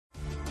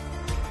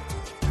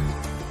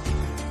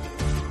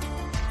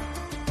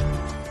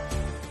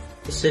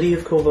city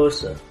of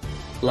Korvosa,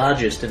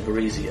 largest in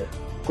Varese,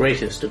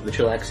 greatest of the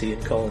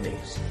Chilaxian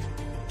colonies.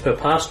 Her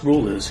past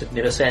rulers had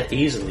never sat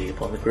easily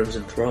upon the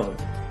Crimson Throne,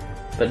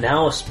 but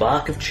now a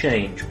spark of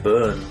change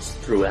burns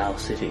through our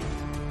city.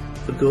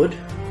 For good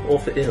or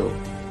for ill,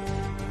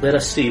 let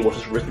us see what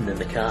is written in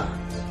the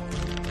cards.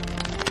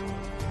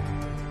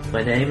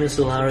 My name is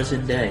Zalara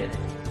Zindane.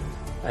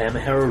 I am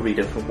a hero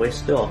reader from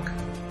West Dock.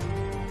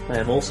 I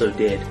am also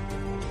dead.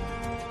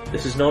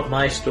 This is not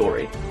my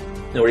story,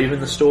 nor even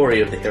the story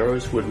of the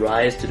heroes who would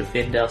rise to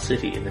defend our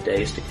city in the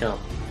days to come.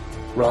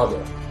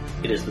 Rather,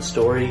 it is the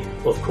story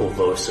of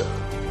Korvosa.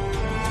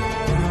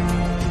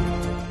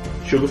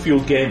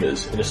 Sugarfueled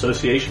Gamers, in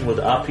association with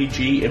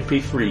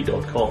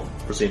RPGMP3.com,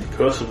 present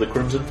Curse of the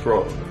Crimson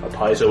Throne, a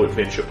Paizo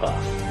adventure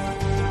path.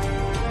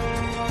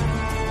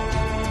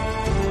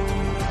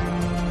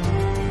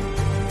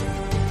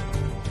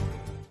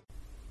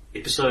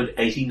 Episode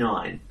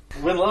 89.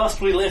 When last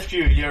we left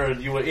you,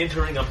 Yared, you were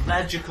entering a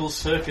magical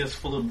circus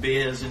full of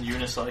bears and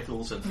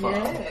unicycles and fun.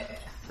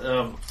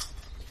 Yeah.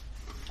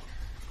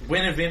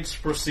 When events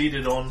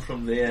proceeded on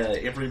from there,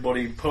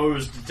 everybody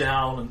posed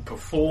down and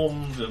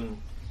performed, and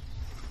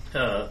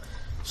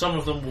some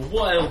of them were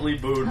wildly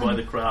booed by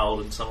the crowd,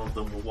 and some of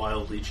them were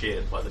wildly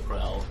cheered by the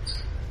crowd.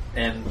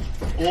 And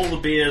all the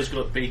bears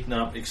got beaten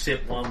up,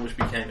 except one which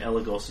became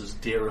Elagos's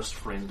dearest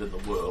friend in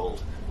the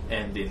world,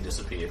 and then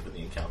disappeared when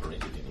the encounter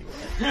ended anyway.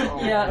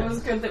 Yeah, it was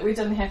good that we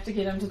didn't have to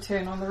get him to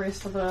turn on the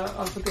rest of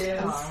the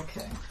bears. Oh,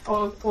 okay.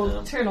 Or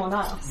turn on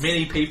us.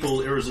 Many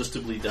people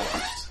irresistibly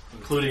danced,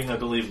 including, I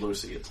believe,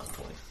 Lucy at some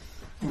point.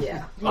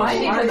 Yeah.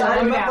 I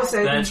remember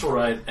saying That's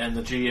right, and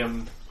the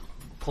GM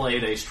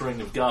played a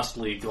string of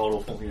ghastly,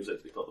 god-awful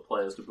music that got the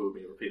players to boo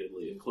me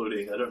repeatedly,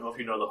 including, I don't know if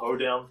you know the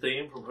Hoedown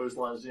theme from Whose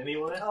Lines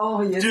Anyway?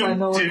 Oh, yes, I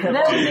know.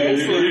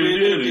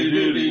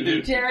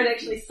 Jared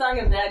actually sung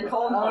a Mad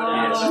Colin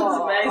Hoedown. That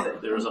was amazing.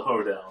 There is a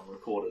Hoedown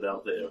recorded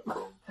out there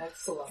from...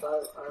 Excellent.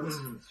 I was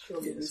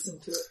sure you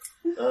listened to it.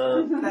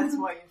 That's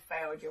why you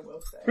failed your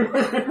will save.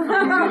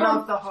 You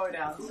love the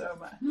Hoedown so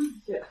much.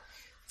 Yeah.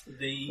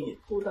 The...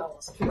 Hoedown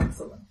was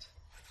excellent.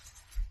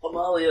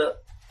 Amalia...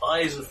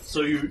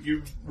 So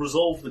you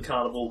resolved the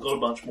carnival, got a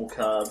bunch more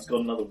cards, got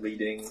another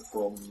reading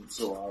from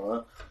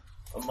Zalara.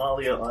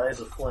 Amalia, Eyes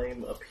of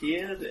Flame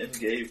appeared and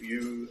gave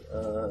you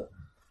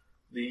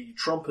the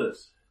trumpet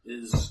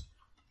is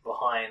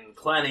behind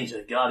Clan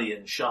Eater,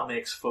 Guardian,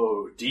 Shamek's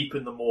foe. Deep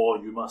in the moor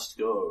you must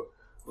go.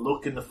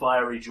 Look in the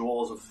fiery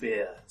jaws of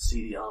fear and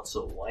see the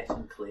answer white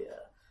and clear.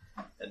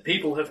 And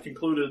people have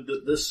concluded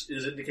that this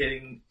is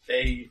indicating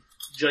a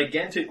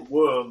gigantic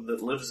worm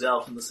that lives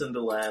out in the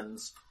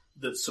Cinderlands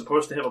that's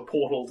supposed to have a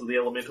portal to the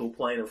elemental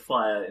plane of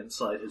fire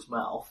inside his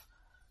mouth.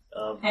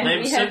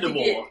 Named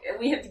Cindermore.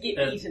 We have to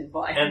get eaten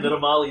by him. And that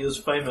Amalia's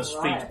famous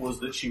feat was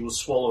that she was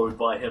swallowed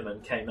by him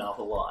and came out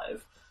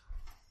alive.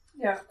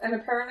 Yeah, and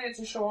apparently it's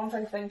a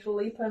Shawante thing to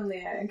leap in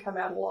there and come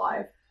out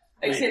alive.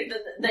 Except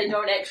that they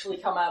don't actually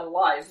come out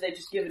alive. They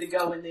just give it a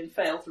go and then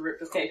fail to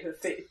replicate her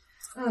feat.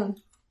 Mm.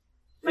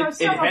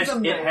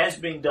 It has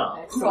been done.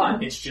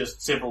 Excellent. It's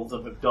just several of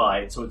them have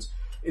died, so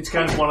it's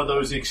kind of one of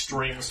those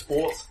extreme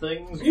sports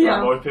things.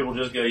 Yeah. Most people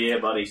just go, yeah,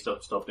 buddy,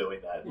 stop doing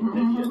that.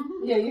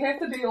 Yeah, you have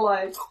to be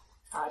like...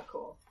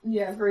 Hardcore.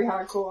 Yeah, very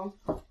hardcore.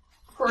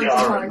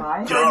 Garen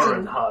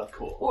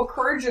hardcore. Or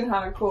Corrigan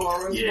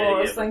hardcore was Yeah, what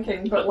I was yeah,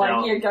 thinking, but but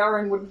now-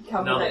 Garen would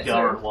come Now to that that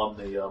Garen too. won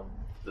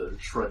the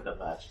Shredder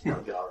match, now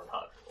Garen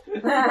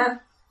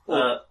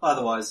hardcore.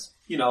 Otherwise,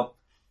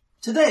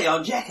 today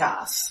on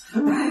Jackass.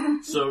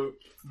 So,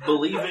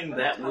 believing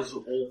that was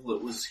all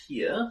that was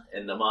here,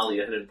 and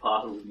Amalia had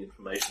imparted all the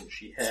information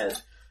she had,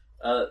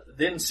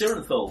 then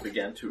Serenthal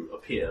began to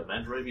appear,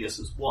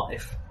 Mandravius'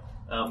 wife,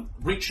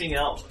 reaching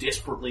out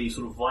desperately,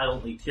 sort of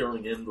violently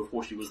tearing in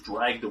before she was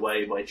dragged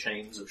away by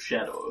chains of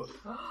shadow.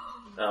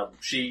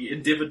 She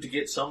endeavoured to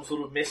get some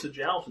sort of message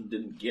out and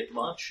didn't get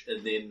much,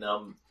 and then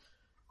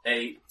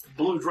a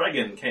blue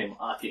dragon came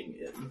arcing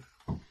in.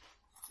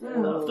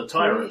 The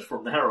tyrant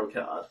from the Harrow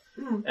card,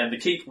 and the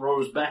keep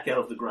rose back out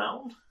of the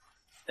ground,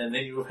 and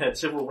then you have had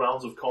several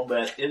rounds of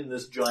combat in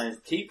this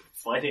giant keep,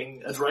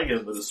 fighting a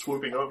dragon that is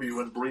swooping over you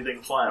and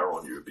breathing fire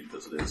on you,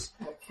 because it is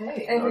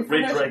Okay. And a we red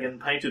finished- dragon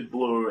painted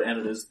blue, and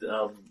it is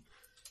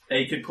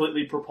a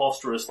completely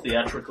preposterous,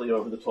 theatrically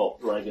over-the-top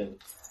dragon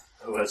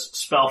who has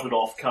spouted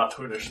off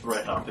cartoonish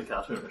threat after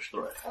cartoonish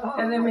threat.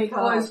 And then we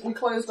God.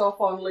 closed off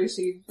on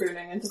Lucy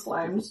burning into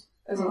flames.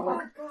 As a Oh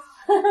my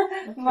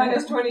look.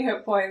 Minus 20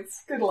 hit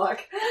points. Good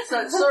luck.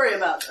 So,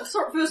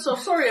 first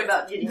off, sorry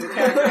about getting your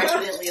character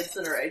accidentally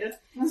incinerated.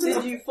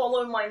 Did you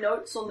follow my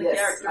notes on the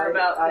character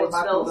about I what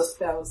marked all the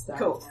spells? spells down.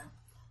 Cool. Yeah.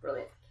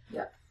 Brilliant.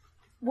 Yeah.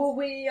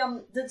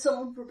 Well, did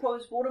someone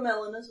propose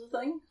watermelon as a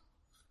thing?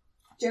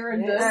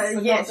 Jared did,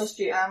 but Yes. not just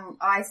yet.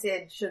 I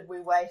said, should we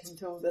wait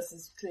until this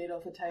is cleared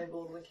off the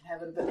table and we can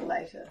have it a bit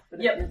later?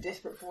 But Yep. if you're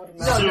desperate for it,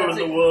 Soon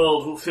the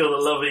world will feel the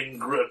loving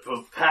grip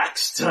of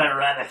Pax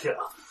Tyrannica.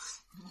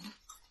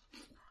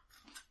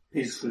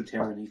 Peace through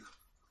tyranny.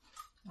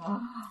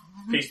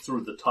 Peace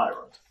through the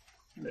tyrant.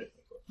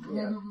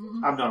 Yeah.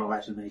 I'm not a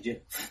Latin major.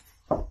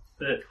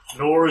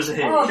 Nor is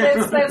he. Oh,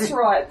 that's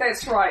right.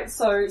 That's right.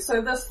 So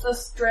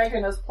this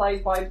dragon is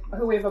played by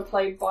whoever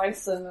played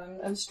Bison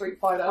in Street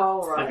Fighter.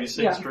 Oh, right. Have you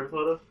seen Yeah. Street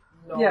Fighter?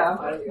 No,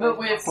 Yeah. But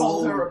we've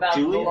told her about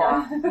the Julia?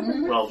 law.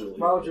 Well, Julie.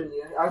 Well,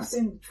 Julia, I've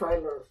seen the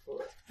trailer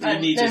for it. You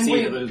And need to then see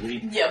we- the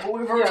movie. Yeah, but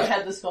we've already Yeah.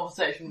 had this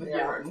conversation with Yeah.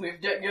 Erin. We've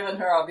given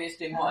her our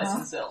best advice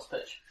and sales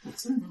pitch.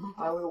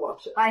 I will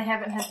watch it. I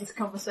haven't had this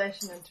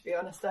conversation, and to be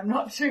honest, I'm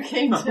not too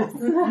keen to.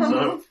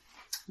 So,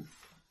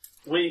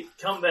 we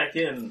come back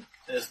in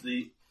as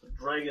the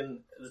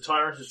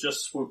tyrant has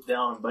just swooped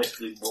down and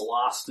basically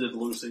blasted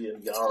Lucy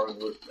and Garen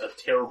with a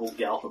terrible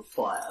gout of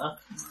fire.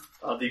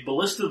 The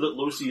ballista that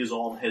Lucy is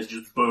on has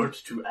just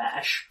burnt to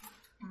ash.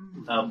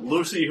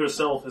 Lucy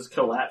herself has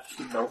collapsed,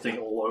 melting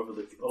all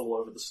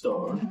over the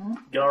stone.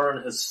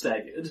 Garen has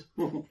staggered.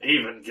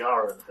 Even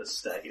Garen has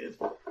staggered.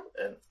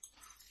 And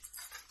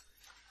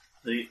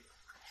the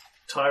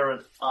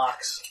tyrant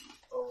arcs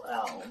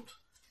around.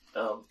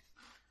 I'm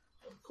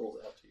called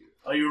out to you.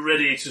 Are you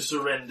ready to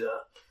surrender?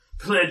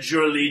 Pledge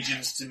your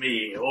allegiance to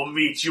me, or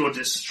meet your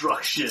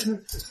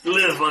destruction.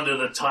 Live under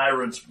the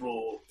tyrant's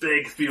rule.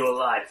 Beg for your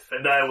life,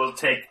 and I will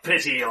take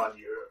pity on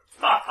you.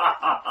 Ha ha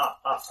ha ha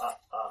ha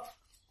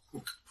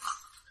ha.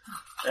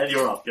 And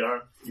you're up,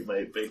 Garen. You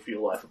may beg for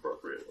your life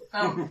appropriately.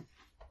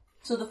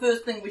 So the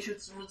first thing we should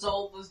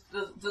resolve is,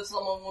 does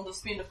someone want to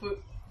spend a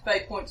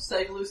fate point to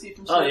save Lucy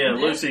from Oh certain yeah,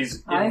 death?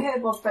 Lucy's... I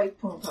have a fate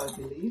point, I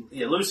believe.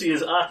 Yeah, Lucy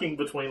is arcing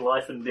between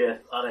life and death,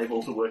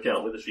 unable to work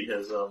out whether she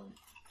has,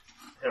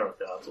 hero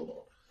cards or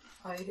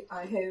not.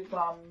 I have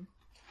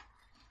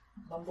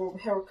number of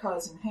hero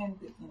cards in hand.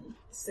 It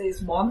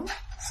says 1,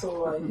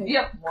 so I have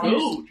Yep. 1.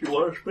 Cool, do you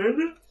want to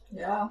spend it?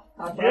 Yeah,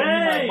 I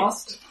Yay!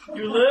 must.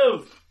 You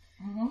live!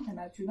 And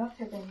I do not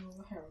have any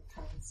more hero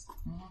cards.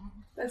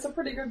 That's a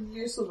pretty good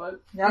use of it.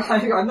 Yeah, I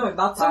know,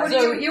 that's So what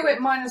are you at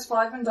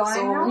 -5 and dying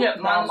So- now?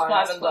 Yep, Now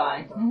 -5 and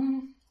dying.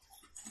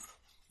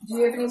 Do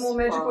you have any more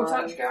magical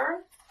Fine. touch,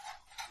 Garen?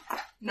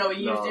 No,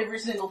 he used No. every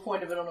single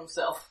point of it on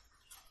himself.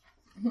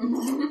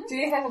 Do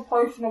you have a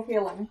potion of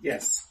healing?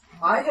 Yes.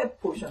 I have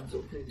potions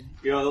of healing.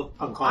 You're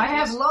I unconscious.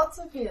 have lots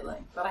of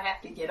healing, but I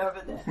have to get over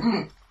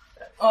there.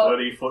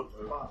 30-foot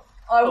move.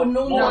 I would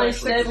more normally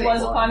actually,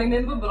 stabilize a one. party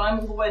member, but I'm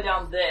all the way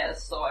down there,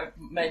 so I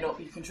may not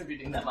be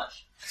contributing that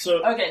much.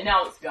 So, Okay,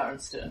 now it's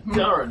Garen's turn.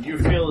 Garen, you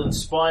feel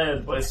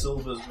inspired by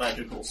Silver's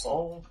magical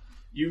song.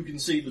 You can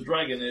see the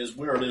dragon is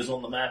where it is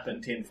on the map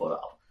and 10 foot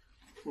up.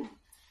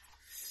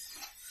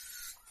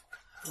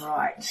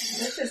 Right.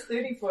 That's just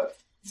 30 foot.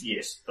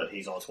 Yes, but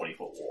he's on a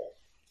 20-foot wall.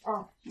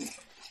 Oh.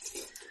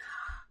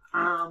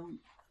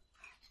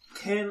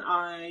 Can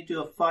I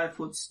do a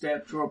 5-foot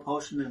step, draw a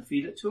potion, and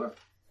feed it to her?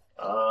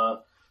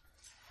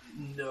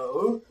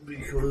 No,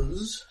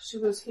 because She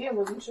was here,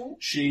 wasn't she?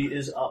 she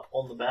is up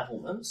on the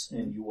battlements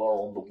and you are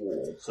on the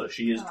wall, so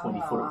she is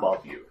 20 foot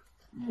above you.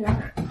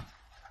 Yeah.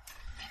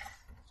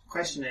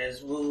 Question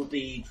is, will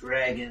the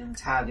dragon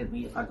target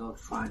me if I go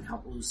to try and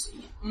help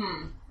Lucy?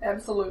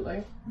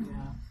 Absolutely.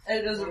 Yeah.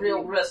 It is a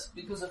real risk,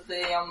 because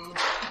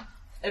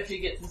if she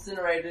gets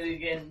incinerated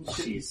again,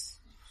 She's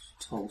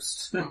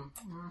toast.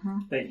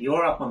 But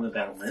you're up on the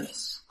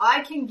battlements.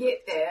 I can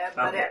get there,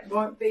 but Okay. it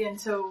won't be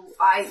until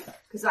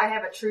because I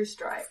have a true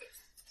strike.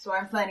 So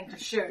I'm planning to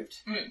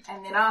shoot.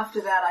 And then after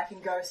that I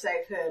can go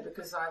save her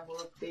because I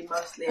will be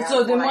mostly out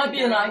So of there what I might can be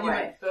do an anyway.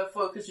 argument for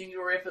focusing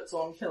your efforts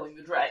on killing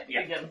the dragon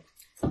Yeah. again.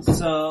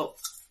 So,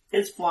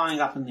 it's flying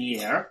up in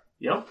the air.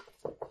 Yep.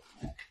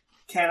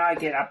 Can I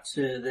get up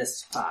to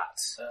this part?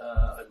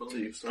 I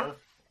believe so. Let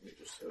me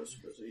just have a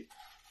spreadsheet.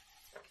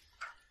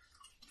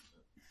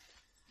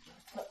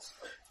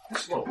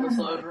 Let's swap this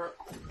over.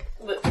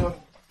 Let the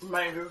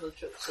remainder of the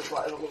chips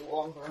survive a little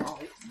longer and I'll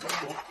eat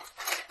some more.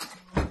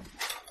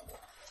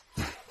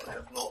 I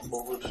have not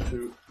bothered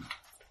to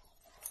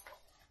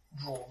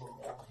draw them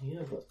on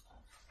here, but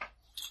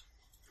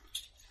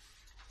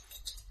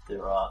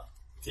there are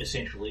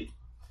essentially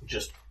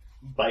just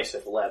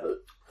basic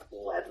ladders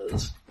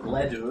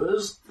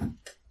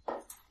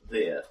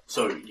there.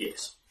 So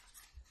yes,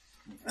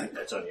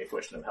 it's only a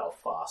question of how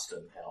fast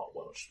and how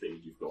much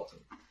speed you've got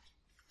and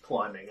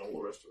climbing and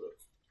all the rest of it.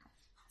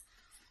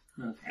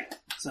 Okay.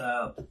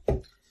 So,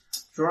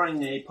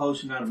 drawing a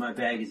potion out of my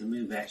bag is a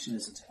move action,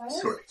 isn't it?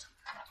 Correct.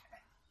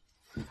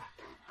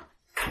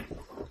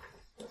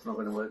 That's not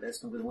going to work,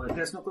 that's not going to work,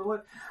 that's not going to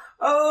work.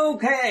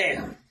 Okay!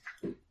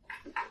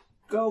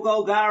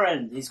 Go,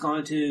 Garen! He's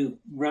going to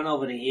run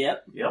over to here.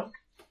 Yep.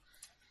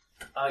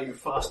 Are you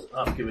fast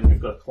enough given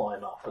you've got to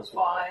climb up as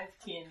well? 5,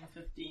 10,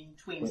 15,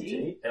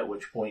 20. At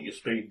which point your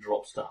speed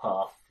drops to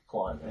half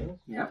climbing.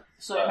 Yep.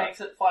 So it makes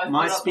it 5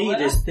 My feet up the speed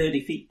ladder. is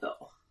 30 feet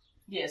though.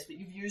 Yes, but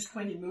you've used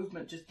 20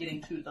 movement just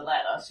getting to the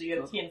ladder, so you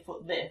have 10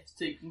 foot left,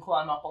 so you can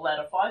climb up a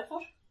ladder 5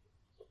 foot.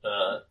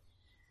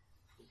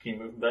 Can you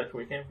move back to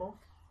where you came from?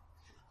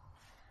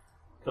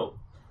 Cool.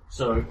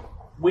 So,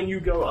 when you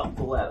go up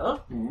the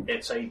ladder,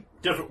 it's a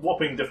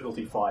whopping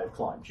difficulty 5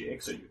 climb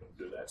check, so you can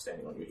do that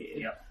standing on your head.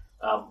 Yep.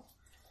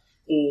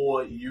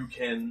 Or you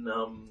can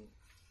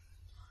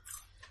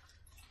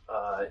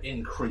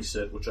increase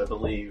it, which I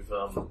believe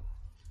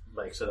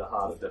makes it a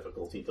harder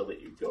difficulty to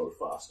let you go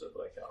faster,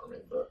 but I can't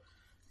remember.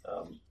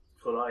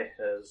 Kodai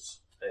has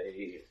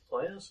a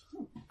players.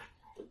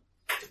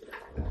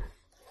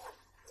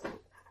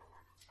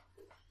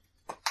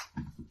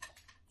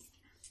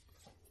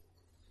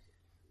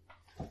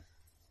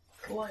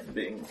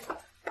 Climbing.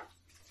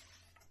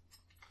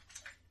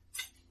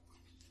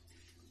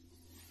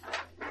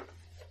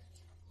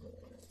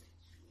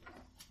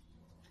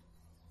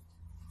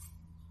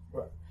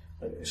 Right.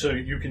 Okay, so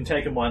you can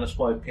take a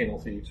 -5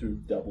 penalty to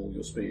double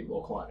your speed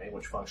while climbing,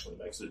 which functionally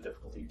makes it a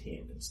difficulty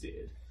 10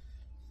 instead.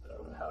 I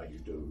don't know how you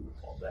do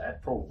on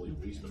that. Probably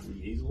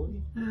reasonably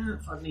easily.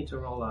 I'd need to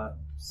roll a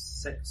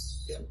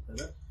 6. Yeah.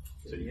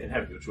 So you can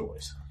have your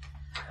choice.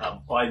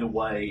 By the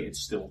way, it's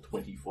still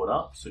 20 foot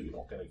up, so you're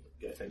not going to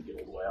get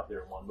all the way up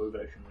there in one move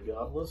action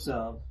regardless.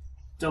 So,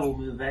 double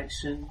move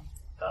action.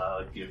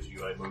 Gives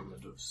you a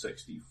movement of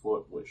 60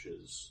 foot, which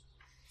is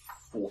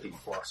 40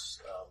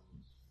 plus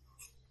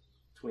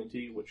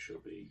 20, which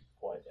should be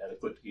quite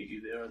adequate to get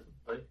you there, I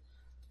think.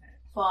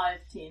 5,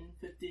 10,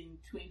 15,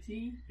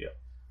 20. Yeah.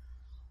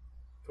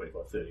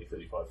 25, 30,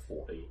 35,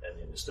 40, and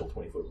then there's still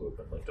 20 foot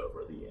movement left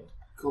over at the end.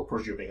 Cool.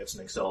 Presuming it's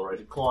an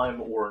accelerated climb,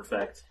 or in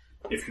fact,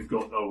 if you've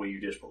got nowhere you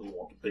desperately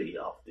want to be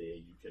up there,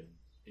 you can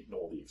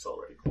ignore the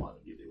accelerated climb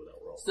and get there without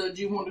rolling. So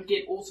do you want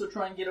to also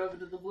try and get over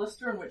to the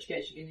blister, in which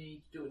case you're going to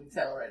need to do an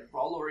accelerated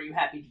roll, or are you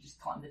happy to just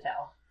climb the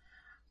tower?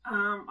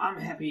 I'm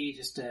happy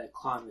just to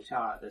climb the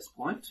tower at this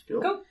point.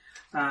 Cool.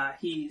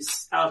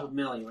 He's out of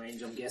melee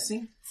range, I'm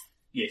guessing.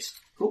 Yes.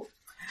 Cool.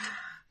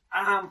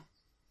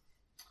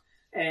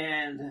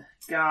 And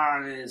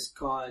Garen is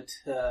going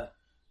to...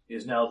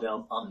 Is now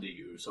down under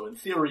you, so in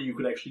theory you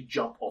could actually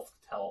jump off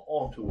the tower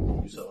onto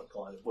him, so it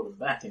kind of put him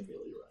back in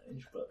melee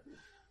range, but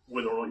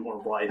whether or not you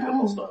want to ride the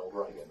hostile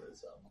dragon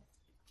is...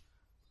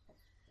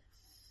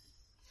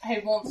 He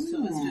wants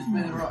to, it's just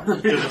whether or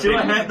not... Do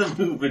I have the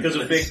movement? Because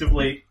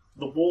effectively,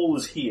 the wall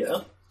is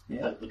here,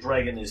 Yeah. the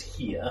dragon is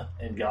here,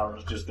 and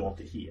Garen's just gone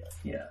to here.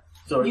 Yeah.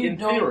 So You in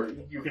don't-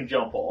 theory, you can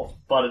jump off,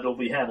 but it'll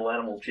be handle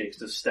animal checks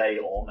to stay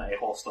on a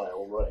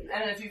hostile raid.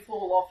 And if you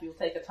fall off, you'll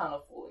take a ton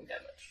of falling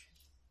damage.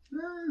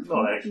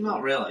 Not actually.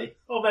 Not really.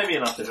 Or maybe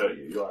enough to hurt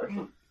you. You are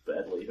actually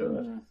badly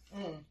hurt.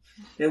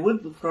 It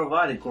would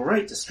provide a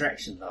great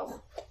distraction,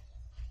 though.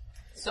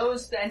 So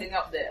is standing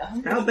up there.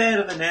 How bad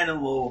of an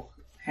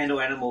handle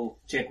animal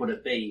check would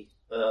it be?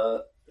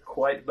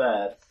 Quite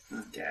bad.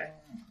 Okay.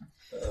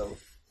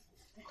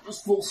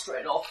 Just fall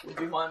straight off would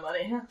be my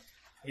money.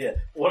 Yeah.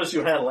 What does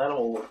your handle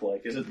animal look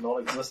like? Is it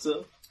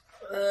non-existent?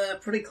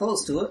 Pretty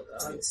close to it.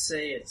 I'd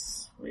say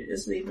it's... Wait,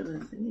 is it even a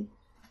thingy?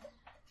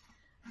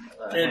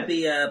 It'd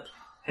be a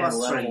Handle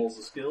plus 3. animal's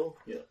a skill?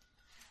 Yeah.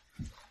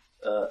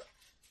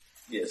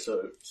 Yeah,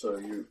 so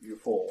you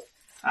fall.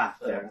 Ah,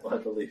 there. I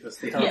believe it's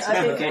the Yeah, answer. I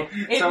think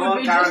Okay. it So would what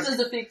be Garen- just as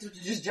effective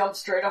to just jump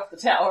straight off the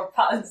tower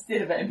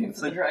instead of aiming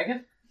for the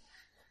dragon.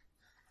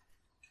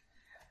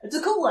 It's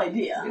a cool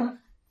idea.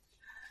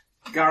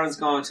 Garen's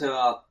going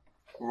to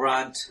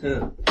run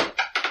to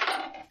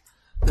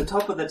the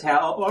top of the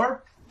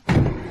tower,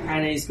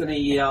 and he's going to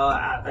yell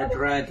at the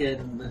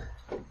dragon.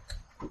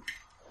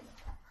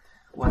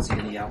 What's he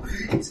going to yell?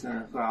 He's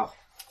going to, well...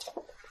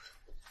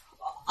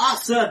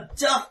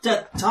 Seduct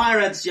the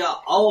tyrants, you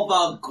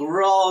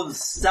overgrown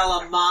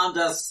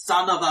salamander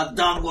son of a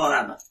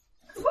dungworm!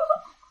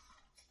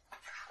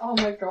 Oh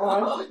my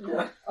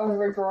gosh.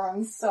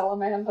 Overgrown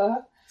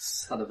salamander.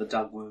 Son of a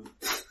dungworm.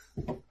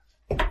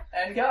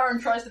 And Garen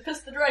tries to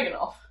piss the dragon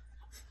off.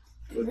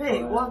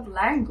 Wait, what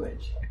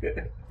language?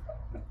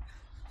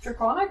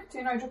 Draconic? Do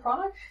you know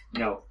Draconic?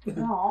 No.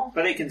 No.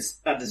 But he can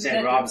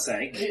understand what I'm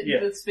saying. Yeah.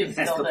 It speaks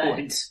That's all the day.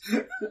 point.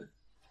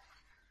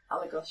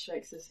 Alagos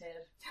shakes his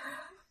head.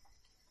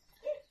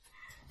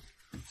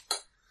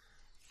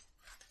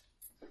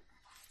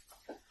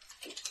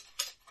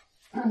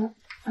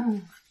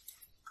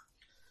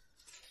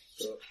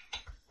 So,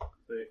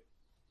 the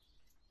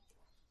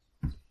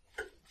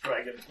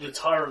dragon, the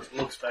tyrant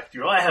looks back to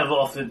you. I have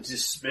often to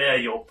spare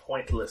your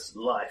pointless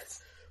life,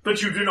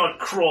 but you do not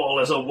crawl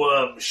as a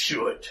worm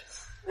should.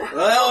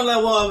 The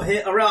only one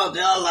hit around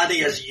there, laddie,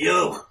 is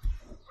you.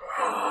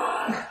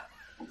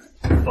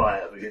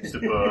 Fire begins to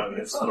burn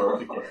its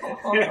throat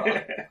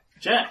again.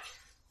 Jack.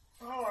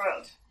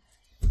 Alright.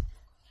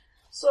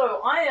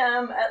 So, I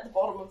am at the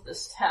bottom of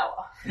this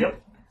tower.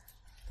 Yep.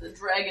 The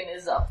dragon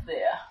is up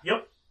there.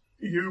 Yep.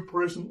 You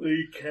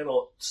presently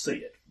cannot see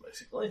it,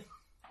 basically.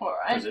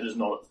 Alright. Because it is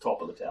not at the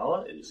top of the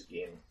tower. It is,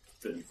 again,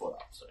 30 foot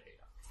up, so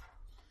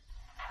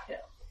yeah.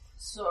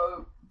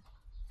 So,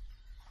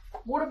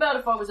 what about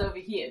if I was over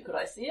here? Could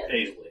I see it?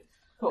 Easily.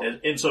 Cool.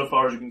 And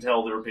insofar as you can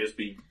tell, there appears to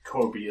be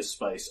copious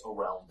space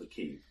around the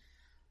key.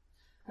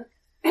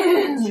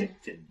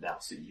 Jack can now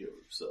see you,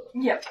 so...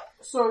 Yep.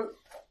 So,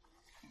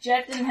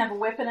 Jack didn't have a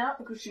weapon out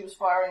because she was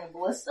firing a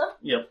ballista.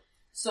 Yep.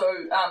 So,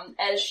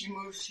 as she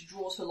moves, she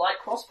draws her light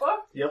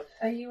crossbow. Yep.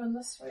 Are you in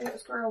this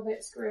square or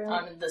that square?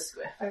 I'm in this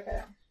square.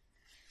 Okay.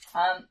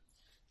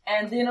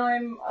 And then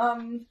I'm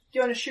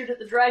going to shoot at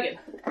the dragon.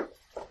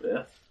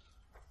 Yeah.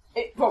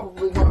 It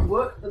probably won't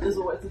work, but there's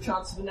always the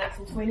chance of a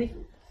natural 20.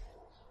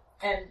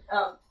 And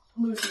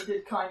Lucy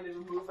did kindly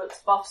remove its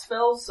buff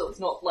spells, so it's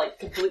not like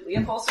completely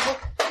impossible.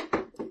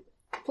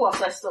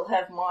 Plus, I still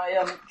have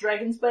my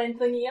Dragon's Bane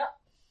thingy up.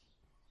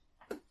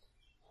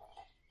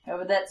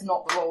 However, that's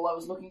not the roll I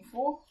was looking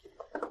for.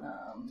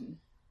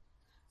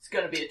 It's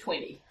going to be a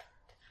 20.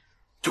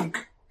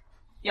 Tunk.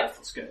 Yep.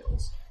 The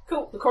scales.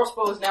 Cool. The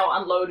crossbow is now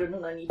unloaded,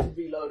 and I need to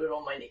reload it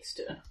on my next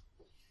turn.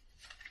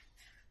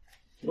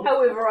 Nope.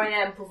 However, I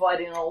am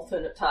providing an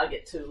alternate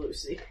target to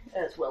Lucy,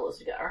 as well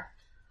as Gar.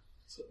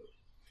 So,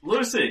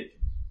 Lucy,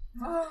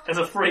 as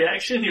a free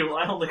action, you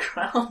lie on the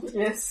ground.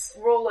 Yes.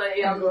 Roll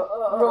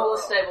a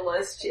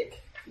stabilize check.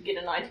 You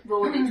get a 19.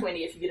 Roll a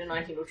d20. If you get a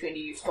 19 or 20,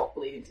 you stop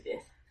bleeding to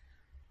death.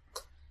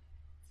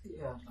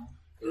 Yeah.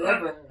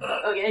 11.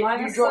 Okay,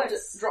 Minus you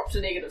six. dropped to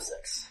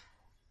 -6.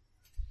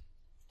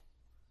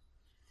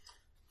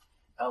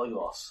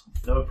 Alagos,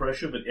 no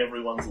pressure, but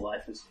everyone's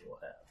life is in your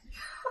hands.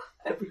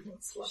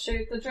 Everyone's like,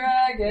 Shoot the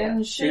dragon,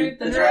 Yeah. shoot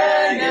the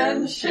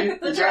dragon,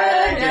 shoot the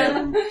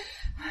dragon.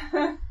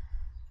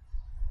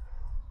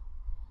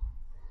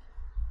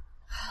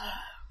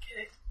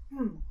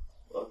 I'm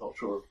not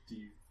sure. Do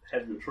you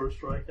have your true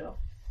strike out?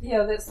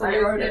 Yeah, that's the I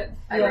wrote it.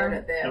 I Yeah. wrote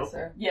it there, Nope.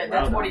 so. Yeah,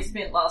 that's Well what done. he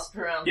spent last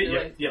round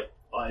doing. Yep.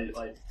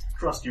 I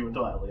trust you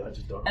entirely. I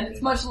just don't. And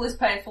it's much less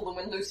painful than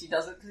when Lucy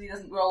does it, because he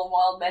doesn't roll a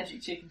wild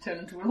magic check and turn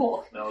into an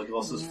orc.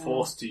 Alagos is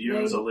forced to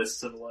use a less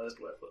civilized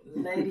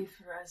weapon. Lady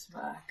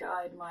Pharasma,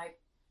 guide my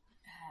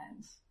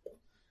hands.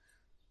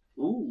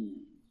 Ooh,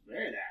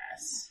 very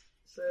nice.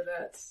 So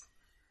that's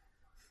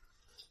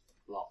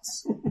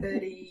Lots.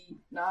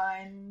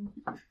 39,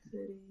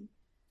 30.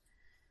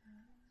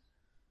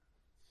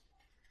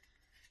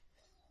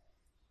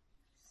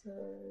 So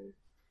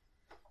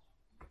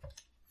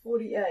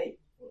 48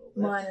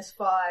 Well, minus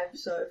 5,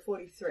 so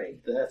 43.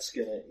 that's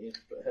gonna end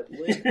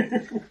badly.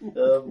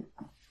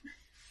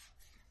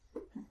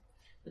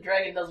 The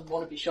dragon doesn't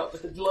want to be shot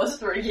with the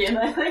Gloucester again,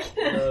 I think.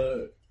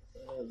 The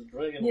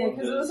dragon Yeah, one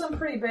because it was in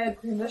pretty bad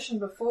condition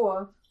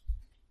before.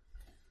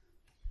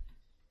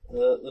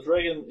 the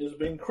dragon is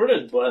being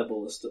critted by a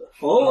ballista.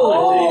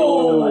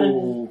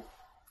 Oh!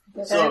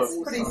 That's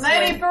So- pretty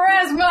Lady sweet.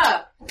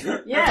 Pharasma!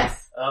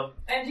 Yes! Um,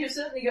 And you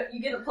certainly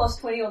you get a plus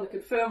 20 on the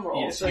confirm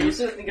roll, yes, so you're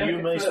certainly going to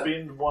you may confirm.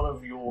 spend one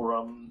of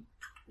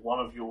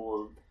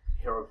your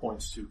hero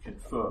points to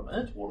confirm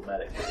it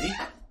automatically,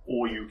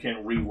 or you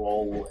can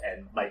re-roll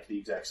and make the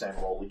exact same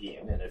roll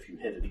again, and if you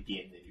hit it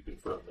again, then you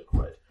confirm the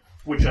crit.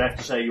 Which I have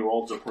to say your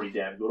odds are pretty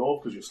damn good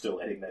of, because you're still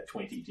hitting that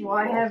 20 to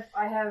Well, your roll.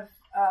 I have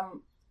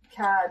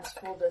cards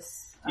for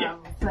this Yeah.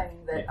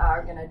 thing that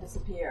are going to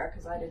disappear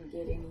because I didn't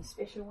get any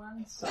special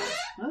ones. So.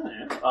 Oh,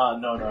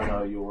 yeah.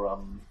 No, your,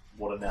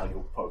 what are now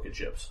your poker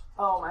chips.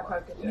 Oh, my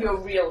poker. Your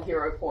real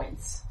hero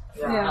points.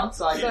 Yeah.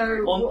 Outside. So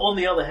On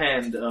the other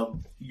hand,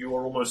 you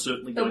are almost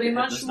certainly It'll going be to hit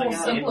much this more thing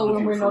again simpler with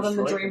when your we're not true in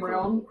the strike dream and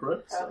realm.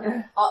 crit,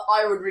 so-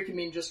 I would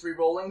recommend just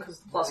re-rolling,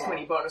 because the plus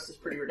 20 bonus is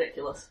pretty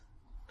ridiculous.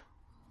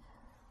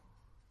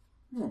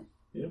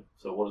 Yeah.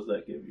 So what does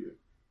that give you?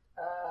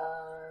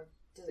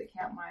 Does it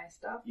count my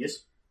stuff?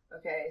 Yes.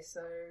 Okay,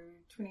 so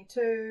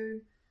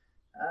 22,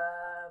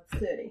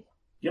 30.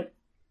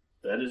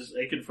 That is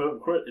a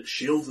confirmed crit. Its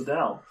shields are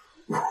down.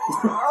 Oh,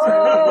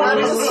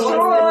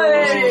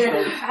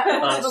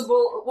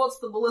 What's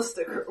the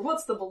ballistic crit?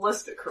 What's the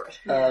ballistic crit?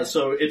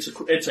 So it's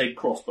a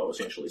crossbow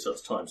essentially, so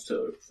it's times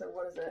 2. So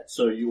what is it?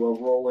 So you are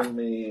rolling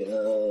me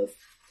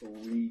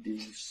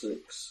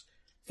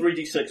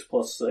 3d6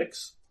 plus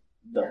 6,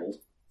 doubled.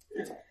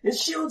 His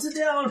shields are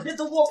down! Hit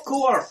the warp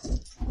core!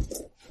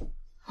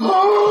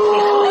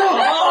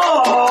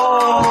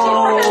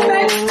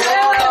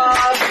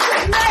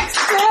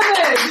 Max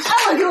damage!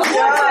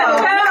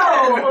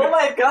 Oh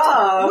my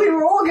god! We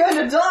were all going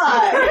to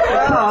die!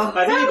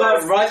 I think you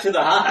got right to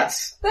the heart.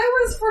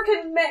 That was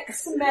freaking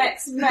max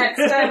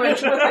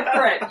damage with a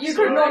crit. You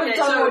could not have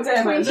done more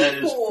damage. That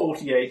is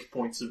 48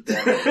 points of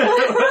damage.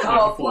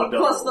 Oh, Before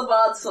plus double. the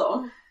bard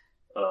song.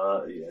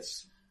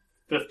 Yes.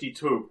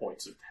 52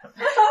 points of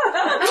damage.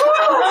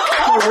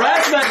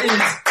 Rasmus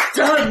is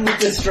done with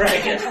this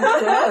dragon.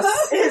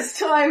 Yes. His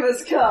time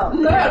has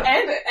come. No,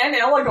 and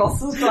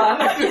Elagos is done.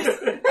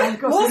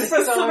 More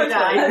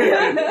specifically.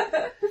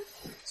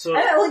 So,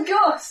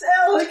 Elagos!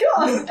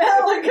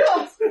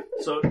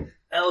 so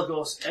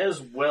Elagos,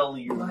 as well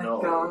you know,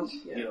 gosh.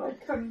 you know, I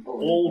couldn't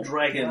believe all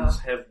dragons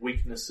have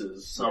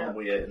weaknesses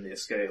somewhere in their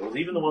scales,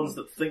 even the ones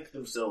that think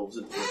themselves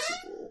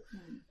invincible.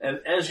 And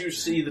as you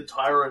see the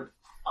tyrant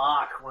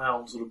arc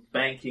round, sort of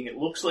banking, it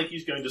looks like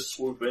he's going to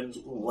swoop in,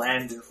 sort of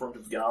land in front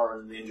of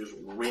Garin, and then just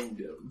rend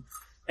him.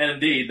 And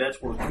indeed,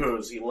 that's what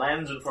occurs. He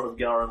lands in front of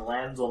Garin,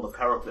 lands on the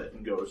parapet,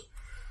 and goes,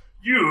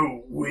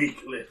 "You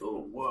weak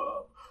little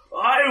worm,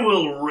 I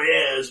will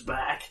raise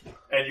back."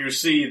 And you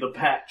see the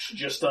patch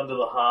just under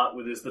the heart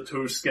with the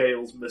 2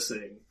 scales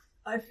missing.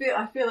 I feel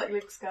like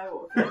Luke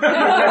Skywalker.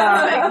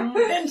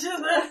 Into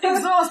the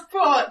exhaust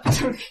port!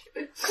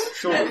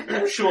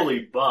 Surely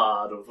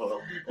Bard of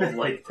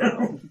Lake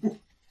Town.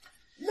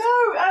 No,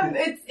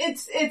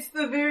 it's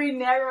the very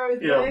narrow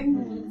Yeah.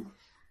 thing.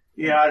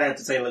 Yeah, I'd have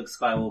to say Luke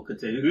Skywalker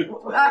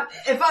too.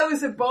 If I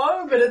was a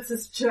bow, but it's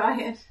this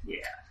giant.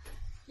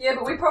 Yeah,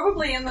 but we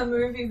probably in the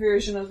movie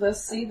version of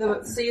this see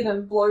it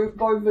in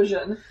bow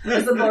vision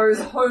as the bow's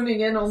honing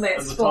in on that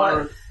And the spot.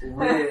 tyrant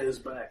rears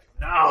back.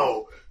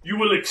 Now, you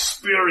will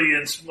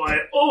experience my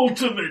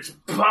ultimate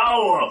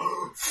power!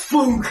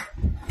 Funk!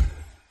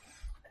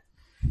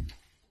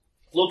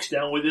 Looks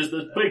down with this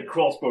big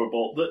crossbow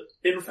bolt that,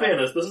 in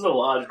fairness, this is a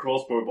large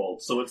crossbow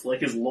bolt, so it's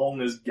like as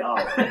long as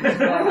Garin.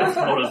 It's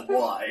not as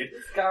wide.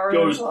 Garin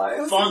Goes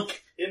flies.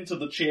 thunk into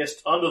the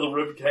chest, under the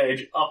rib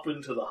cage, up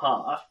into the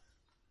heart,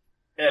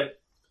 and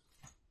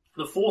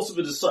the force of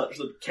it is such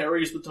that it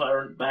carries the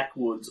tyrant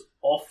backwards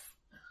off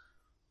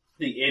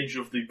the edge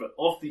of the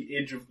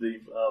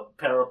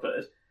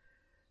parapet,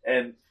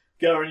 and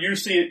Garin, you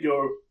see it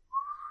go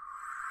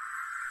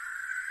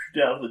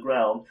down to the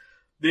ground.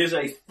 There's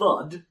a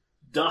thud.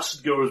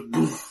 Dust goes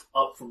boof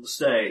up from the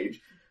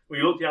stage. When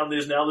you look down,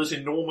 there's now this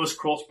enormous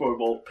crossbow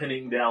bolt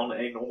pinning down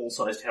a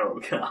normal-sized tarot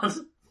card.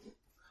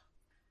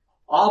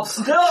 I'm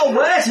still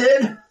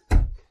waiting!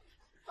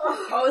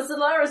 Oh,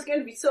 Zalara's going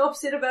to be so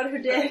upset about her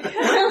deck.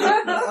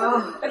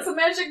 It's a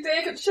magic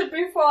deck, it should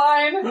be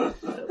fine.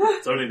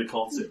 It's only the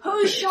concept.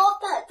 Who shot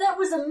that? That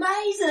was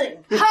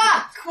amazing.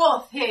 Ha!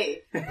 Quoth he.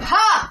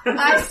 Ha!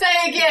 I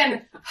say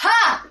again.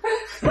 Ha!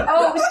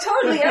 Oh, it was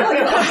totally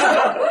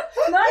elegant.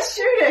 Nice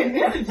shooting.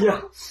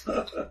 Yeah.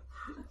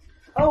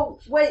 Oh,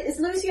 wait, is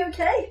Lucy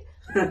okay?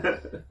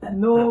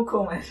 No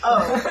comment.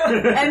 Oh.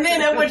 And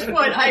then at which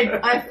point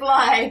I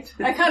fly.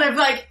 I kind of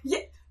like, yeah.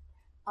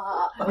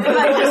 And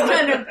I just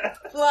kind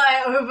of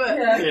fly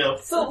over. Yeah.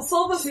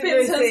 Silver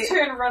spends his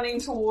turn running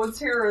towards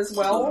her as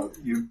well.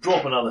 You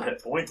drop another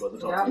hit point by the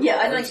time.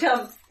 Yeah,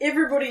 and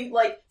everybody,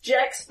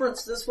 Jack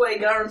sprints this way,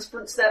 Garin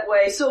sprints that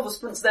way, Silver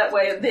sprints that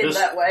way, and then This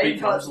that way.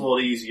 becomes a lot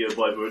easier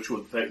by virtue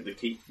of the fact that the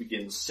keep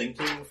begins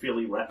sinking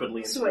fairly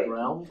rapidly into Sweet. the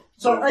ground.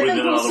 So But I within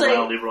think we'll another say,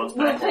 round, everyone's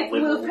back on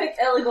we'll level. pick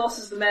Elagos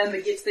as the man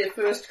that gets there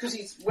first, because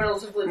he's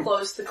relatively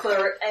close to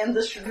Cleric, and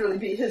this should really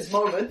be his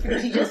moment,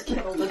 because he just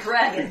killed a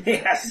dragon.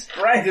 Yes,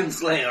 Dragon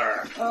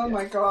Slayer! Oh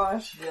my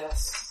gosh.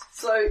 Yes.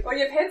 So, Well,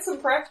 you've had some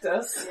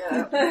practice.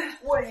 yeah.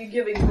 What are you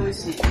giving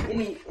Lucy?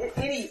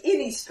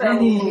 Any spell?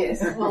 Any-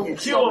 Yes. Well, Cure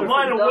stop her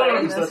minor from dying.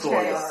 wounds, that's all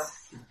I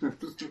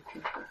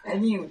got.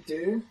 And you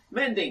do.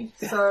 Mending.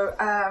 So,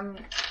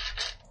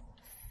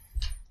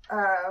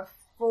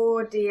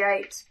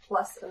 4d8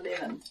 plus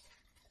 11.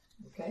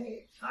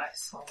 Okay.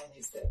 Nice. How many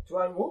is that? Do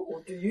I roll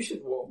or do you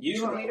should roll?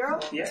 You want me to roll?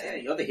 Yeah,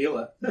 you're the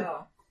healer.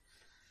 Yeah.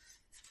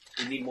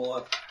 You need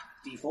more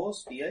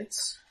D4s,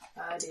 D8s?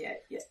 D8,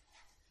 yeah.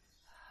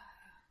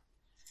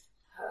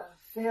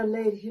 Fair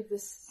lady of the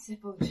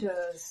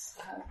sepulchres,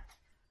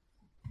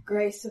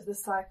 grace of the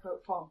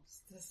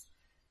psychopomps, this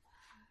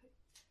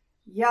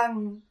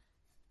young,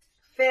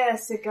 fair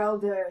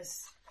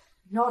Sigalders,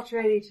 not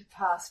ready to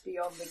pass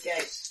beyond the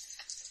gate.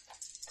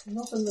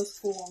 Not in this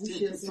form,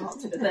 she is not.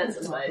 That's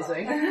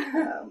amazing.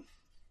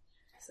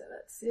 So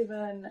that's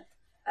 7,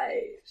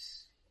 8,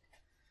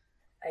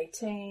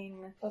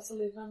 18, Plus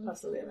 11.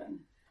 plus 11.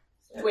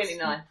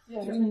 29.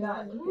 Yeah,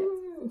 29.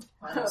 Woo!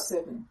 Minus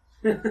 7.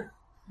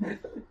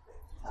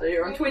 So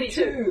you're on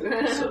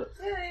 22. So,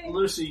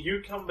 Lucy,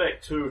 you come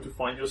back to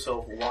find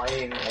yourself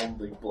lying on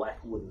the black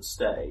wooden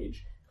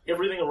stage.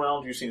 Everything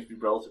around you seems to be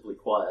relatively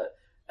quiet.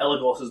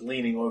 Elagos is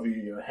leaning over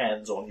you, your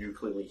hands on you,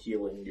 clearly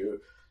healing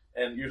you.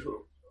 And you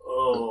sort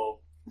of,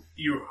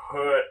 you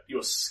hurt,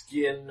 your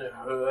skin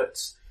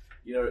hurts.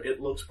 You know,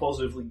 it looks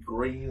positively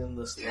green in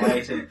this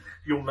light, and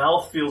your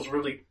mouth feels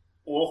really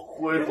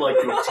awkward, like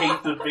your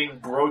teeth have been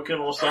broken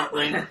or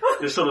something.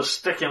 They're sort of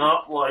sticking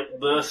up like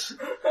this.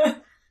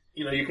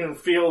 You know, you can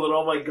feel that,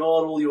 oh my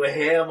god, all your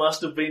hair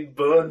must have been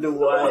burned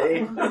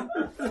away. Now,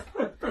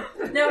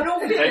 in all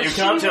And you fairness,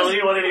 can't tell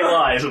anyone any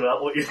lies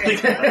about what you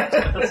think.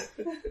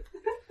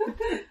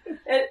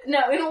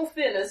 now, in all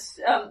fairness,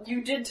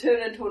 you did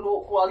turn into an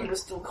orc while you were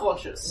still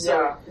conscious. So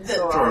Yeah.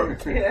 So, True.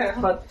 yeah.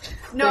 but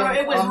No, then,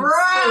 it was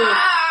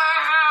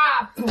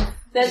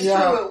That's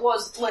Yeah. true, it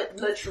was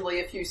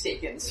literally a few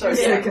seconds. So,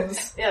 still yeah.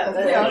 seconds. Yeah,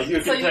 Yeah,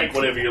 you So can you- take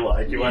whatever you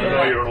like. You either Yeah.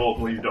 know you're an orc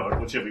or you don't,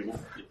 whichever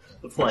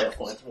the player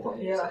finds more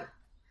amusing. Yeah.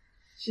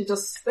 She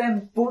just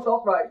stand bolt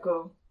upright,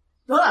 go,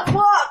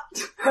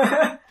 What?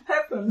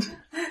 happened?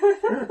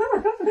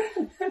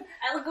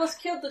 Elagos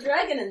killed the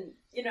dragon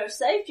and,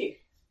 saved you.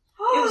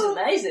 It was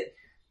amazing.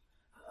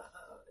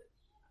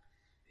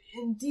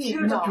 Indeed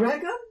Kill the not.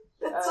 dragon?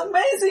 That's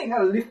amazing!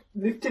 I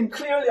lift him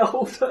clearly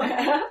out.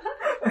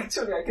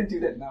 Actually, I can do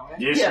that now. Eh?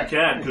 Yes, Yeah. you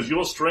can, because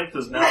your strength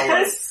is now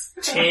like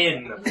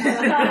 10.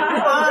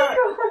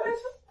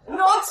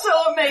 Not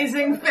so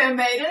amazing, fair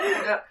maiden.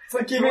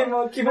 So give him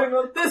a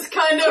This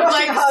kind of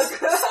like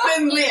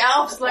spindly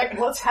elf's like,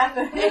 what's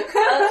happening?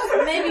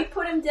 Maybe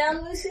put him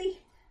down, Lucy?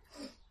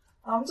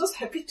 I'm just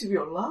happy to be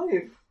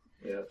alive.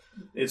 Yeah.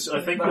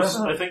 I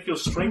think your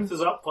strength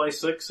is up by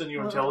 6 and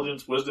your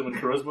intelligence, wisdom, and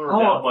charisma are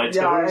down by 2.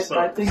 yeah, so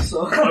I think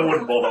so. I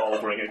wouldn't bother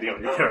altering any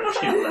of your character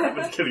sheet for that,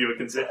 but give you a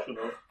conception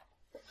of.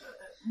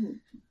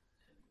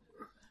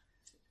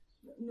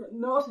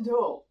 Not at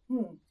all.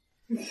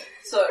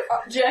 So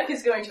Jack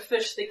is going to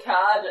fish the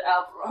card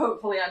out,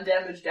 hopefully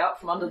undamaged, out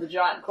from under the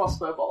giant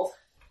crossbow bolt.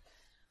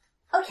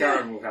 Okay,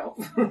 Garen will help.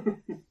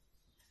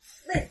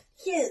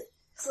 here,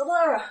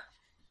 Solara.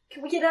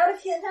 Can we get out of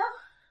here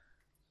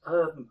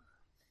now?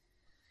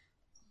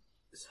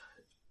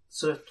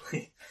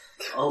 Certainly.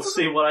 I'll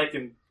see what I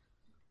can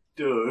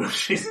do.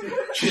 She's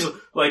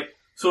like,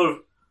 sort of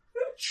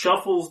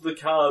shuffles the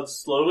cards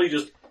slowly,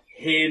 just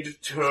head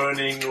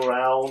turning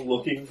around,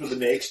 looking for the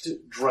next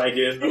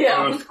dragon,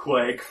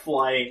 earthquake,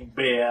 flying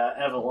bear,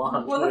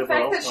 avalanche. Well, the whatever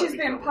fact else that might she's be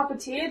been coming.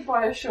 puppeteered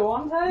by a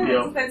Shawante,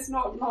 Yeah. that's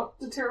not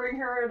deterring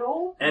her at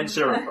all. And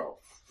Serenfell.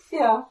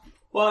 Yeah.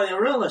 Well, you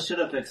really should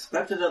have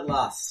expected it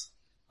less.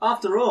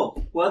 After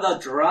all, we're the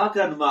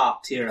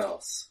dragon-marked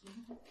heroes.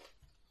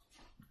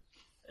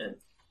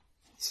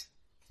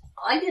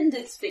 I didn't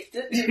expect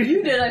it. If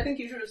you did, I think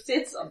you should have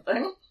said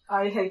something.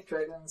 I hate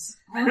dragons.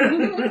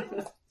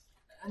 No.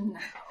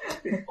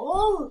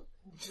 All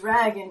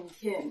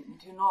dragonkin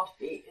do not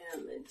be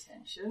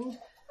ill-intentioned.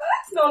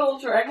 It's not all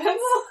dragons.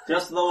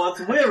 Just the ones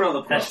we're on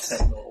the place.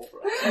 Hashtag not all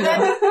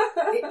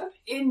right.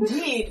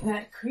 Indeed,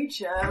 that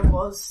creature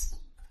was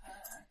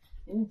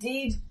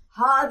indeed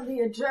hardly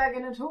a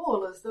dragon at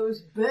all, as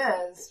those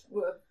bears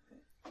were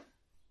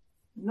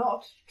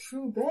not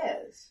true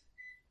bears.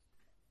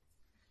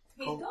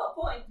 He's got a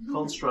point.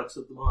 Constructs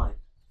of the mind.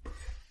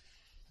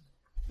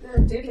 They're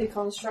deadly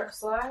constructs,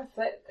 though.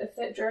 If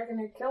that dragon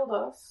had killed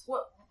us.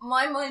 Well,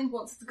 my mind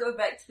wants to go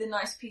back to the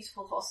nice,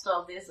 peaceful,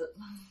 hostile desert.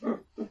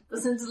 The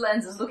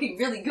Cinderlands is looking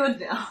really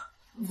good now.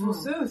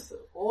 Forsooth,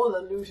 all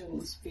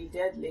illusions be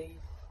deadly,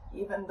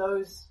 even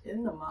those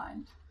in the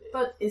mind.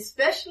 But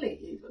especially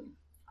even.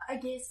 I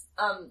guess,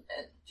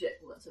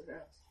 Jack will answer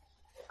for us.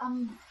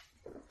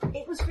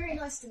 It was very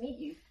nice to meet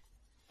you.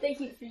 Thank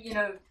you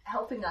for,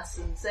 helping us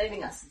and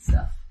saving us and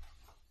stuff.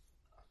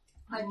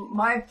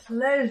 My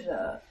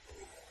pleasure,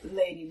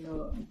 Lady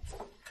Moon.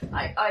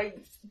 I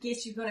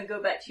guess you're gonna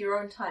go back to your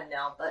own time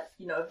now, but,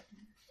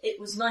 it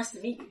was nice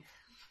to meet you.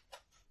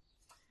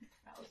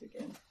 How's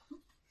again?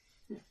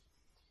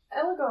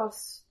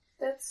 Elagos,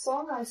 that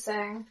song I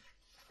sang.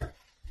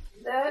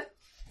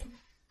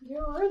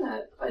 You were in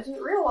it. I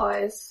didn't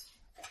realize.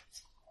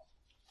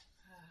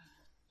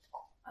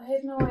 I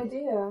had no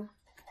idea.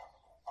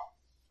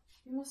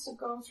 You must have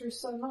gone through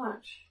so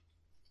much.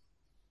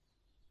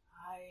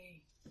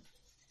 I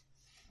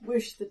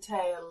wish the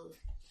tale,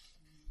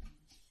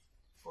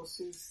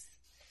 forsooth,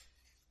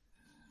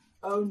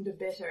 owned a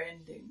better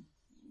ending.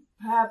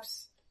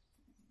 Perhaps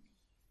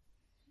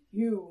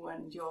you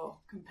and your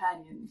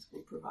companions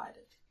will provide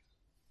it.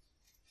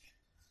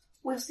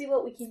 We'll see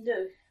what we can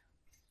do.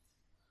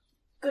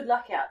 Good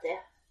luck out there.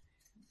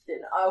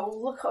 Then I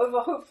will look over,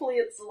 hopefully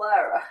it's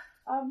Lara.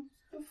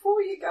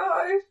 Before you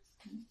go,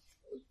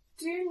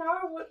 do you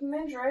know what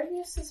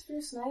Mandravius'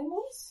 first name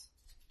was?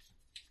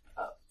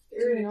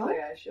 Theoretically,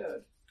 I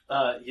should.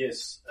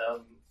 Yes,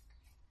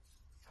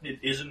 it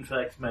is in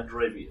fact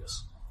Mandravius.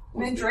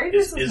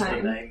 Mandravius' is the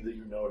name? name that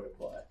you know him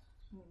by.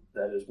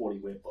 That is what he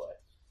went by.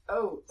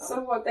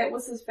 So what, that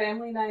was his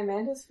family name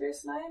and his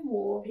first name,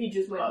 or? He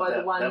just went by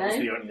the one that name. was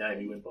the only name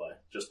he went by,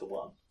 just the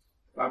one.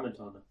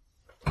 Ramatana.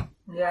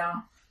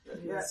 Yeah.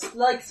 Yes.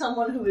 Like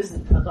someone who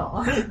isn't a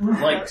dog.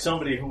 Like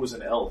somebody who was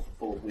an elf,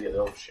 full of weird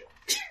elf shit.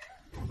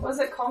 Was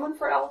it common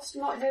for elves to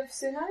not have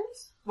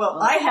surnames? Well,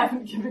 I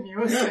haven't given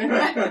you a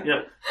surname.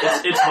 Yeah,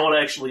 it's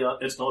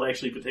not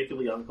actually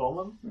particularly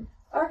uncommon.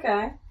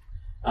 Okay.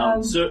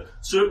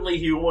 Certainly,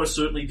 he almost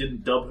certainly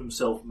didn't dub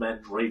himself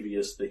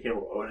Mandravius the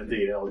hero, and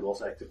indeed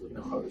Elagos actively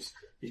knows.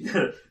 He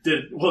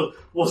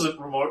wasn't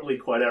remotely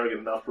quite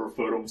arrogant enough to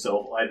refer to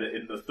himself either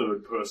in the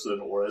third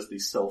person or as the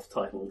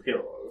self-titled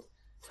hero.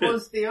 It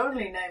was the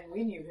only name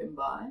we knew him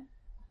by.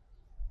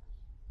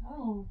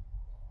 Oh.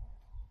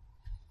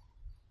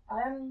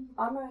 I'm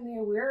only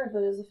aware of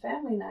it as a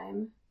family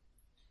name.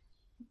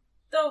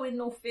 Though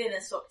in all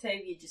fairness,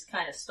 Octavia just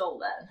kind of stole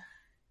that.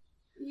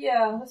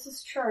 Yeah, this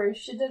is true.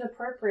 She did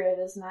appropriate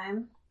his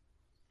name.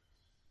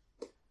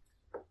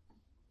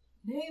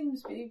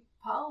 Names be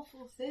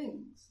powerful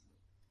things.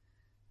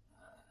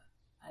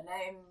 A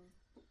name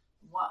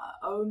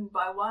owned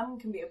by one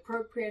can be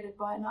appropriated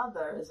by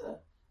another as a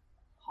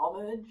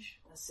homage,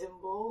 a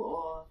symbol,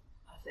 or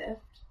a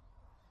theft.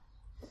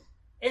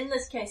 In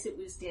this case, it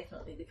was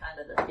definitely the kind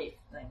of the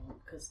theft thing,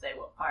 because they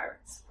were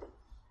pirates.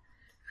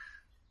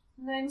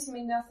 Names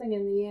mean nothing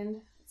in the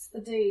end. It's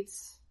the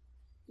deeds.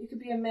 You could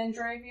be a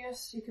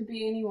Mandravius, you could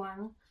be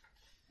anyone.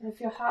 And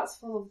if your heart's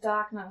full of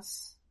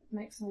darkness, it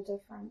makes no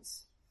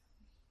difference.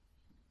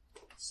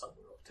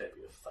 Somewhere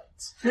Octavia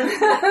faints.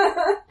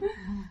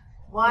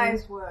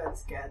 Wise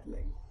words,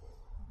 Gadling.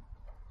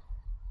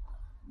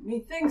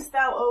 Methinks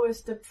thou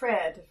owest a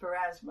prayer to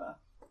Pharasma,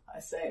 I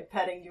say,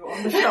 patting you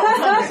on the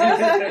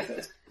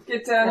shoulder.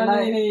 Get down And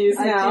on your knees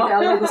I now.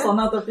 give Elagos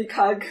another big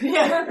hug.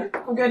 Yeah.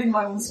 Forgetting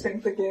my own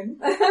strength again.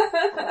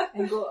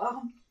 And go,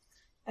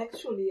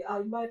 actually, I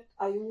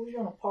owe you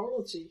an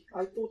apology.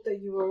 I thought that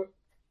you were,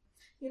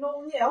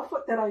 only elf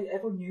that I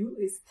ever knew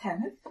is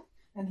Kenneth,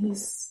 and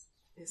he's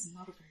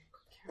not a very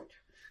good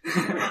character.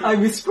 I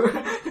whisper.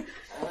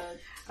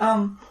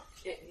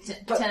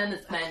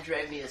 Tanith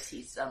Mandravius,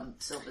 he's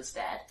Silver's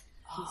dad.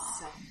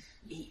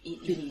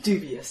 Bit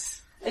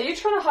dubious. Are you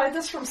trying to hide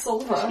this from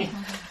Silver?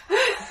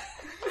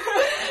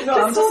 No,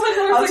 I'm Silver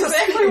knows just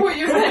exactly what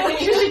you mean.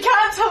 She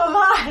can't tell a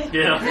lie.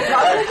 Yeah.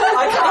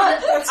 I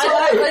can't. That's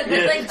right.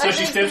 Yeah, so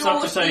she steps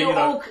up to say, you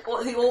know-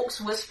 the orcs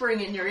whispering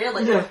in your ear,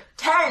 like, Yeah.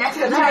 Tanith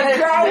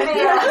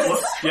Mandravius!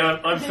 Well, yeah,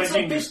 I'm It's a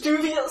thinking bit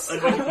dubious. I'm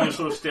thinking you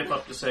sort of step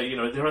up to say, you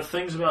know, there are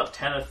things about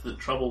Tanith that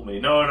trouble me.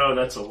 No,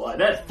 that's a lie.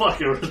 That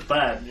fucker is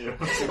bad. You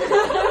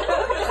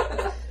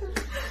know?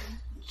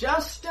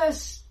 Just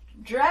as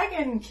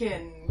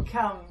dragonkin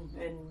come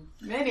in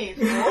many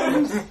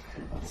forms,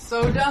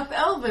 so doth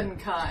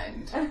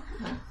elvenkind.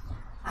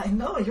 I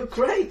know, you're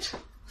great.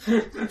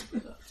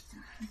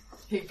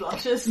 He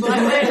blushes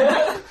slightly.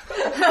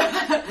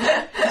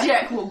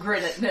 Jack will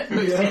grin at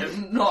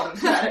Nitmoose, not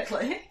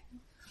emphatically.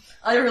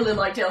 I really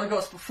liked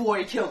Elagos before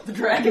he killed the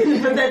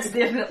dragon, but that's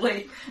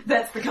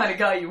the kind of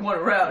guy you want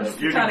around. It's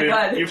the You kind of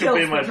guy that can kills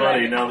be the my buddy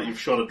dragon. now that you've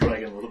shot a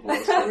dragon with a bow.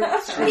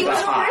 He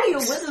was already a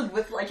wizard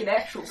with like an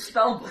actual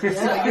spellbook,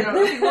 so you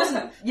know, he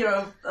wasn't, you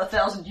know,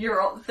 1,000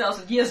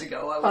 years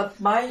ago. I would... But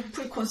my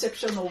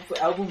preconception of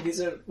Elven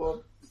Wizard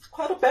was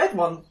quite a bad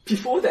one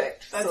before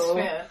that. That's so.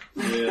 fair.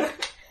 Yeah.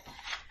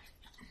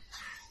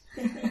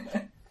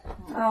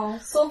 Oh,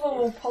 Silver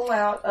will pull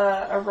out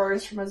a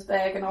rose from his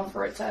bag and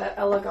offer it to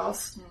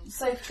Elagos.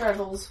 Safe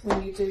travels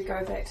when you do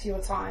go back to your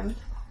time.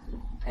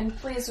 And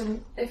please,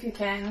 if you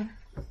can,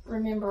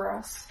 remember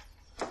us.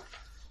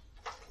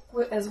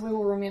 As we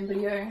will remember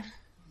you.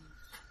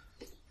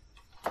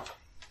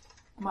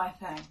 My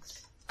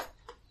thanks.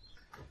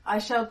 I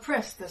shall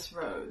press this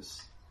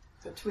rose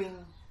between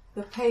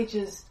the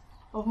pages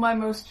of my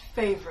most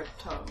favourite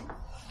tome.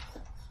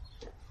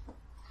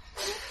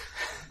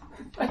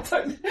 I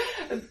don't...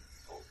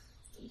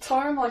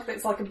 Tome, like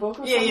that's like a book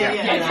or something?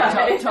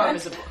 Yeah. Time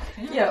is a book.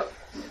 Yeah.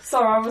 So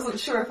I wasn't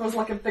sure if it was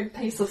like a big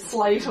piece of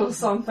slate or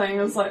something.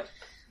 It was like,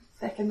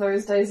 back in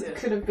those days it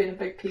could have been a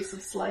big piece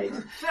of slate.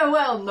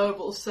 Farewell,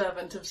 noble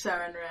servant of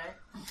Sarenrae.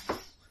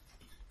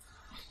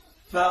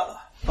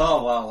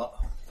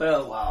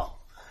 Farewell.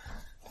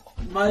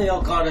 May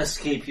your goddess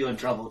keep you in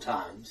troubled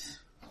times.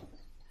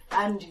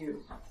 And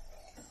you.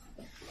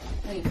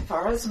 Hey,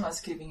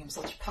 Pharasma's giving him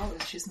such power,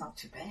 she's not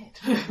too bad.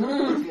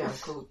 We are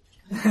good.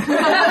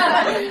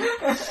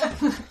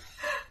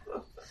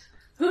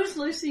 Who's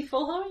Lucy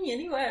following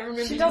anyway? I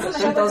remember She doesn't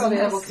She have doesn't a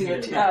have a goddess.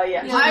 beauty. Oh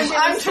yeah.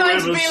 I'm trying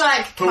to be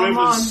like, come on.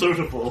 Whoever's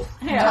suitable.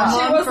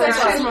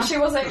 Yeah, she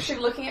was actually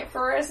looking at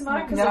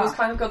Pharasma because it was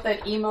kind of got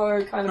that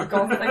emo kind of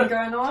goth thing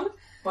going on.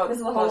 But This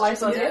is the whole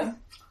idea. yeah.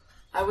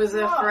 I was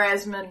a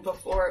Phrasman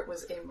before it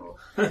was emo.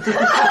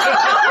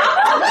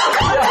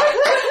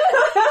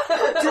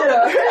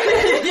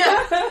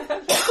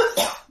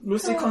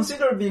 Lucy,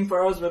 consider being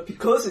Pharasma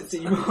because it's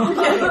emo.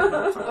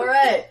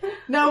 Alright,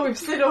 now we've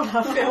said all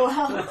our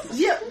farewells.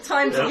 Yep,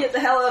 time to get the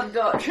hell out of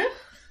Dodge.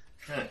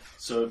 Okay,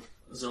 so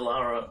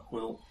Zalara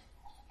will...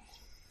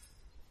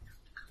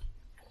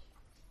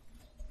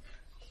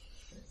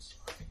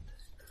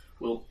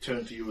 will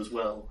turn to you as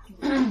well.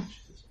 She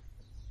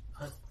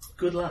says,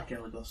 good luck,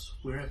 Elagos,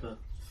 wherever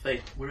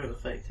fate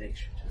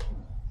takes you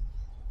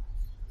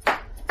to.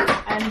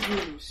 And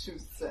you,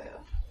 soothsayer.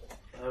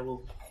 I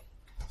will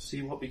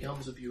see what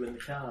becomes of you in the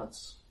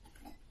cards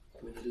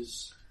when it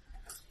is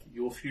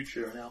your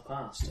future and our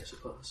past, I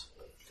suppose.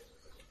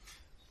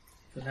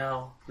 For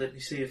now, let me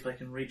see if I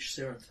can reach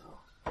Serenthal.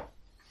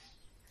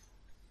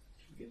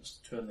 She begins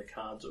to turn the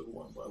cards over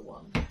one by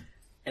one.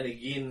 And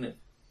again,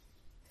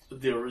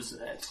 there is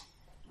that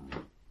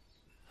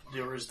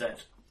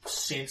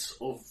sense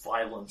of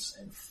violence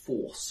and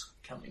force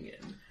coming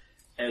in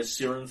as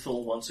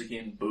Serenthal once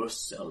again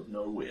bursts out of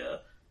nowhere.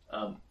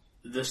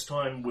 This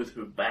time with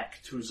her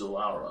back to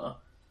Zalara,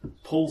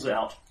 pulls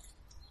out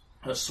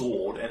her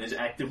sword and is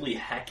actively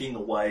hacking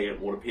away at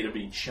what appear to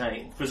be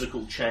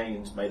physical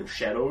chains made of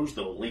shadows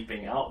that are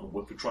leaping out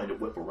and trying to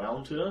whip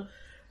around her,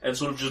 and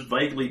sort of just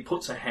vaguely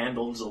puts a hand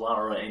on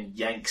Zalara and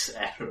yanks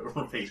at her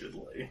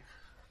repeatedly.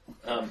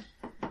 And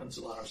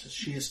Zalara says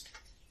she is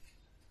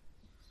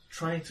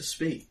trying to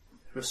speak.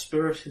 Her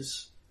spirit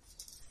is...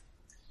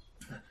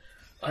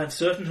 I am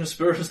certain her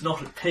spirit is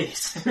not at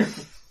peace.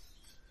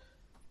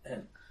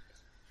 And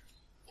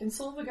Can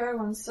Silver go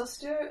on a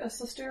sister,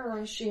 or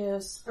is she a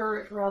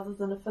spirit rather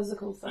than a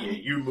physical thing? yeah,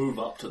 you move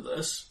up to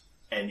this,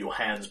 and your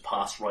hands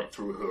pass right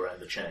through her and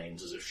the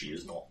chains as if she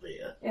is not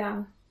there.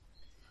 Yeah.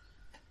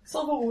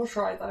 Silver will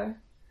try though.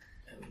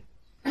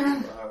 And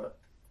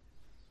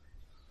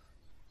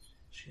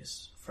she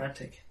is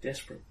frantic,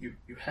 desperate. You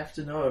have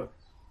to know.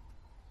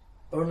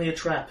 Only a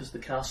trap is the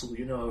castle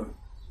you know.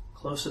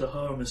 Closer to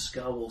home is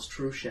Scarwell's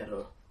true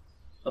shadow.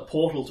 A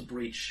portal to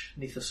breach,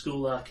 neath a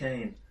school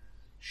arcane.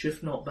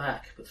 Shift not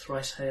back, but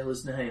thrice hail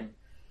his name.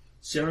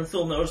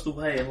 Serenthal knows the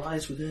way and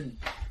lies within.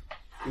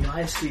 The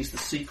eye sees the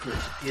secret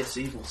to pierce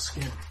evil's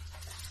skin.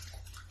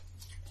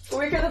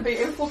 We're going to be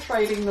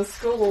infiltrating the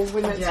school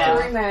when it's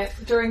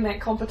during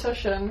that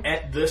competition.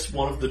 At this,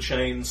 one of the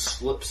chains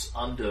slips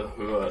under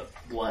her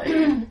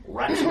blade,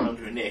 wraps around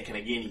her neck, and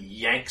again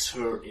yanks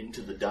her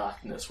into the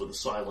darkness with a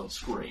silent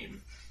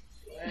scream.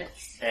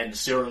 And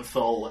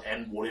Serenthal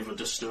and whatever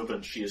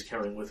disturbance she is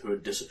carrying with her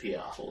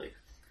disappear utterly.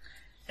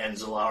 And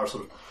Zalara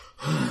sort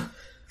of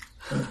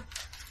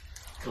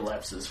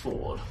collapses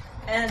forward.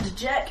 And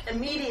Jack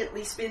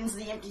immediately spins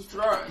the empty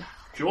throne.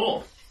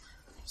 Sure.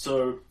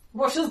 So,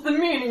 What is the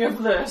meaning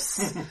of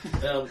this?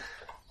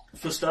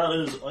 for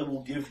starters, I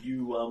will give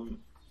you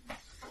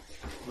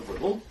the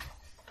riddle.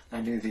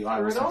 I knew the eye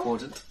was Riddle?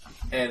 important.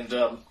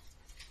 And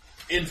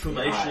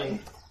information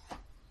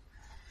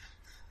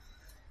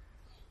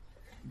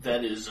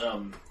that is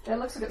That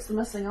looks like it's the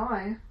missing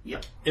eye.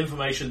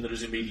 information that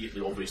is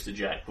immediately obvious to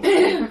Jack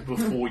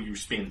before you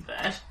spend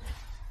that,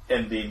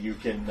 and then you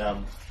can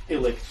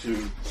elect to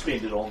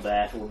spend it on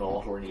that or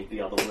not, or any of the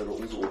other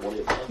riddles or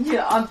whatever.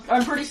 Yeah,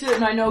 I'm pretty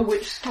certain I know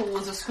which school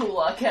is a school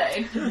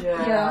arcade.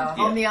 Yeah.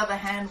 On the other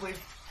hand,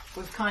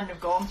 we've kind of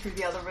gone through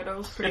the other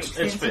riddles pretty It's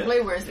fair. extensively,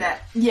 whereas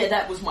that... Yeah,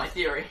 that was my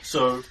theory.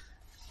 So,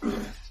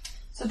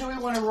 So do we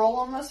want to roll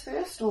on this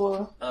first,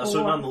 or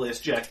so nonetheless,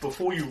 Jack,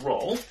 before you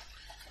roll,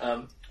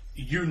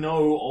 you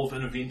know of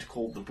an event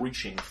called the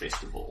Breaching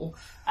Festival,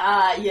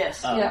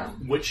 Yes.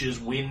 which is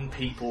when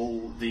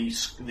people,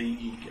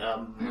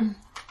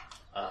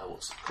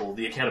 what's it called?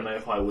 The Academy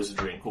of High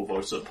Wizardry in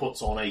Corvosa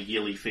puts on a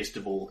yearly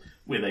festival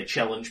where they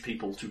challenge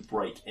people to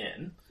break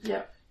in.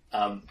 Yeah.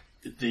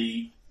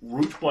 The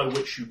route by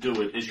which you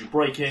do it is you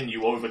break in,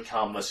 you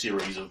overcome a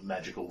series of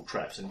magical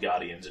traps and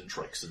guardians and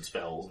tricks and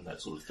spells and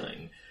that sort of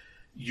thing.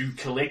 You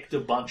collect a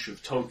bunch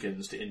of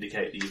tokens to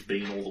indicate that you've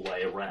been all the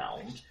way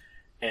around,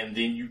 and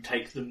then you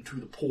take them to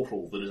the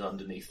portal that is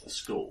underneath the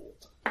school.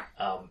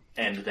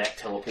 And that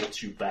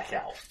teleports you back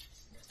out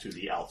to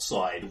the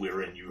outside,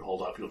 wherein you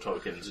hold up your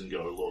tokens and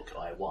go, look,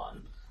 I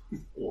won.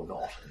 Or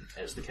not,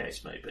 as the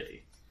case may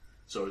be.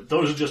 So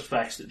those are just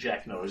facts that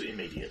Jack knows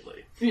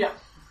immediately. Yeah.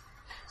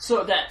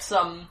 So that's,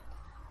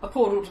 a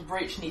portal to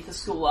breach neath the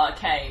school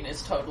arcane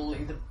is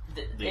totally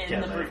The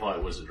Academy of High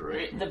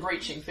Wizardry. the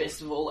breaching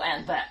festival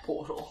and that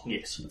portal.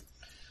 Yes.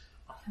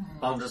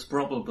 Just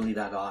probably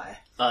that eye.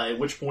 At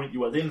which point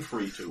you are then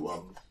free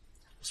to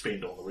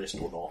spend on the rest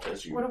or not,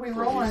 as you... what are we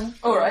rolling?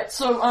 Alright,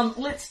 so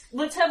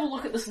let's have a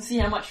look at this and see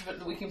how much of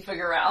it we can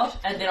figure out,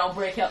 and then I'll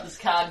break out this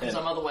card because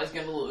I'm otherwise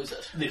going to lose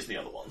it. There's the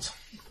other ones.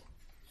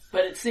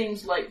 But it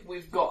seems like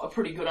we've got a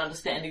pretty good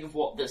understanding of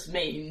what this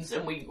means,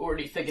 and we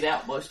already figured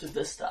out most of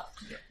this stuff.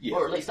 Yeah.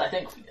 Or at least I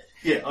think we did.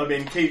 Yeah, I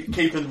mean,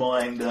 keep in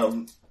mind,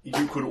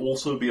 you could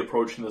also be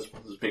approaching this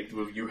from the perspective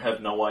of you have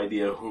no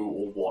idea who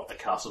or what a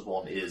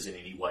Cassavon is in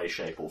any way,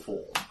 shape or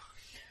form.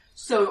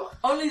 So,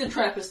 only the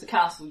trap is the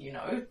castle, you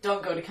know.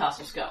 Don't go to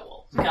Castle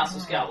Scarwall. Castle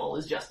Scarwall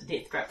is just a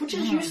death trap, which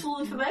is useful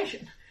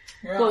information.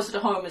 Yeah. Closer to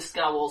home is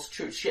Scarwall's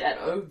true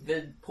shadow,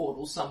 the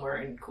portal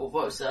somewhere in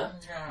Corvosa.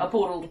 A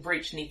portal to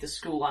breach neath the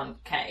school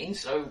arcane,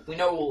 so we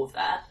know all of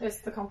that. It's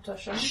the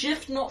competition.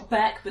 Shift not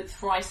back, but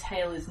thrice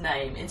hail his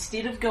name.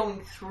 Instead of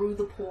going through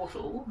the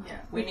portal,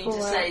 we need to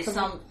call say out the-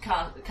 some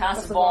Cassavon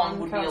Cassavon,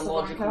 would be a Cassavon,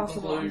 logical Cassavon.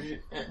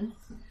 conclusion.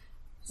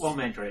 Well,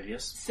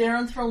 Mandravius.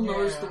 Serenthal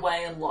knows Yeah. the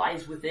way and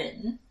lies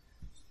within.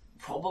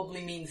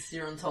 Probably means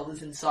Serenthal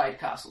is inside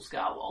Castle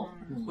Scarwall,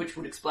 which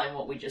would explain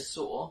what we just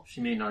saw. She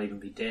may not even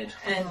be dead.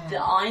 And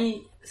the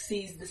eye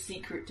sees the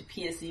secret to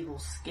pierce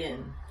evil's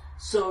skin.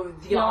 So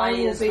the The eye eye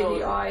will is be going-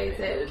 the eye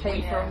that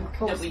came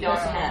from that we don't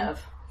Corvosa.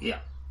 have. Yeah.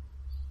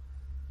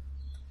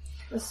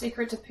 The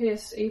secret to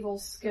pierce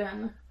evil's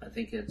skin. I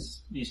think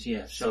it's,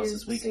 shows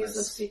his Sees the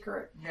weakness.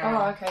 secret. Yeah.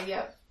 Oh, okay,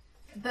 yeah.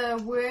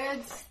 The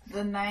words,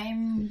 the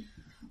name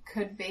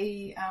could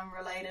be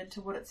related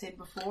to what it said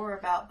before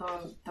about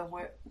the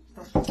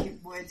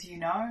words you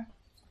know.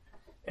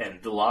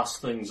 And the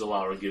last thing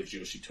Zalara gives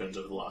you, she turns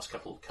over the last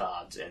couple of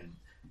cards, and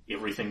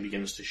everything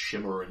begins to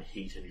shimmer and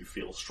heat, and you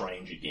feel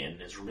strange again.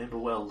 Is remember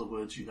well the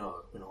words you know,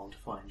 when on to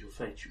find your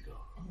fate you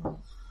go.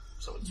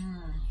 So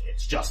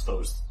it's just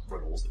those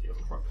riddles that you have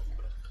in front of you.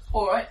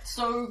 Alright,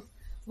 so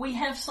we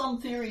have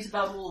some theories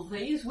about all of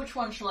these. Which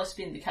one shall I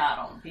spin the card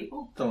on,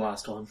 people? The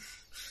last one.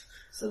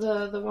 So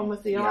the one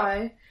with the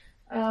eye.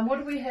 What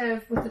do we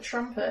have with the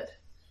trumpet?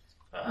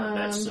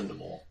 That's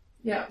Cindermore.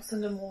 Yeah,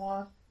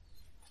 Cindermore.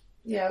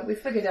 Yeah, we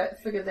figured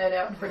that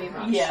out pretty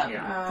much.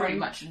 Yeah, pretty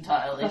much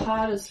entirely. The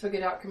heart is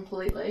figured out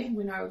completely.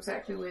 We know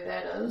exactly where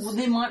that is. Well,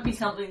 there might be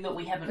something that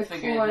we haven't The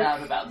figured cloak.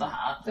 out about the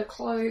heart. The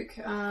cloak,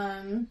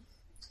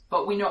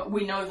 But we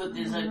know that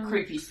there's a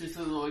creepy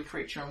Cthulhu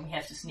creature and we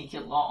have to sneak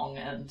it along,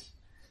 and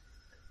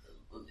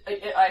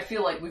I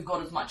feel like we've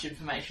got as much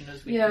information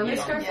as we yeah, can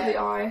let's get go on. for the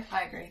eye.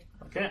 I agree.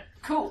 Okay.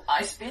 Cool,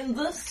 I spend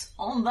this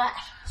on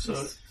that.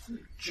 So,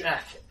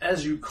 Jack,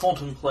 as you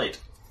contemplate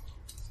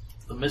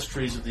the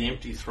mysteries of the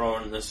empty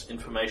throne and this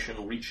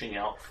information reaching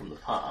out from the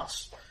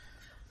past,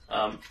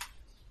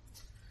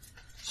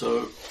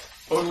 so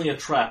only a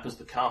trap is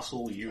the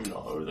castle you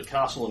know. The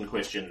castle in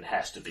question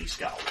has to be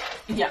Scarwall.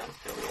 Yeah.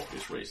 For very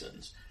obvious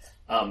reasons.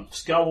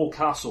 Scarwall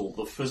Castle,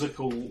 the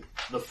physical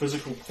the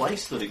physical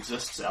place that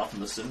exists out in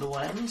the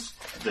Cinderlands,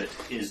 that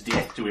is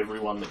death to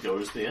everyone that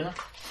goes there,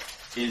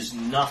 is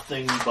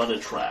nothing but a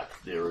trap.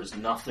 There is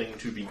nothing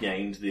to be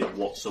gained there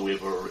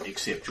whatsoever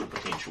except your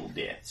potential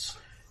deaths.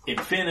 In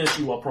fairness,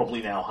 you are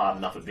probably now hard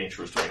enough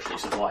adventurers to actually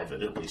survive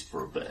it, at least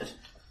for a bit.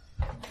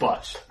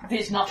 But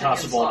There's nothing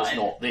Carsavon inside. is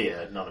not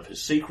there. None of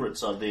his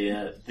secrets are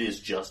there. There's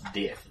just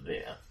death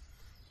there.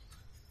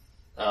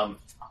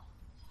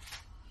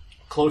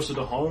 Closer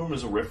to home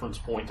as a reference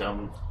point,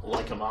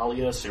 like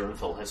Amalia,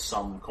 Serenthal has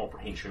some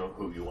comprehension of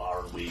who you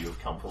are and where you have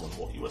come from and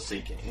what you are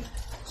seeking.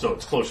 So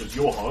it's closer to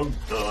your home, in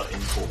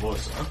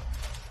Corvosa.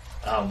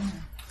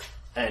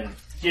 And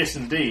yes,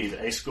 indeed,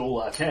 a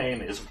school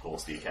arcane is, of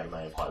course, the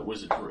Academy of High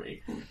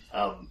Wizardry.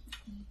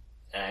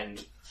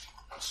 And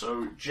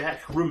so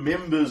Jack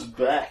remembers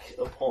back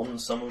upon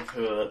some of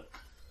her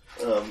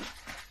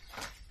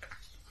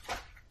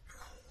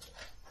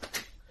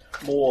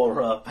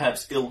more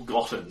perhaps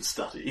ill-gotten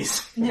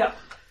studies. Yeah.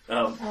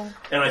 And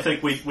I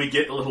think we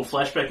get a little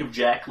flashback of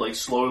Jack like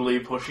slowly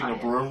pushing a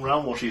broom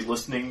around while she's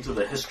listening to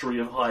the history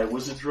of high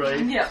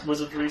wizardry,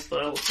 wizardry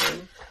style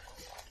thing.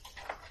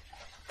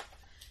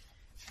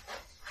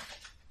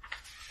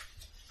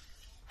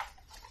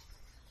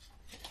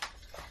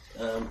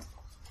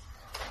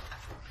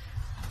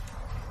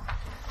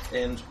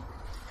 And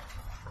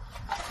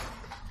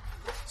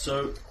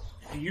so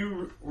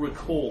you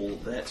recall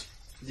that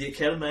the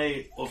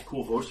Academy of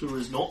Corvosa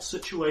is not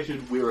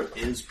situated where it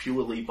is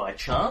purely by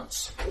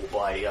chance or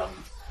by,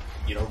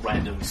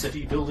 random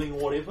city building or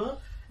whatever.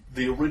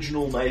 The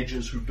original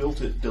mages who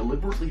built it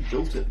deliberately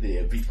built it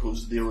there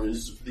because there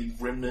is the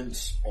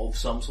remnants of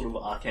some sort of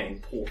arcane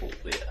portal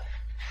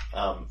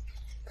there.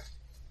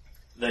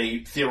 They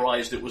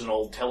theorized it was an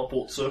old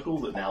teleport circle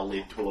that now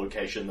led to a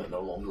location that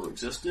no longer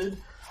existed,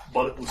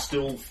 but it was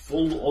still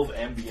full of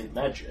ambient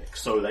magic,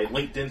 so they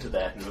linked into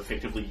that and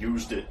effectively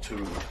used it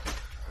to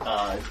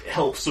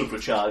help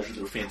supercharge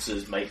the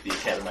defenses, make the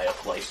Academy a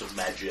place of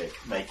magic,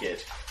 make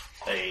it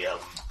a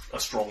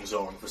strong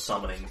zone for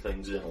summoning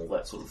things in, all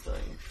that sort of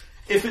thing.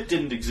 If it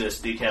didn't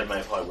exist, the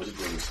Academy of High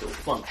Wizardry would still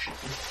function,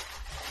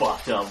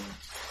 but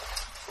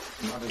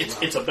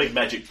it's a big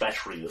magic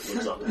battery that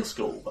lives under the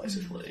school,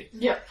 basically.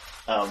 Yeah.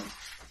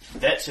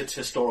 That's its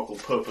historical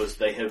purpose.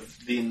 They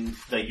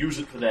use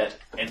it for that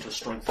and to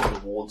strengthen the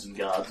wards and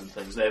guards and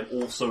things. They have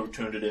also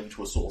turned it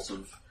into a source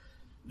of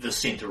the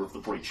centre of the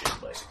breaching,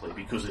 basically,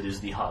 because it is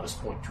the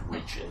hardest point to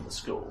reach in the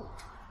school.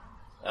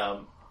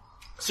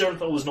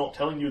 Serenthal is not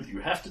telling you that you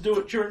have to do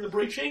it during the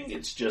breaching,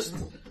 it's just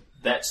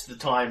that's the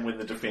time when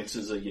the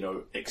defences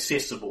are,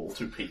 accessible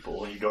to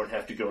people, and you don't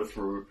have to go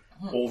through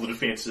all the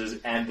defences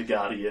and the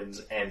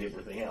guardians and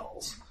everything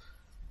else.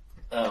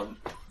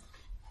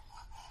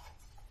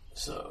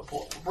 So,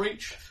 portal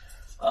breach.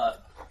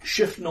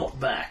 Shift not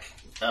back.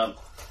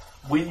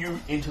 When you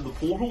enter the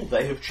portal,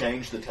 they have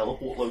changed the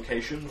teleport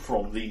location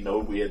from the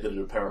nowhere that it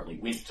apparently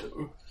went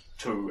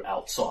to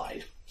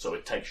outside. So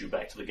it takes you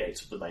back to the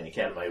gates of the main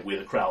academy where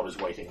the crowd is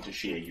waiting to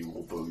share you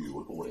or boo you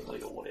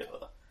accordingly or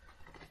whatever.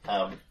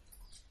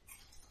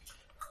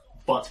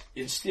 But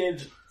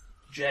instead,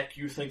 Jack,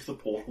 you think the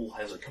portal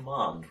has a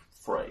command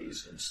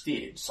phrase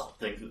instead,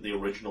 something that the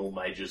original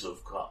mages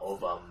of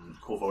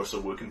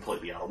Corvosa were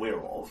completely unaware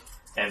of,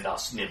 and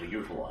thus never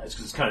utilised,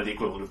 because it's kind of the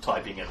equivalent of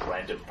typing in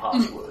random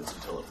passwords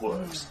until it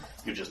works.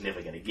 You're just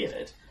never going to get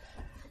it.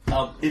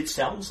 It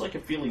sounds like a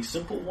fairly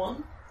simple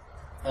one.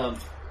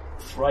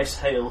 Thrice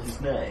hail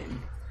his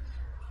name.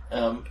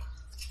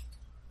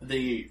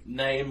 The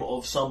name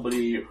of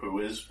somebody who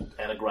is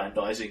an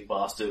aggrandizing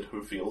bastard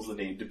who feels the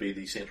need to be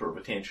the centre of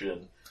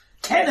attention.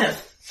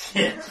 Kenneth!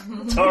 Yeah,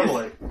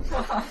 totally.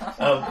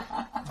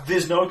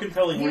 There's no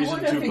compelling reason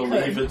to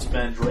believe it's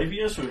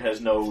Mandravius, who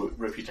has no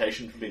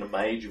reputation for being a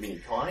mage of any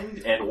kind,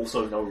 and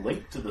also no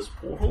link to this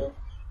portal.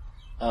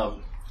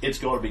 It's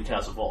got to be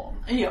Carsavon.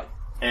 Yeah.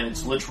 And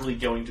it's literally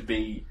going to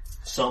be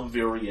some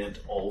variant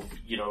of,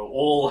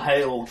 all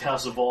hail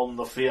Carsavon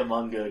the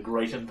Fearmonger,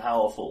 great and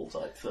powerful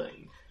type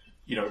thing.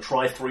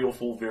 Try 3 or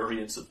 4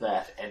 variants of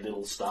that, and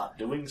it'll start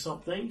doing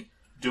something.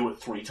 Do it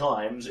 3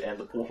 times, and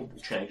the portal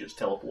will change its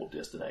teleport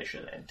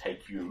destination and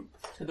take you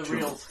To the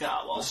real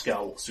Scarwall.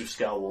 To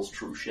Scarwall's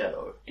true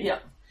shadow. Yeah.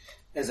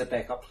 As a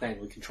backup plan,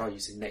 we can try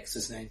using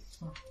Nex's name.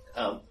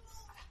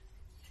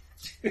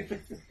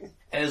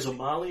 As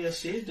Amalia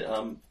said,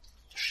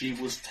 she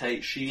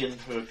and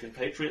her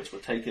compatriots were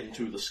taken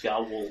to the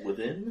Scarwall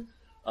within,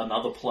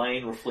 another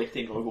plane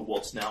reflecting over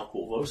what's now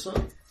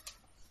Corvosa.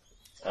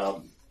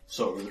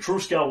 So the true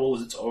Scarwall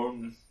is its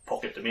own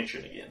pocket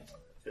dimension again,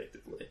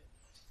 effectively.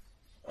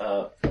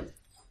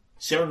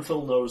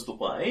 Serenthal knows the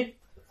way,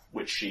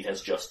 which she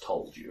has just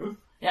told you.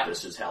 Yeah.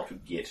 This is how to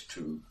get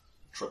to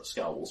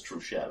Scarwall's true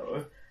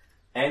shadow.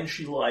 And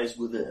she lies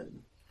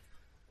within.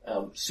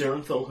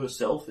 Serenthal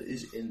herself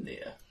is in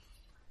there.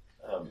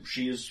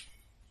 She is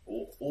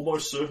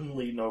almost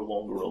certainly no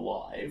longer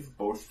alive,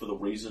 both for the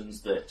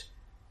reasons that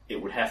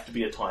it would have to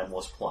be a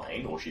timeless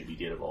plane, or she'd be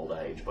dead of old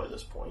age by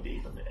this point,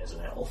 even as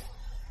an elf.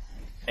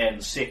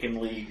 And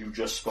secondly, you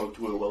just spoke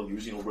to her while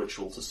using a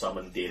ritual to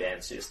summon dead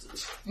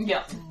ancestors.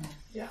 Yeah.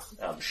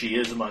 She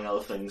is, among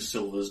other things,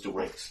 Silver's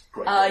direct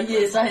great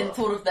Yes, I hadn't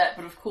thought of that,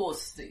 but of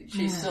course,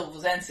 she's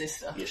Silver's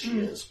ancestor. Yes, she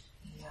is.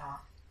 Yeah.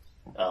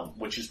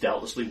 Which is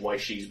doubtlessly why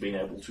she's been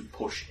able to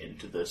push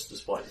into this,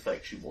 despite the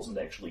fact she wasn't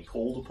actually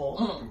called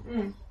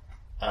upon.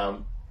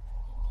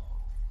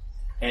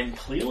 And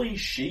clearly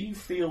she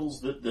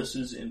feels that this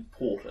is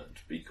important,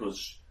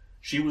 because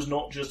she was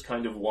not just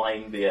kind of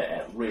lying there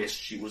at rest,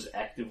 she was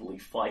actively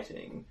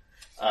fighting.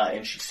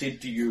 And she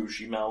said to you,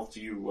 she mouthed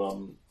to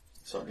you,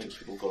 something that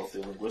people got off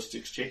their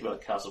linguistics check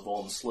about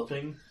Casavon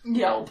slipping.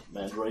 Yeah.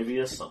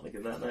 Mandravius, something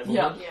in that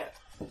neighborhood.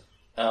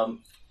 Yeah.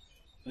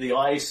 The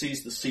eye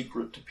sees the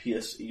secret to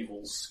pierce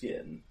evil's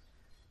skin.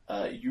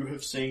 You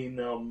have seen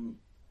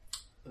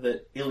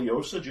that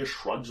Iliosa just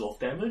shrugs off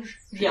damage.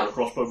 She got a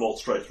crossbow bolt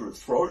straight through the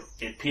throat.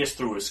 It pierced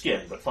through her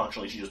skin, but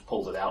functionally she just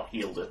pulled it out,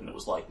 healed it, and it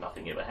was like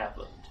nothing ever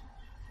happened.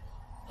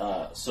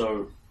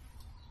 So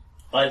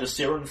either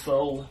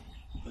Serenfell,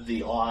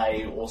 the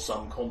eye, or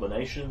some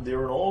combination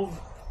thereof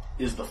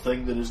is the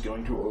thing that is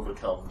going to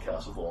overcome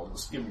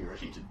Casavon's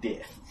immunity to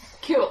death.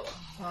 Cool.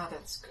 Ah,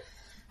 that's good.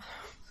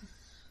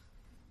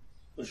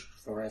 Which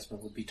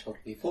Pharasma would be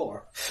totally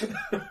for.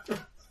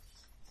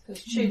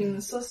 Because cheating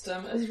the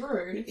system is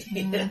rude.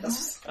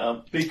 Yes.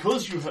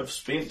 Because you have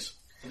spent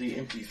the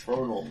empty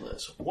throne on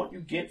this, what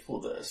you get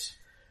for this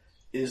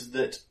is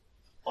that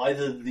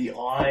either the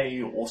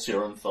eye or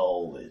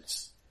Serenthal,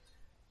 it's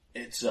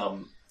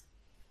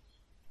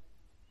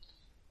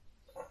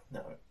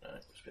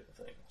respect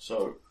the thing.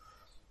 So,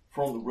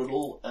 from the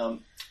riddle,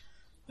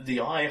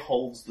 the eye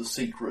holds the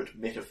secret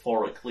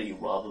metaphorically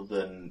rather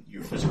than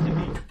you physically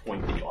need to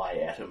point the eye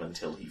at him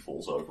until he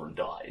falls over and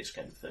dies,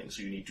 kind of thing.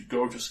 So you need to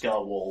go to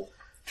Scarwall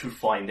to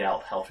find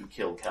out how to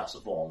kill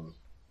Casavon,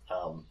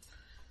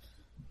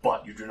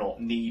 but you do not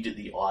need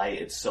the eye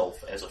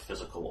itself as a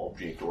physical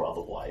object or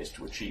otherwise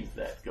to achieve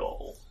that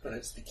goal. But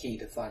it's the key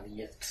to finding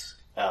it.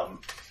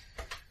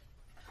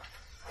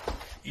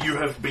 You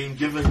have been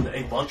given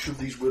a bunch of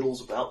these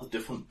riddles about the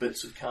different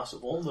bits of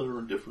Casavon that are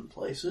in different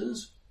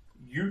places.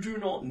 You do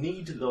not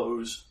need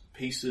those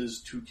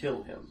pieces to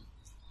kill him,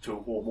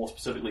 or more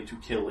specifically to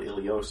kill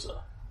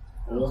Iliosa.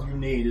 All you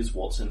need is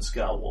what's in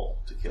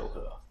Scarwall to kill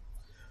her.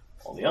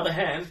 On the other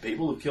hand,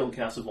 people have killed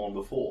Casavon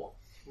before,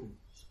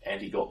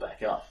 and he got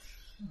back up.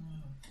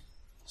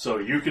 So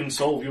you can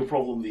solve your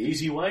problem the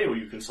easy way, or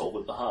you can solve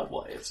it the hard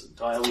way. It's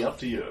entirely up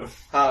to you.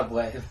 Hard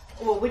way.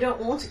 Well, we don't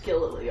want to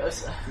kill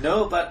Iliosa.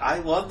 No, but I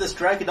want this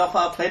dragon off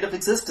our plane of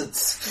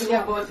existence. We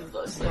want both of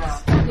those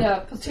things. Yeah,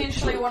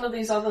 potentially one of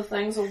these other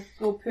things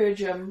will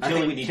purge him. I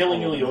think we need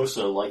Killing all of them.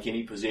 Iliosa, like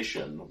any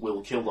possession,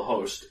 will kill the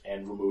host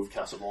and remove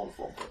Casavon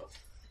from her.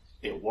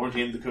 It won't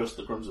end the Curse of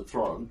the Crimson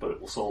Throne, but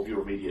it will solve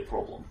your immediate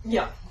problem.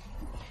 Yeah.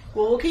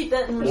 Well, we'll keep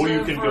that in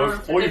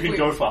reserve Or you can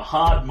go for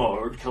hard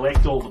mode,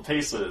 collect all the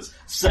pieces,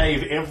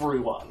 save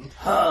everyone.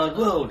 Hard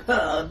mode,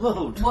 hard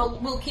mode. Well,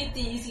 we'll keep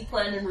the easy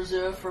plan in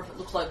reserve for if it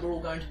looks like we're all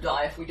going to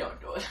die if we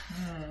don't do it.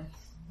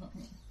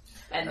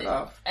 And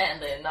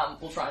then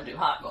we'll try and do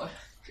hard mode.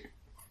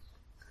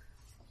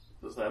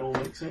 Does that all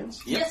make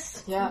sense?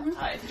 Yes. Yeah.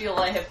 I feel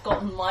I have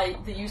gotten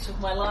the use of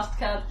my last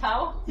card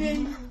power.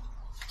 Yay.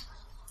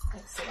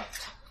 Excellent.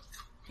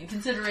 And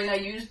considering I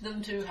used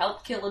them to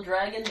help kill a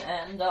dragon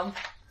and,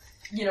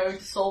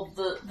 solve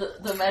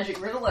the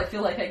magic riddle, I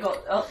feel like I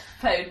got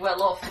paid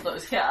well off for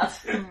those cards.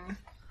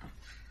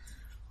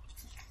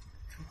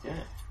 Okay.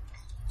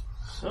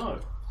 So,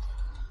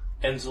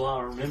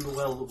 Enzelar, remember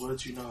well the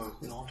words you know.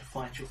 When on to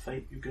find your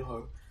fate you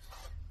go.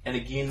 And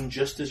again,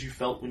 just as you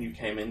felt when you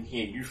came in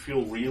here, you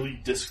feel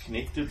really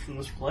disconnected from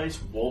this place,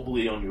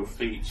 wobbly on your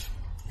feet,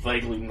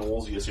 vaguely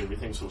nauseous,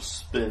 everything sort of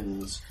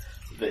spins.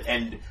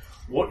 And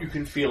what you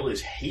can feel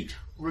is heat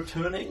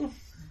returning,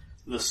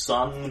 the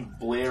sun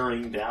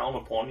blaring down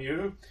upon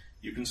you.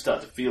 You can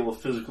start to feel a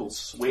physical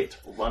sweat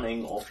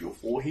running off your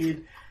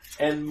forehead,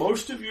 and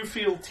most of you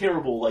feel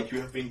terrible, like you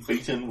have been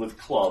beaten with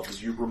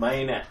clubs. You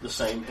remain at the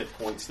same hit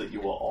points that you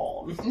were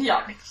on.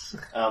 Yeah.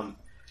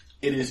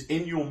 It is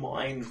in your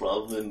mind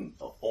rather than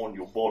on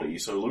your body.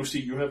 So,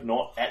 Lucy, you have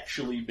not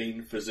actually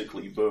been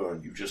physically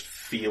burned. You just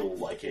feel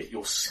like it.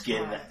 Your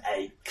skin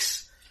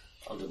aches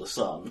under the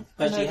sun.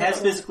 But she has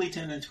physically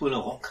turned into an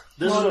orc.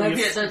 This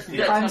That's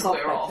Time's when up,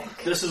 we're I off.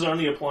 think. This is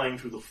only applying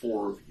to the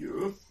four of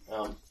you.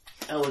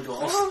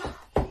 Elagos,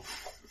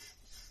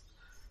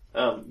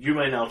 you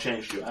may now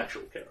change to your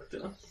actual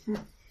character.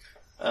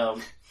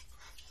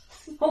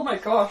 Oh my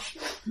gosh,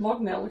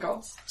 modern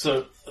Elagos.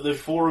 So the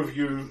four of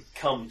you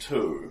come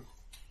to,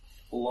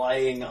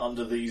 lying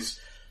under these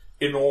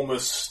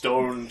enormous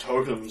stone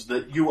totems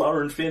that you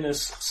are, in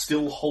fairness,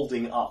 still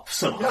holding up.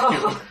 Some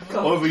of you,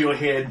 over your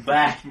head,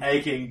 back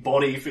aching,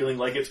 body feeling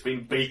like it's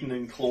been beaten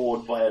and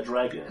clawed by a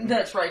dragon.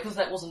 That's right, because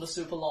that wasn't a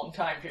super long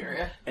time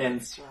period.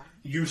 And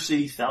you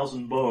see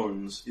Thousand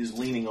Bones is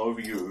leaning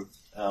over you,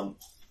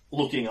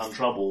 looking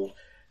untroubled,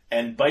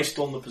 and based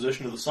on the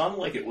position of the sun,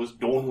 like it was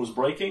dawn was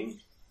breaking,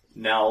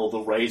 Now the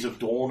rays of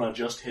dawn are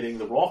just hitting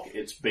the rock.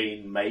 It's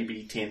been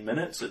maybe 10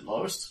 minutes at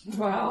most.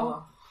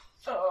 Wow.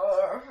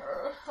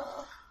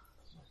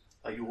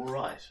 Are you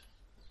alright?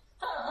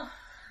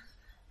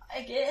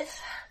 I guess.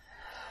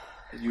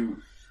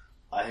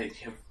 I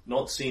have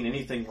not seen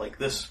anything like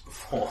this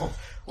before.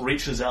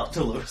 Reaches out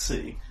to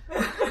Lucy.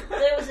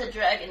 There was a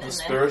dragon in The there.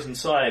 spirit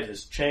inside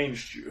has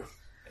changed you.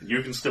 And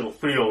you can still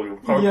feel your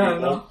poking Yeah, I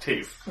know. orc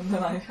teeth. And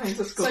then I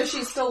just go. So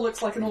she still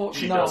looks like an orc.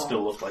 She No. does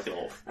still look like an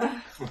orc.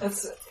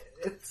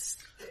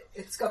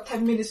 It's got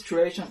 10 minutes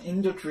duration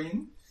in the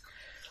dream.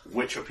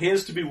 Which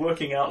appears to be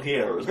working out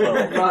here as well.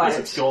 Right. Because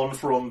it's gone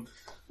from,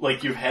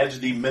 like, you've had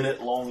the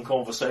minute-long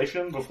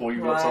conversation before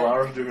you got Right.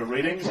 Solara to do her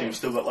readings, and you've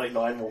still got, like,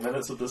 9 more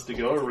minutes of this to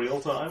go, real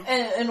time.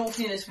 And in all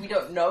fairness, we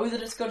don't know that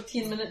it's got a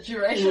 10-minute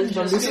duration. But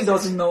just Lucy 'cause-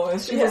 doesn't know,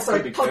 and she just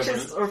Pretty like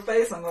touches clever. her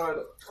face and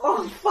goes,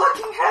 "Oh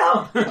fucking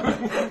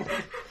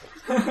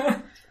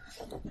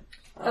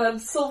hell!"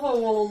 Silver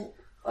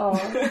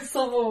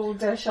will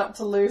dash up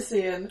to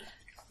Lucy and,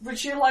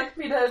 would you like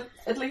me to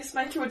at least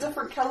make you a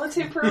different colour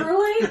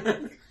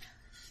temporarily?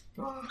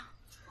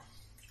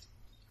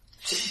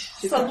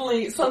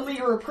 Suddenly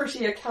you're a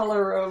prettier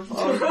colour of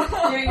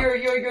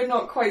you're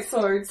not quite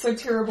so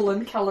terrible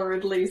in colour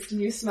at least, and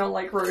you smell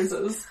like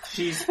roses.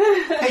 She's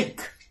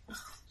pink.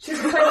 She's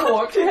a pink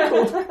orc.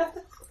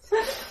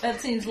 That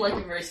seems like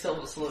a very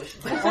silver solution.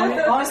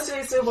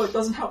 Honestly, Silver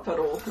doesn't help at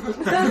all.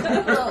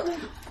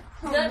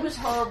 That was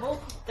horrible.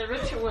 The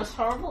ritual was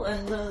horrible,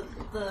 and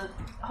the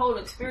whole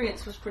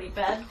experience was pretty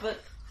bad,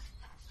 but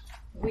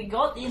we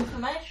got the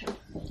information.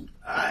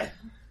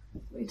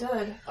 We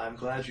did. I'm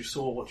glad you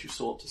saw what you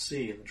sought to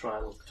see in the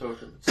trial of the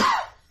totems.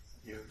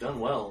 You've done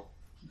well.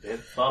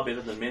 Far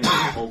better than many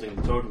holding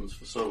the totems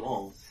for so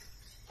long.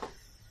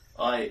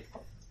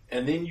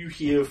 And then you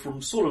hear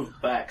from sort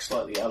of back,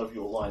 slightly out of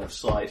your line of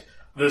sight,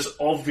 this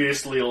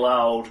obviously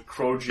loud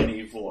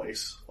Krogeny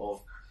voice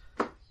of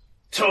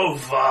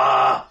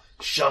Tova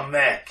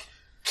Shamek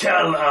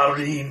Kel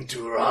Arin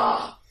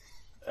Dura.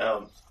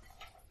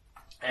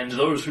 And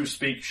those who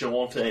speak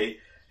Shawante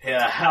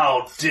hear,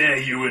 how dare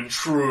you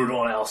intrude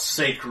on our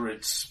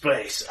sacred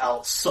space,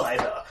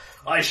 outsider.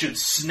 I should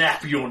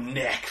snap your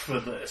neck for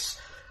this.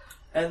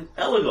 And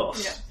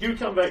Elagos, you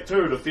come back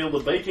too to feel the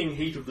baking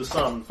heat of the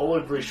sun,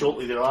 followed very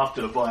shortly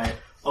thereafter by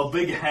a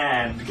big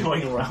hand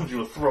going around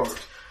your throat.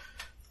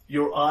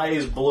 Your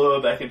eyes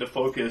blur back into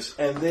focus,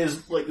 and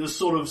there's like this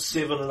sort of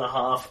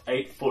 7.5,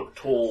 8 foot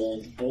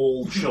tall,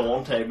 bald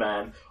Shawante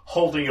man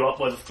holding you up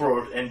by the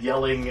throat and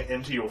yelling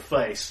into your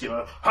face,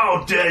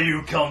 how dare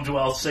you come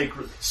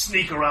to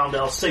sneak around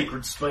our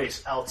sacred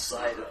space,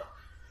 outsider.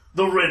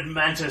 The Red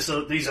Mantis,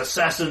 these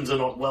assassins are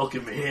not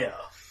welcome here.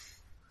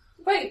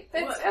 Wait,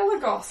 that's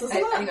Elagos,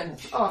 isn't Hang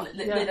it? on, Oh,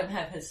 let yeah. him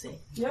have his scene.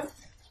 Yeah.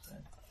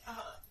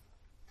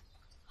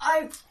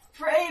 I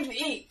pray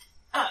thee,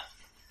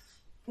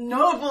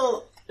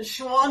 noble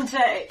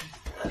Shawante,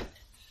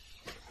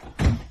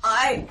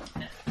 I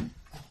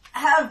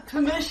have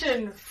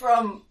permission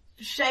from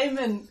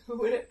Shaman, who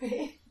would it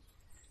be?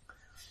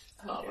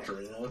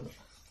 Arbitrary,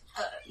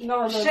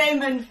 No,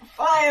 Shaman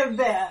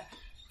Firebear.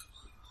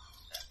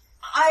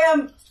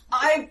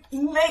 I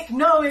make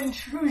no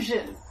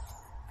intrusion.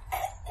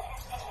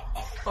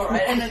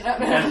 Alright, and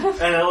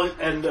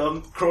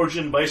And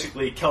Krojan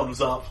basically comes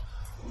up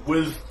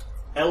with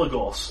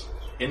Elagos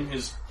in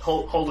his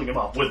holding him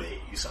up with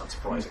ease,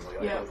 unsurprisingly.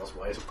 Like, Elagos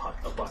weighs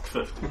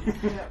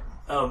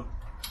 $150.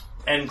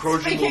 And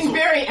Krojan Speaking will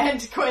very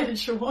antiquated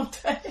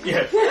Shawante.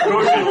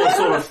 Krojan will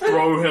sort of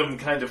throw him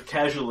kind of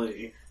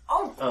casually.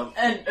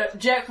 and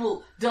Jack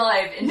will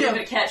dive and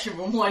never catch him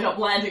and wind up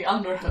landing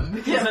under him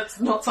because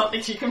it's not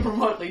something she can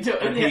remotely do.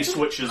 And he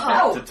switches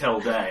back to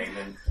Teldane,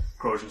 and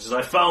Krojan says,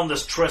 I found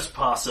this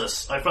trespasser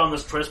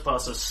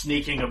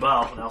sneaking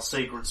about in our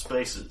sacred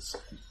spaces.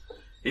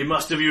 He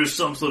must have used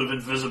some sort of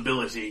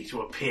invisibility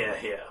to appear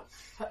here.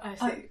 I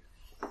see.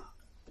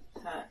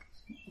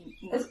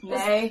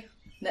 Nay.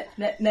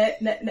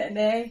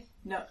 Nay.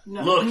 No.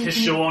 Look, his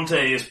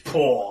Shawante is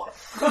poor.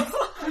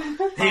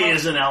 He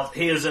is an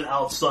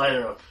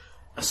outsider,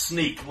 a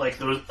sneak like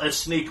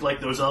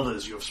those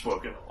others you have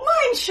spoken of.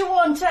 Mine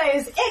Shawante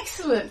is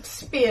excellent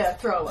spear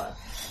thrower.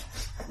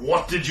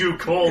 What did you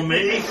call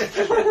me?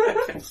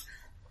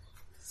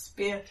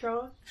 Spear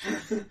thrower?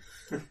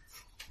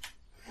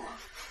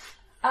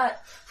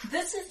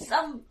 This is,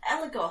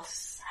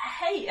 Elagos.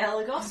 Hey,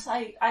 Elagos,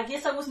 I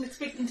guess I wasn't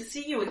expecting to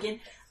see you again.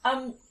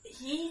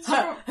 He's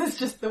It's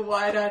just the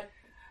wide-eyed.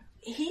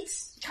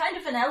 he's kind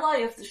of an ally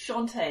of the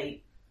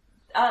Shawante.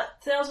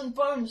 Thousand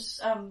Bones,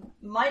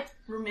 might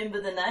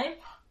remember the name.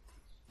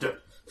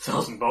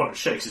 Thousand Bones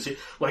shakes his head.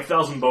 Like,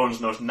 Thousand Bones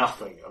knows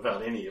nothing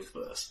about any of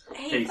this.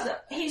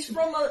 He's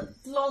from a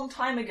long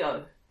time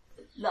ago.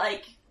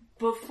 Like,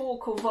 before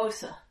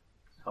Corvosa.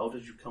 How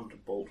did you come to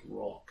Bolt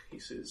Rock? He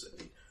says,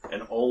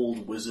 an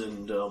old,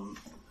 wizened,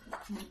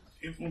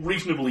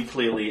 reasonably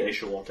clearly a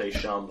Shawante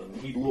shaman.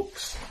 He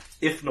looks,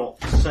 if not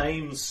the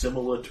same,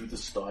 similar to the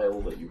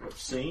style that you have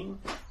seen.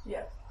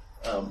 Yeah.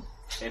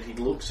 And he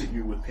looks at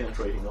you with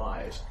penetrating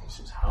eyes. He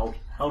says, How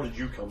did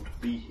you come to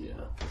be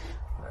here?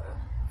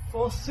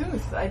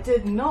 Forsooth, I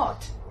did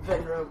not,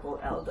 venerable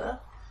elder.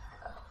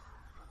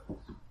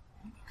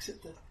 Looks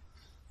at the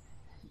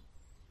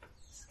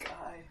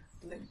sky,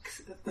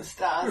 looks at the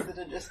stars that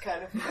are just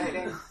kind of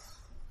fading.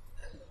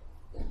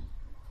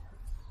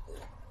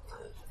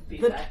 Be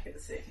The- back in a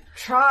second.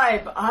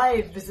 Tribe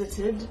I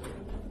visited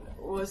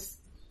was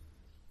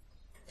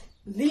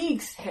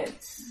leagues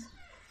hence,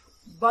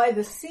 by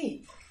the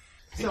sea.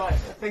 So I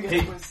figured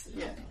it was,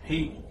 yeah.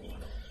 He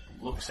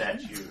looks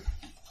at you.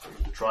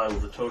 The trial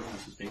of the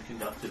totems has been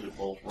conducted at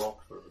Bolt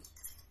Rock for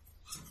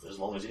as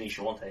long as any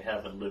Shawante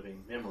have in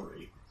living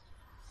memory.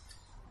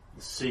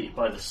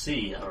 By the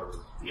sea are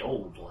the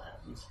old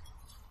lands.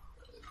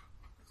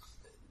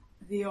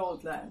 The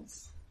old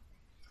lands.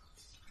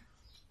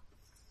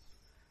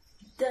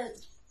 The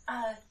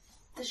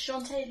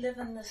Shantae live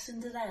in the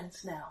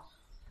Cinderlands now.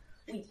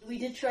 We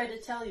did try to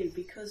tell you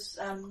because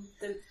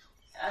the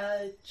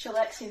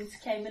Chilaxians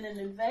came in and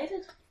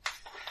invaded.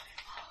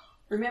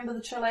 Remember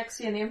the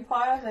Chilaxian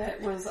Empire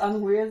that was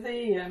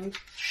unworthy and...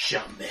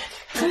 Shamek.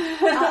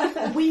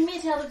 We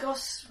met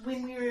Elagos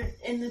when we were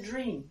in the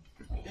dream.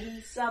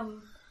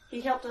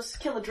 He helped us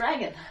kill a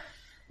dragon.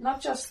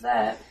 Not just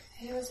that,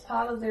 he was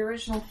part of the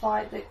original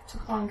fight that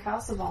took on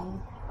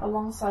Carsavon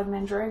alongside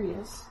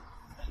Mandravius.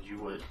 And you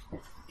were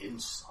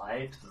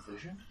inside the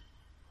vision?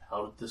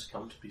 How did this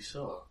come to be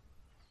so?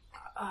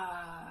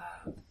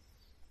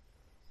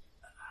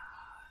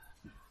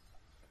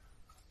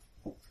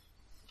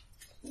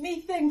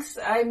 Methinks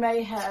I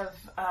may have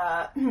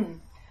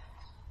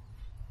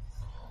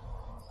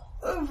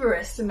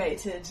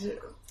overestimated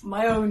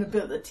my own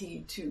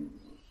ability to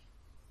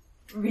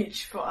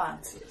reach for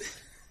answers.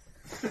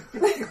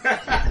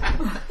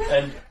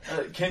 And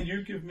can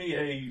you give me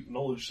a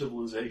knowledge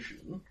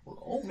civilization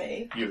roll?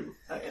 Me? You.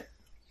 Okay.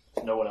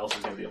 No one else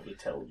is going to be able to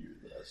tell you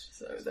this.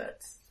 So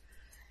that's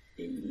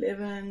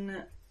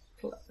 11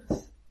 plus.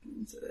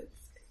 So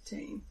that's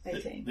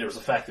 18. There's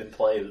a fact in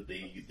play that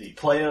the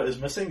player is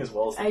missing as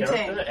well as the 18.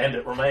 character, and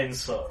it remains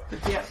so.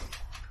 Yep.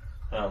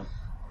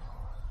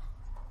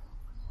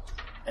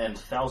 And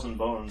Thousand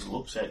Bones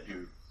looks at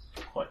you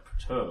quite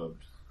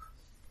perturbed.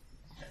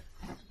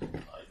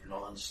 I do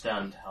not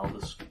understand how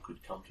this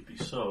could come to be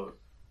so.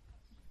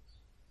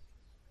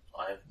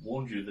 I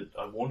warned you that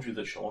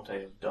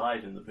Shawante have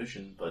died in the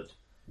vision, but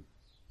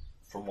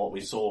from what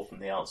we saw from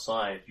the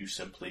outside, you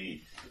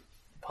simply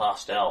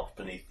passed out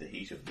beneath the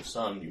heat of the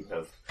sun. You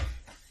have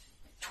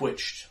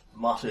twitched,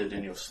 muttered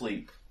in your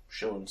sleep,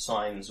 shown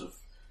signs of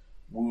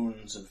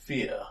wounds and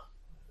fear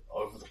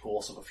over the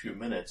course of a few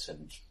minutes,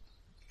 and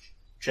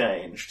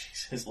changed.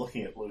 He's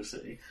looking at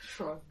Lucy.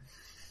 Sure.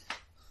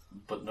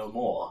 But no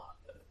more.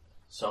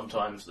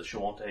 Sometimes the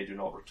Shawante do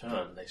not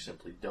return, they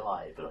simply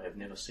die, but I have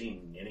never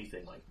seen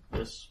anything like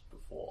this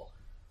before.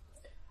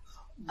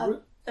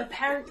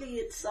 Apparently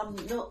it's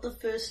not the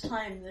first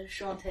time the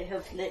Shawante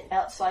have let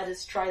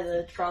outsiders try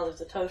the trial of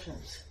the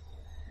totems.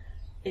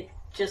 It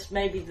just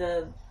maybe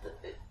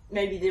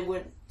maybe there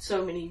weren't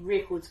so many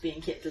records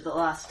being kept of the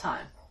last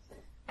time.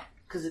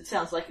 Because it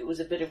sounds like it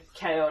was a bit of a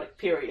chaotic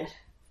period.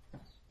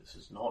 This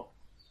is not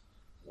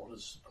what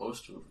is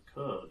supposed to have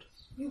occurred.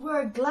 You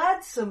were a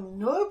gladsome,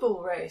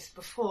 noble race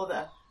before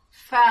the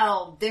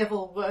foul,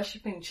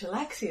 devil-worshipping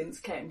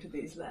Chilaxians came to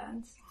these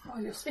lands. Oh,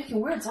 you're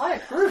speaking words I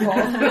approve of.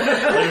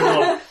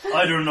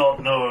 I do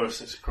not know,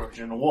 says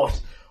Crojan,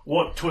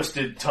 what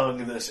twisted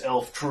tongue this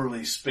elf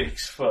truly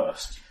speaks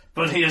first.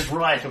 But he is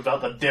right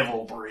about the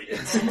devil breed.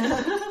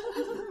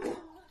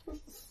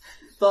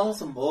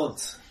 Thousand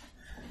Bones.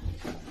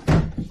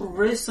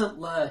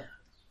 Recently,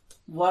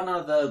 one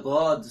of the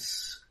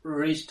gods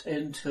reached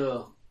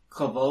into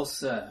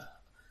Kavosa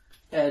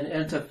and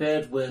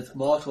interfered with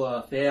mortal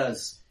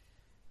affairs.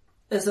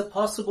 Is it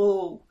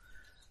possible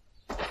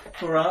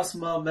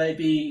Pharasma may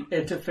be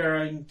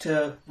interfering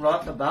to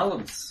right the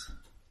balance?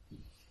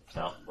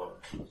 Thousand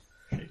Bones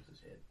shakes his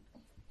head.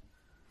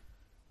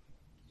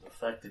 The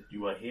fact that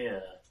you are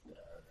here,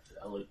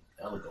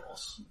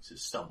 Elagos,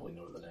 is stumbling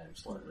over the name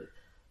slightly,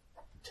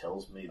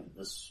 tells me that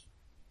this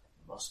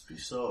must be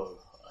so.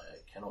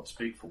 I cannot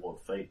speak for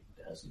what fate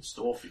has in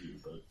store for you,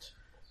 but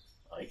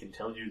I can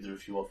tell you that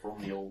if you are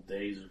from the old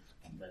days of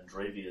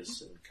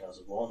Mandravius and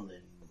Carsavon,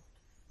 then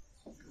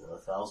you are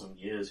 1,000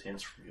 years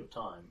hence from your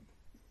time.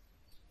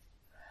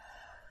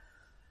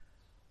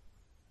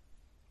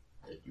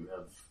 That you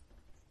have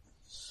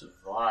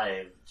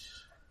survived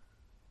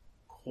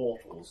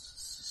quarters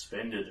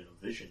suspended in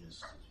a vision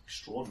is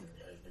extraordinary.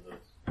 I've never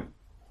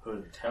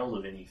heard tell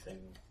of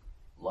anything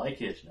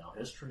like it in our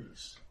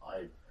histories.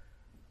 I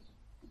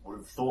would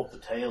have thought the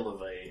tale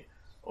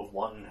of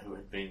one who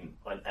had been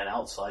an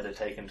outsider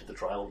taken to the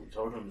trial of the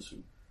totems,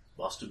 who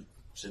must have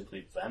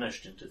simply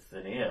vanished into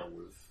thin air,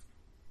 would have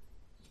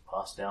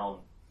passed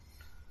down,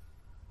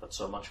 but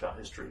so much of our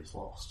history is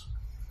lost.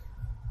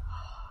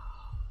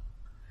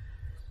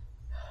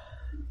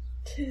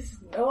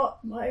 'Tis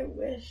not my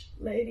wish,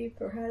 Lady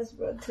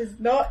Pharasma, 'tis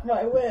not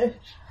my wish.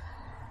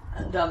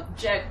 And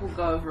Jack will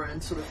go over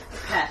and sort of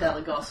pat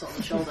Elagos on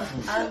the shoulder.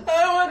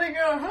 I want to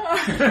go home.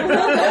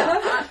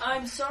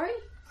 I'm sorry?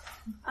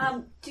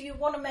 Do you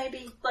want to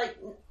maybe, like,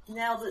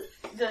 now that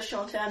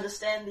Gershon to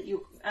understand that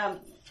you, and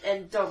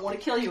don't want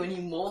to kill you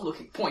anymore,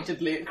 looking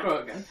pointedly at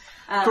Krogan.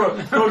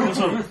 Krogan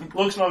sort of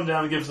looks mum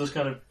down and gives this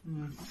kind of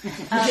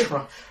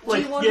shrug. do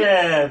you want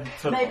yeah.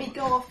 maybe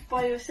go off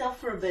by yourself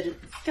for a bit?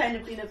 It's kind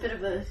of been a bit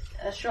of a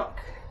shock.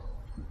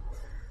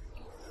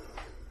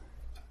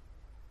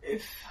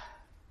 If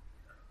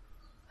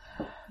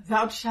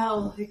thou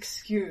shalt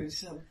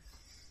excuse a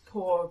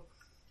poor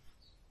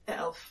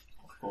elf.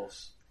 Of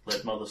course.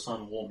 Let Mother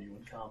Sun warm you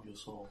and calm your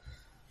soul.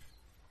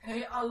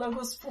 Hey,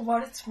 Elagos, for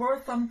what it's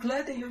worth, I'm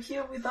glad that you're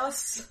here with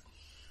us.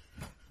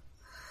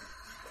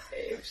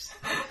 Apes.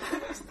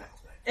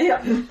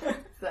 Yeah.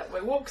 That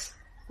way walks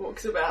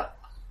about.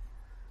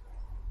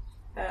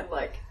 And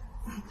like,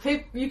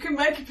 you can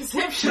make a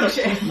perception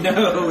check.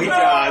 No, we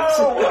can't.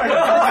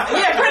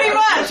 Yeah, pretty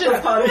much.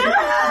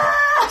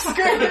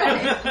 Screaming.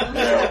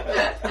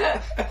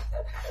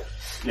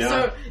 Yeah.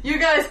 So you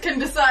guys can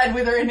decide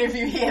whether any of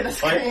you hear the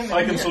screaming.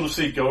 I can sort of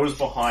see goes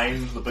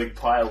behind the big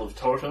pile of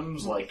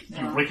totems, like,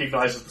 you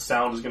recognise that the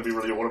sound is going to be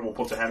really audible,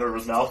 puts a hand over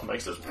his mouth and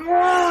makes this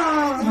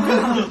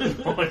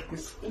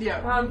noise.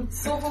 Yeah.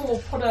 Silver will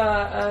put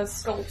a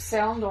sculpt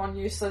sound on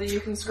you so that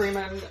you can scream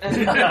and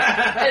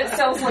it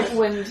sounds like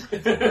wind.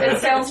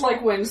 It sounds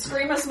like wind.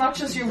 Scream as much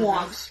as you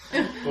want.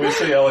 We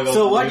see Elagos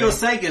So what leaning- you're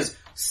saying is,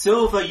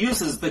 Silver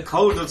uses the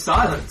code of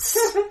silence.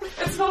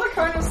 It's not a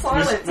cone of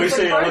silence. We it's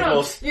see a cone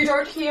Elagos. of, you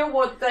don't hear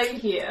what they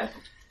hear.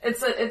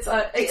 It's a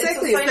Exactly, It's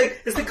the same,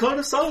 it's the code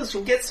of silence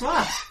from Get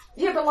Smart.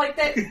 yeah, but like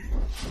that.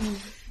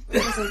 It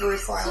isn't very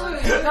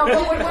silent. No,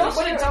 but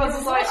what it does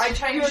is I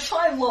change. Your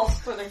time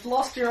lost, but you've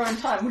lost your own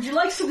time. Would you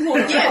like some more?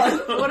 Yes.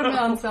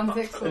 Watermelon sounds And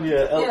excellent.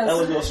 yeah, Yes,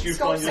 Elagos, you sculpt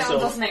find sound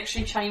yourself... doesn't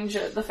actually change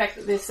it. The fact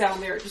that there's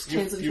sound there, it just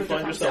turns into You a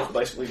find different yourself sound.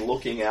 basically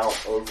looking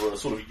out over a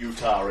sort of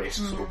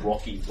Utah-esque sort of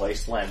rocky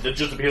wasteland. It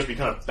just appears to be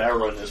kind of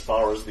barren as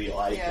far as the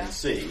eye can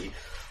see.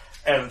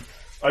 And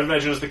I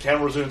imagine as the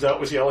camera zooms out,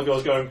 we see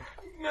Elagos going,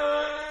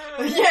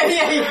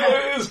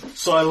 Yeah.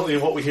 silently,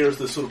 and what we hear is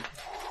this sort of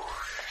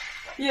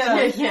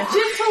Yeah.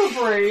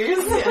 Gentle breeze.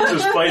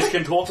 just space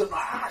contorts.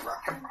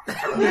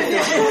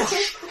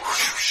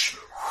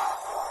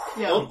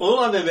 Yeah. All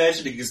I'm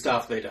imagining is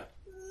Darth Vader.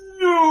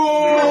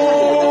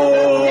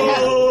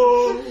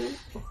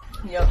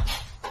 Yep.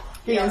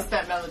 He is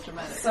that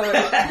melodramatic. So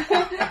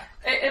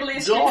at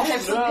least you can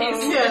have some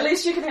peace. Yeah. At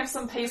least you can have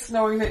some peace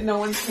knowing that no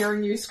one's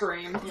hearing you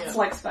scream. Yeah. It's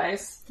like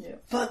space.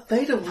 But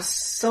Vader was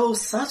so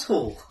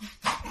subtle.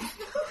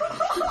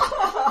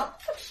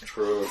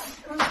 True.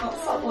 Not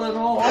subtle at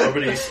all.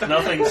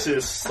 Nothing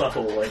says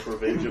subtle like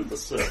Revenge of the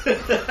Sith.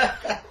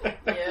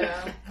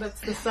 Yeah,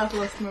 that's the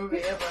subtlest movie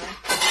ever.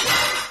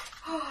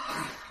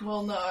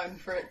 Well known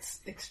for its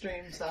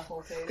extreme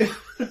subtlety.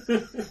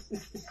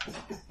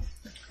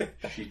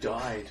 She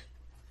died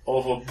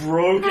of a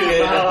broken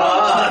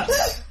heart.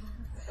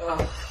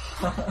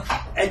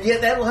 And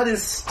yet that one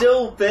is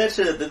still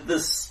better than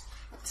this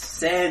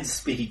sad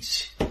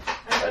speech.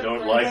 I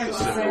don't like the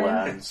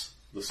Cinderlands.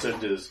 The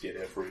cinders get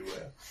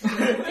everywhere.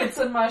 It's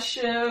in my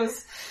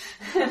shoes,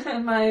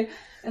 in my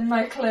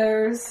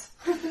clothes.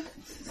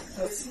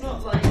 That's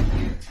not like you.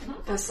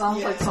 That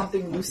sounds like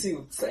something Lucy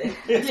would say.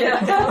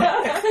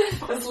 Yeah,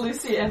 it's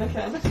Lucy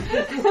Anakin.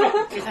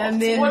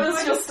 And then What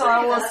is your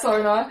Star Wars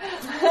sonar?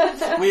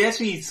 We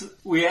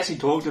actually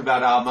talked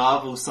about our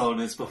Marvel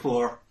sonars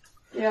before.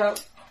 Yeah.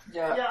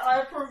 Yeah. Yeah, I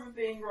approve of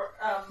being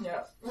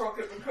Yeah.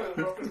 Rocket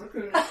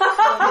Raccoon.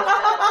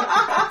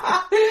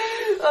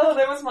 Oh,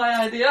 that was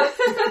my idea.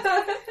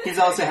 He's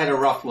also had a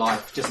rough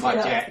life, just like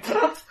Yeah.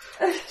 Jack.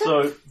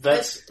 So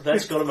that's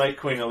got to make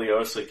Queen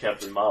Iliosa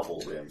Captain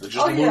Marvel then. They're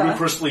just Oh, a yeah.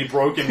 ludicrously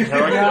broken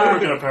character Yeah. who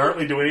can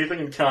apparently do anything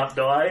and can't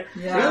die.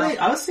 Yeah. Really?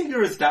 I was thinking it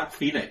was Dark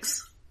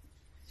Phoenix.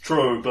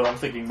 True, but I'm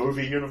thinking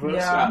movie universe.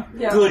 Yeah.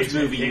 Yeah. Good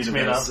movie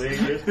X-Men aren't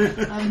universe. there yet.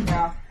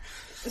 Yeah.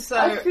 so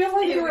I feel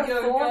like Here you we have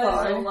go, Thor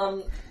guys. though.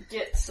 I'll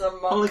get some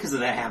Only because of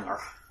the hammer.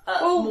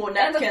 more and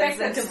the napkins, fact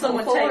and that can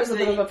someone Thor take is a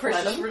bit of the a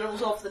prison. precious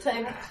riddles off the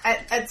table?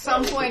 at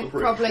some point,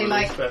 probably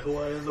like back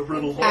away in the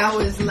riddle box.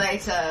 hours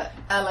later,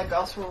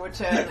 Elagos will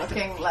return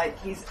looking like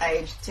he's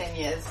aged 10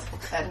 years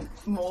and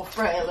more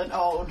frail and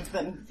old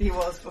than he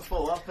was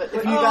before. But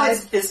if you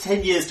guys... it's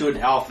 10 years to an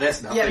elf,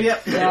 that's nothing.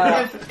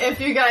 Yeah. If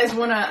you guys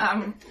want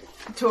to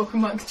talk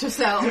amongst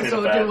yourselves In a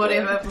or bad do way.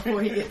 whatever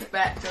before he gets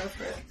back, go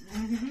for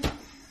it.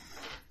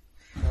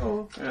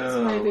 Oh,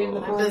 Oh. maybe in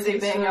the I'm busy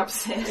Bronx, being so-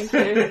 upset.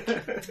 Thank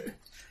you.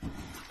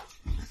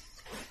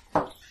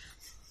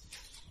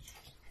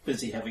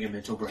 Busy having a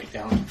mental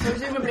breakdown.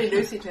 Presumably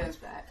Lucy turns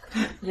back.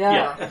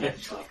 Yeah.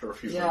 After a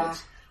few Yeah.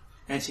 minutes.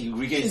 And she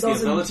regains She the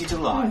doesn't- ability to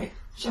lie.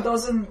 She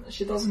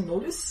doesn't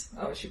notice.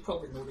 Oh, she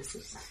probably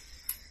notices.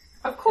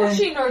 Of course And-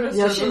 she notices.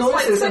 yeah, she It's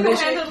notices, like and then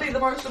single-handedly the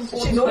most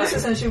important She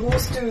notices thing. and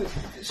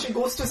she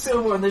goes to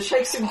Silver and then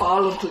shakes him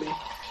violently.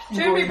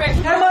 To be back.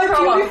 Am I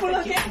Grow up. beautiful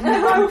again?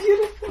 Am I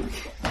beautiful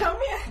again? Come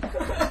here.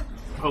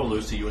 Oh,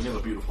 Lucy, you were never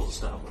beautiful to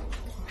start with.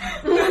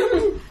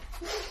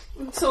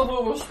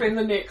 Silver will spend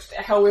the next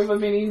however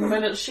many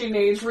minutes she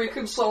needs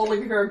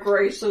reconciling her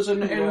graces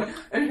and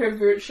her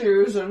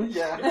virtues and...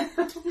 Yeah.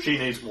 She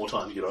needs more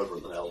time to get over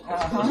it than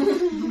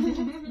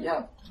Ellen.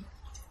 Yeah.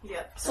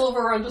 Yeah.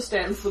 Silver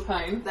understands the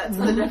pain. That's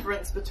the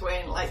difference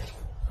between, like,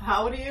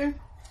 how old are you?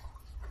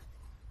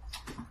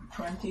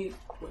 20,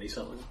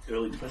 20-something,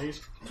 early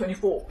 20s.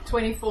 24.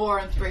 24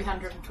 and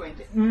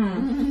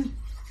 320.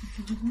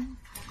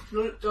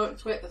 Don't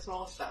sweat the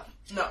small stuff.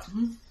 No.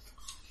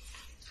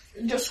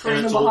 Just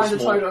screaming behind the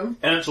totem.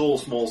 And it's all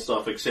small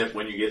stuff except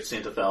when you get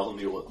sent 1,000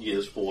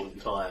 years forward in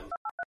time.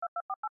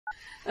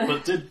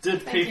 But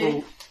did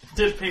people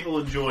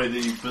enjoy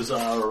the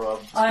bizarre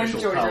I special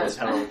enjoyed powers it.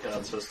 Harrow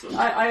card system?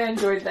 I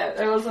enjoyed that.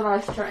 It was a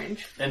nice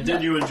change. And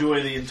did you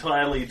enjoy the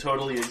entirely,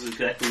 totally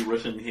exactly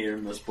written here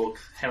in this book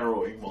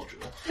harrowing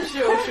module?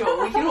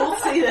 Sure. We can all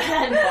see the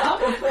hand up.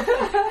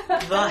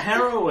 The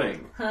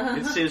harrowing.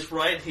 It says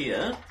right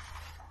here.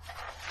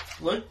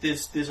 Look,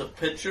 there's a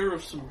picture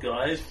of some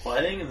guys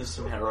fighting, and there's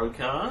some harrow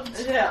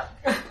cards. Yeah.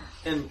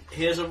 And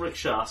here's a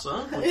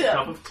Rakshasa with a Yeah.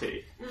 cup of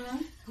tea.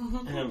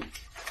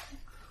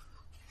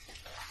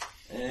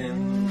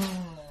 And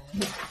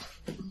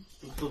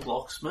the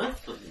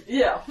locksmith. And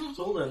Yeah. it's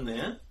all in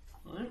there.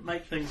 I don't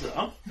make things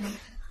up.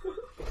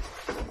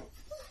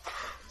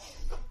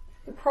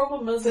 The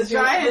problem is The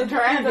giant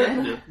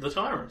dragon. The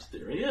tyrant.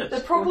 There he is.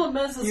 The problem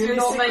is you're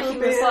not making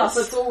this up.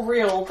 It's all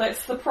real.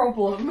 That's the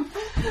problem.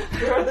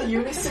 Where are the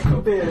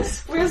unicycle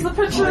bears? Where's the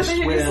picture of the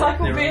I swear unicycle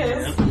they're in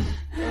bears?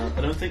 there.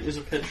 I don't think there's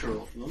a picture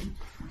of them.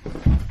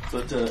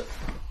 But here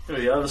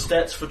we are, the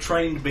stats for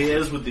trained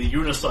bears with the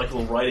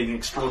unicycle riding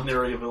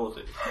extraordinary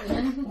ability.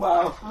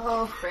 Wow.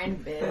 Oh,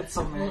 friend bear. That's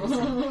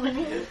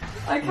amazing.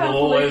 I You'll can't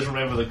always believe.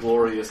 remember the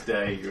glorious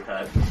day you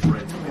had with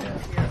Red Bear.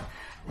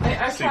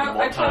 I Seeing can't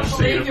one time scene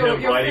believe of your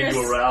him riding you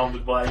first. around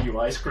and buying you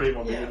ice cream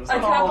on the I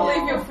unicycle. can't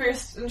believe your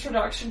first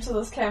introduction to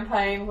this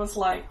campaign was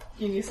like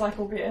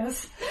unicycle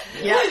bears.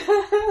 Yeah.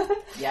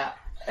 Yeah.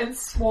 And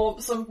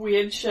swamps of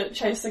weird shit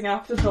chasing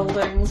after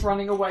buildings,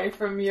 running away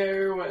from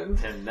you, and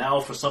And now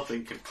for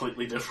something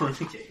completely different.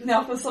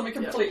 now for something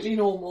completely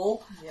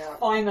normal. Yeah.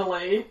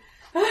 Finally.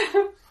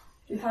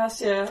 You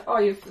passed your... Oh,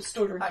 you've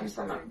still drinking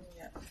from it.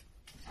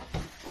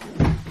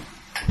 Yeah.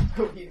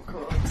 Who you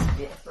call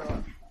it?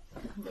 Right.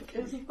 Like,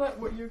 isn't that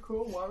what you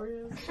call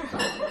warriors?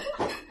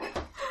 I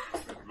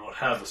do not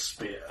have a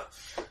spear.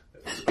 It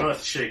was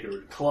Earthshaker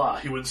and Claw.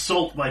 You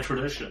insult my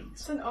traditions.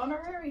 It's an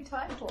honorary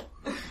title.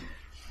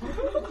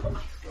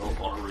 No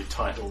honorary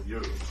title,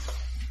 you.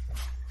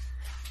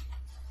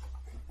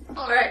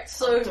 Alright,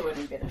 so Do it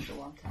in better for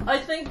one time. I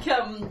think,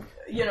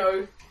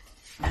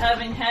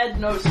 having had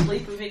no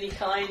sleep of any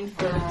kind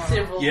for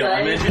several Yeah,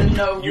 I days, imagine and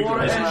no you water,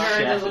 guys and are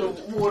very shattered.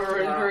 little water,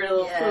 and very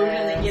little food,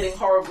 and then getting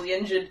horribly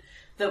injured,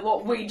 that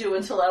what we do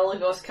until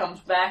Alagos comes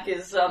back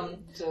is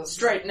Just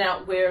straighten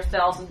out where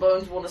 1,000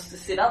 Bones want us to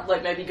set up,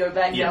 like maybe go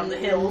back Yeah. down the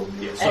hill,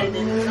 Yeah, so- and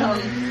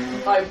then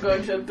I'm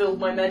going to build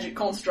my magic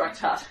construct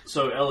hut.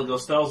 So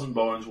Elagos 1,000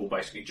 Bones will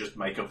basically just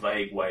make a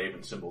vague wave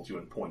and symbol to you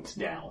and points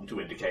down to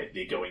indicate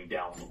they're going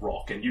down the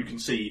rock. And you can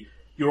see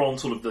you're on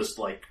sort of this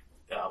like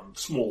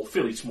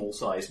fairly small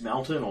sized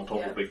mountain on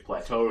top of a big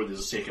plateau. There's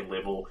a second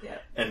level,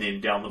 and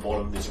then down the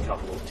bottom there's a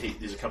couple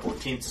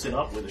of tents set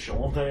up where the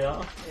Shalante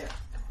are.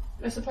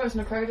 I suppose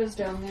Nakota's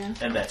down there.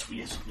 And that's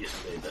yes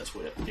indeed, that's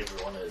where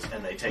everyone is,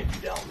 and they take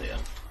you down there.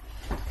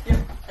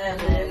 And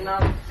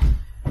then,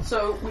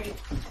 so we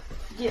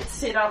get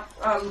set up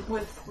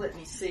with, let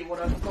me see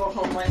what I've got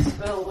on my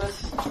spell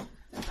list.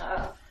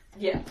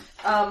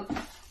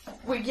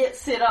 We get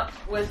set up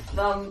with,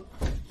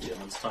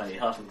 Yemen's tiny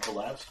hut and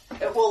collapse.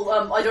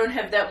 I don't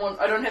have that one,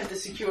 I don't have the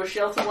secure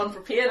shelter one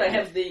prepared, I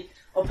have the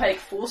opaque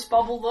force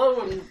bubble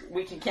though, and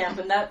we can camp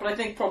in that, but I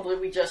think probably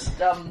we just,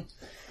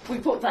 we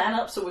put that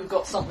up so we've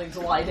got something to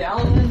lie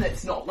down in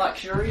that's not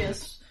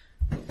luxurious.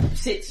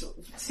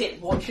 Set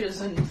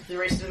watches and the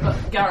rest of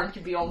it. Garen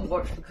can be on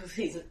watch because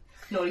he's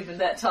not even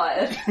that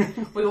tired.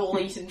 We all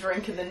eat and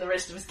drink and then the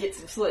rest of us get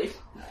some sleep.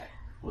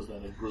 Was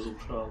that a grizzled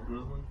child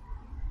grizzly?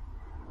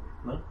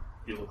 No?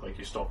 You look like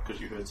you stopped because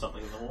you heard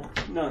something in the hall.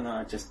 No,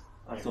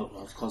 I thought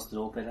I was close to the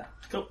door better.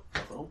 Cool.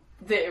 Well,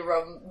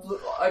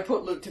 I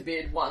put Luke to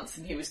bed once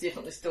and he was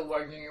definitely still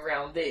roaming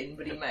around then,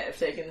 but he may have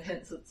taken the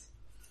hints.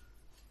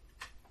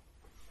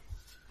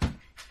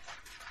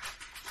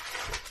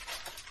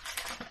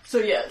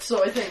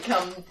 So I think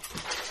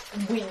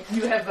when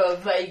you have a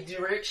vague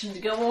direction to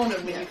go on,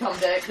 and when you come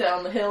back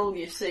down the hill,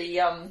 you see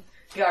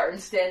Garen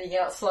standing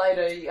outside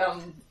a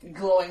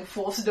glowing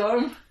force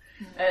dome,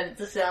 and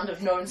the sound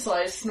of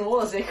known-sized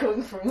snores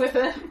echoing from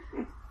within.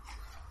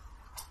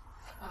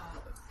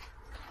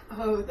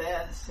 Oh,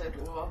 there, Sir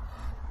Dwarf.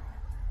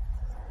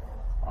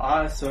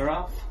 Ah,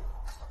 Seraph.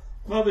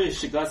 Maybe you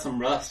should get some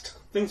rest.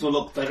 Things will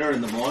look better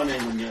in the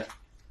morning when you're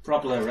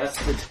properly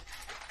rested.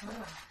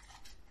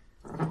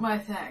 My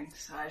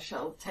thanks. I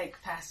shall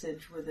take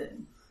passage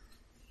within.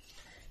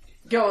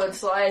 Go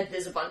inside,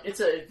 there's a bunch,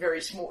 it's a very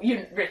small,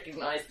 you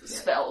recognize the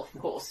spell,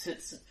 of course,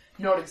 it's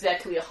not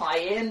exactly a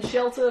high-end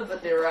shelter,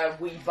 but there are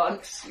wee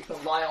bunks. You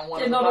can lie on one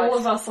Yeah, of the not bunks. all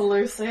of us are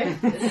Lucy.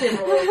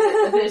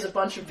 There's a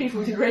bunch of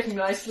people you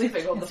recognise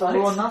sleeping on the It's all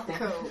or bunks. nothing.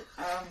 Cool.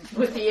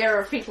 With the air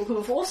of people who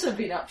have also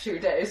been up 2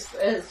 days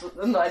as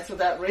the nights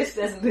without rest,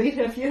 as indeed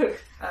have you.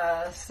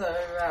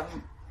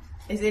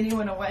 Is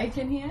anyone awake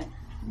in here?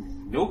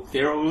 Nope,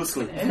 they're all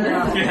asleep.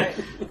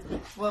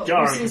 Well,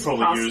 Garen This could is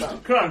probably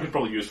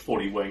pasta. use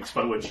 40 winks,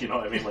 by which, you know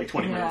what I mean, like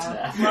 20 minutes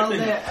now. well,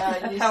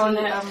 there, you Power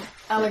see, nap.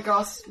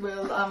 Alagos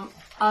will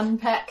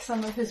unpack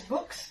some of his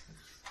books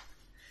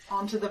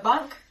onto the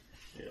bunk,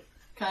 Yeah.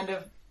 kind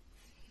of,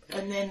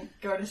 and then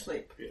go to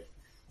sleep.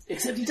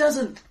 Except he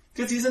doesn't,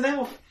 because he's an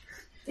elf.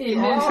 He He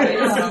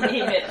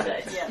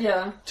meditates.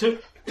 Yeah. To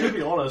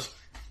be honest,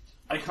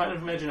 I kind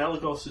of imagine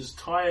Alagos is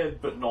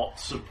tired, but not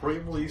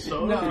supremely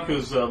so, No.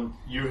 because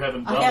you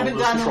haven't I done haven't all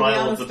this done all the trial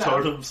other of the stuff.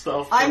 totem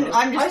stuff. I'm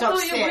I just thought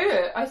upset. you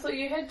were. I thought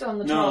you had done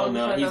the trial.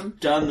 No, he's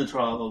done the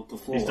trial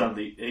before. He's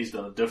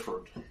done a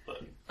different.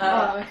 But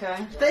Oh, okay.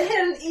 They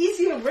had an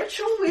easier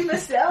ritual we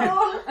missed out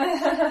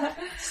on.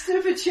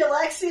 Stupid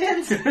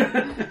Chilaxians.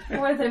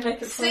 Why'd they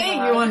make it so Seeing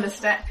hard? you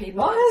understand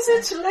people. Why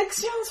is it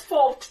Lexian's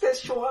fault they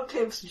shouldn't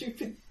have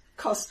stupid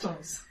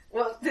customs?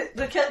 Well, the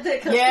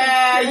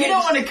Yeah, you don't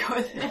want to go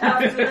there.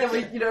 after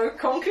they were,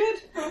 conquered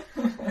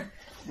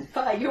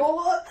by your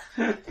lot.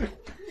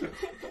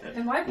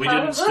 Am I we part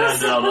didn't of stand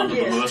this? out under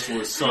Yes. the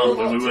merciless sun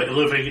when we were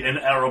living in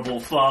arable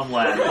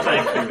farmland.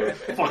 Thank you,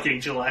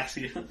 fucking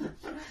Chilaxian.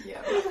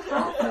 Yeah.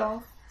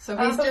 Well, So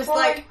he's just before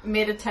like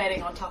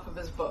meditating on top of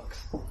his books.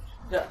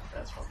 Yeah,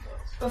 that's what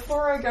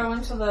before I go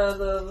into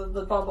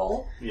the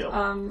bubble, Yeah.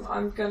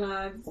 I'm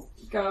gonna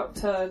go up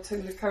to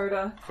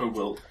Nakota. Who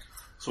will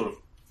sort of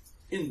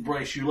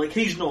embrace you. Like,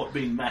 he's not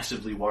been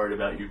massively worried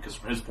about you, because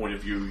from his point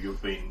of view,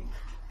 you've been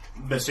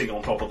missing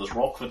on top of this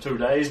rock for 2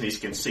 days, and he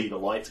can see the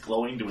lights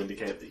glowing to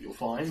indicate that you're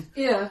fine.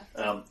 Yeah.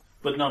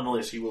 But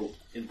nonetheless, he will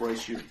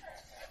embrace you.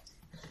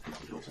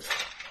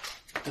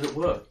 Did it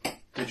work?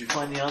 Did you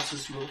find the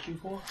answers you were looking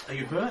for? Are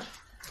you hurt?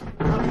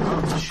 Your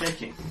arms are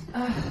shaking.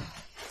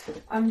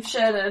 I'm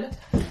shattered,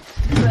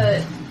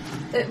 but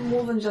it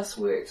more than just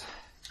worked.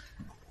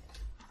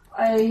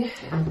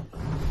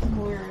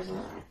 Where is it?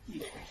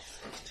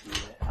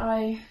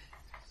 I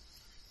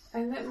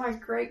met my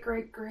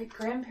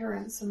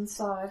great-great-great-grandparents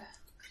inside.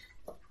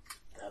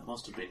 That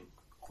must have been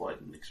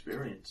quite an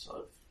experience.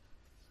 I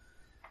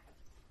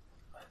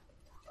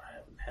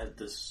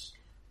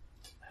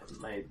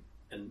haven't made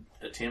an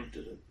attempt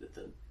at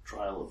the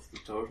trial of the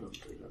totem.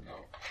 I don't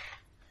know.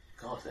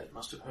 God, that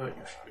must have hurt.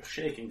 You're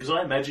shaking, because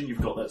I imagine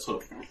you've got that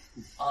sort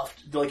of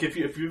like if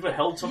you ever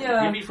held something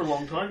Yeah. heavy for a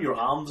long time, your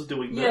arms are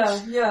doing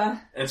this, Yeah.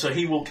 and so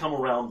he will come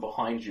around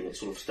behind you and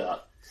sort of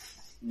start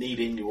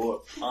kneading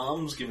your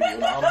arms, giving you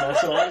an arm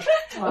massage.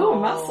 Oh,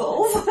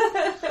 muscles.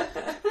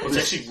 It's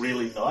actually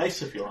really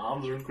nice if your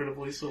arms are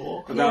incredibly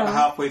sore. About Yeah.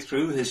 halfway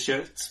through, his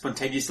shirt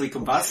spontaneously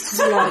combusts.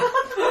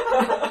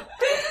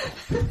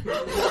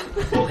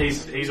 Well,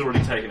 he's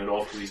already taken it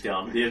off because he's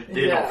down.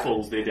 They're not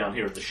fools. They're down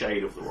here in the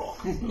shade of the rock.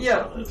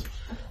 Yeah.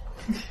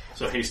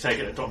 So he's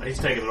taken it off. He's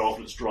taken it off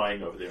and it's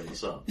drying over there in the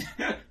sun. He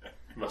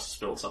must have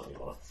spilled something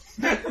on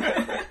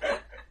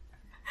it.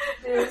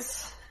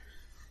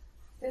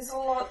 There's a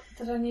lot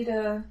that I need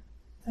to,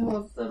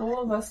 that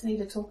all of us need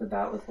to talk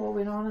about with what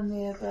went on in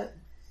there, but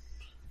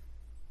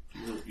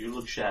You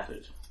look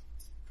shattered.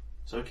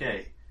 It's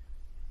okay.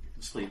 You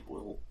can sleep.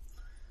 We'll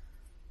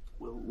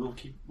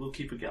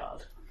keep a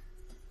guard.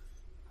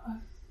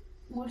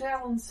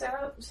 Mordell and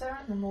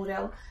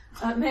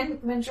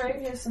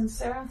Mandravius and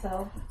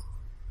Saranthel,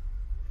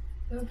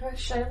 they were both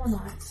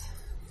Shalanites.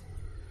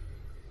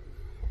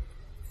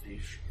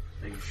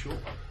 Are you sure?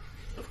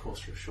 Of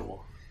course you're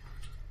sure.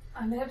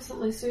 I'm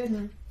absolutely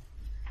certain.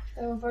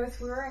 They were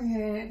both wearing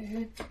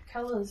her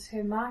colours,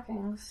 her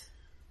markings.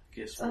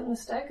 It's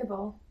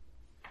unmistakable.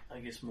 I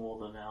guess more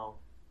than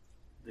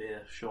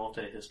their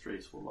shorter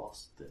histories were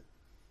lost.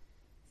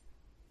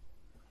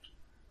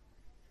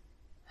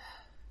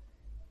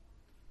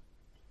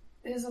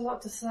 There's a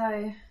lot to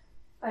say.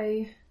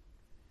 I'm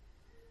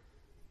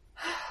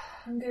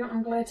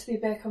glad to be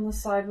back on the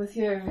side with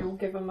you, and we'll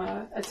give him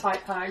a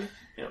tight hug.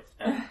 Yep.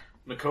 And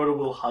Nakota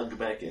will hug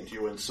back into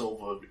you, and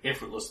Silver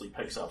effortlessly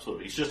picks up. Sort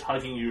of, he's just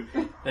hugging you,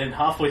 and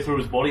halfway through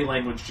his body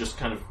language just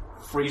kind of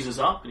freezes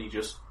up, and he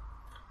just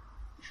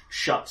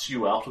shuts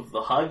you out of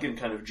the hug and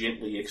kind of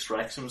gently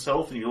extracts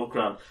himself. And you look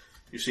around,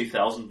 you see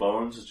Thousand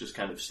Bones is just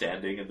kind of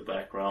standing in the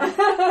background,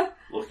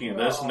 looking at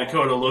this. And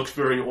Nakota looks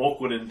very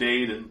awkward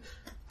indeed, and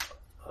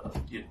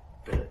you'd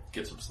better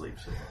get some sleep.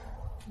 So.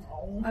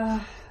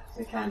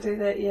 We can't do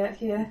that yet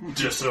here.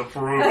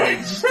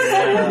 Disapproving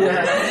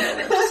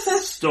stare.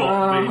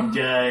 Stop being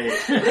gay.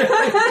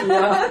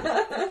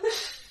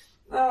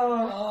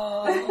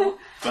 Oh.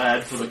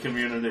 Bad for the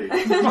community.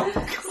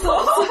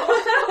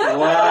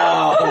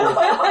 Wow.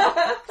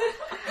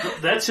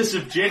 That's a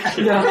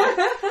subjection.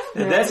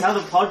 And that's how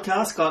the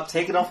podcast got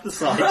taken off the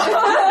site.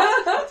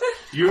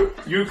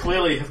 You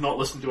clearly have not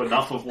listened to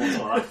enough of What's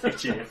on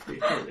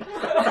IFGFD.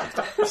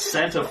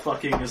 Santa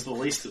fucking is the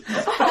least of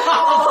them.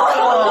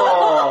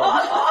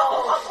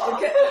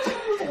 Okay.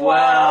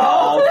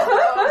 Wow.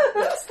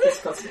 That's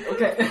disgusting.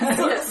 Okay.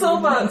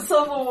 Silver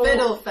will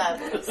Fiddle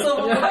faddle.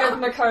 Silver will give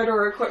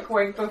Makoto a quick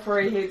wink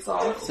before he heads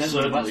off. Sounds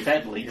much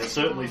faddly. Yeah,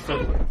 certainly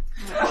fiddling.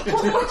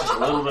 Just a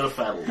little bit of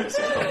faddle there.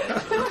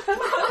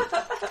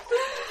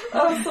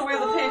 Oh, so we're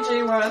the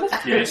PG one.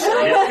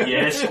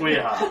 Yes, we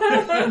are.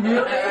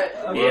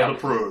 Alright. We're the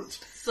prudes.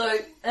 So,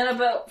 in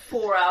about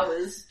 4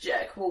 hours,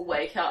 Jack will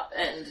wake up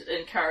and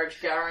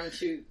encourage Garen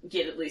to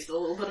get at least a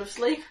little bit of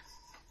sleep.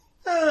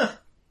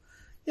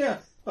 Yeah.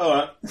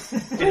 Alright.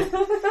 You're a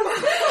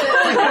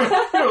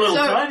little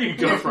tiny, you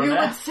can go for a You would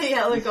nap. see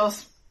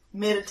Elagos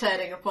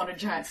meditating upon a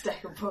giant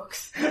stack of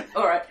books.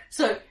 Alright,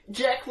 so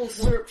Jack will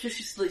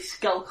surreptitiously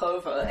skulk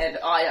over and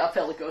eye up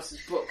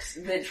Elagos' books,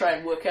 and then try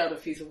and work out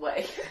if he's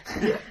awake.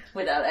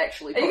 Without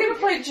actually Are you gonna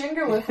poking play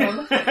Jenga with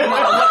him?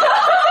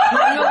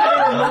 I'm not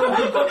gonna remove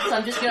the books,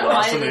 I'm just gonna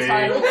eye the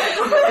title.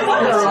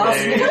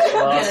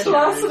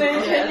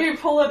 Larceny, can you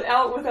pull it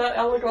out without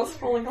Elagos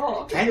falling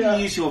off? Can you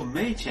use your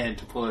mage hand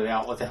to pull it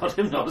out without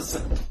him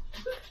noticing?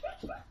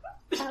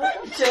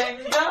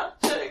 Jenga,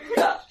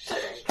 Jenga,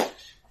 Jenga.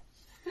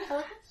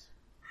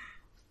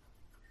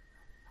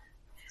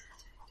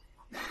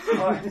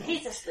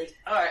 He's asleep.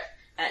 Alright,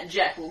 and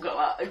Jack will go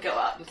out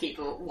and keep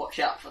a watch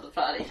out for the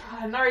party.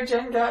 No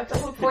Jenga,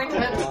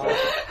 disappointment.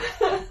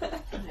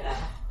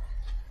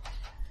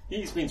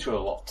 He's been through a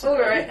lot today.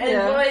 Alright, and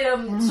Yeah.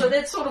 by, so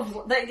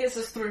that gets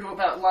us through to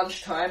about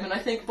lunchtime, and I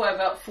think by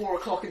about 4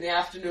 o'clock in the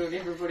afternoon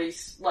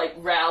everybody's, like,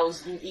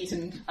 roused and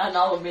eaten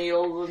another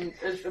meal and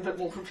is a bit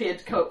more prepared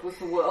to cope with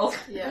the world.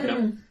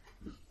 Yeah.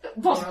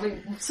 Possibly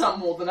some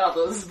more than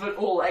others, but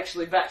all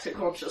actually back to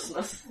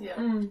consciousness. Yeah.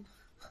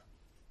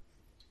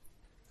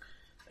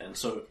 And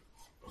so,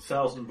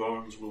 1,000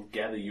 Bones will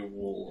gather you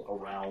all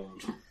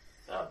around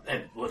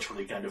and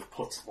literally kind of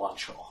puts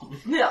lunch on.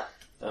 Yeah.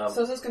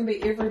 So is this going to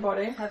be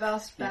everybody? Have our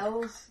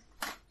spells.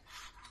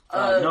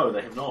 No,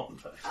 they have not, in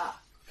fact.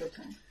 Good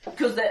thing.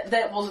 Because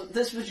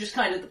this was just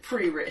kind of the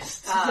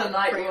pre-rest. Ah,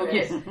 Tonight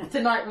pre-rest.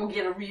 tonight we'll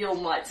get a real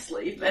night's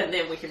sleep, and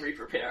then we can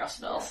re-prepare our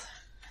spells.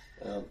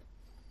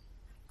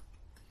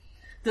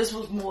 This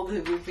was more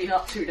than we've been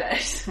up 2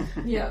 days.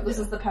 Yeah, this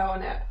is the power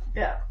nap.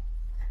 Yeah.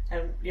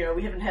 And,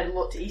 we haven't had a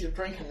lot to eat or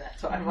drink in that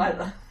time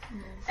either.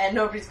 And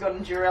nobody's got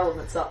endure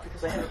elements up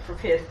because I haven't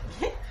prepared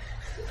yet.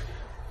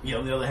 Yeah,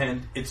 on the other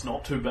hand, it's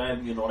not too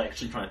bad you're not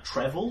actually trying to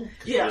travel.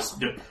 Yeah.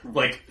 Just,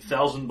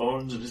 1,000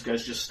 Bones and these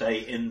guys just stay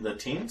in the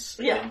tents,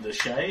 Yeah. in the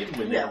shade,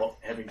 when they're not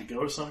having to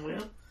go somewhere.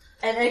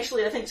 And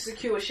actually, I think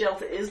Secure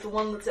Shelter is the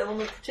one that's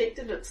element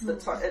protected. It's the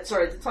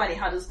the Tiny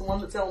Hut is the one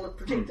that's element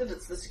protected.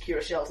 It's the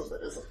Secure Shelter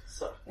that isn't.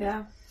 So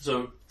Yeah.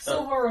 So,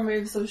 Silver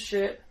removes his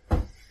shirt.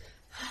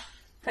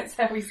 That's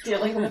how he's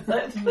dealing with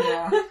it.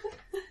 Yeah.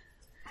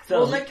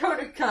 well,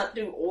 Makoto can't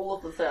do all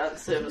of the fan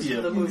service Yeah.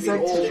 of the movie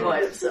Exactly. all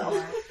by himself.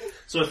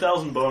 So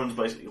 1,000 Bones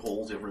basically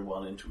hauls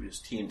everyone into his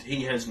tent.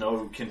 He has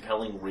no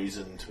compelling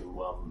reason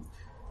to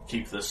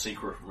keep this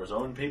secret from his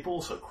own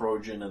people, so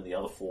Krojin and the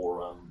other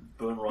 4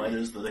 Burn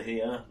Riders that are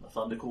here, the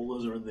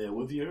Thundercallers are in there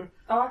with you.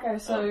 Oh, okay,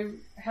 so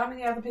how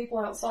many other people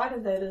outside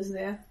of that is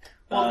there?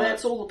 Well,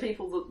 that's all the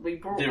people that we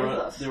brought with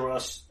us. There are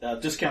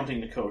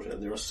discounting Nakota,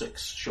 there are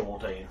 6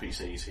 Shalante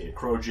NPCs here.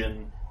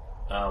 Krojin,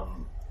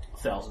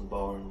 1,000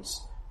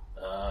 Bones,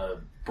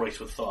 Brace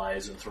with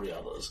Thighs, and 3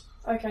 others.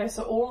 Okay,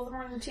 so all of them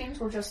are in the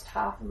tent or just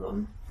half of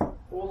them?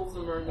 All of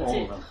them are in the All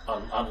tent. of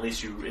them,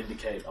 unless you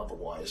indicate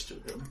otherwise to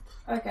him.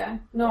 Okay.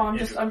 No, I'm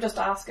just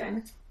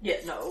asking. Yeah,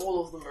 no,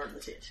 all of them are in the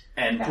tent.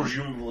 And Okay.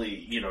 presumably,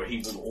 he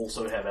will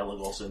also have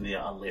Elagos in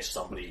there unless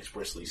somebody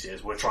expressly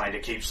says, we're trying to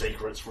keep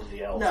secrets from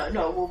the elf.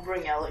 No, we'll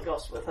bring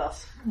Elagos with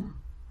us.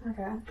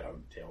 Okay.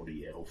 Don't tell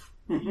the elf.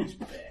 He's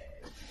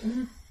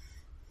bad.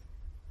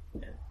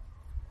 Yeah.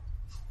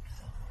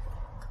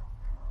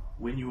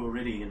 When you are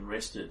ready and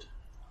rested,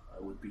 I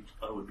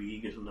would be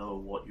eager to know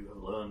what you have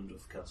learned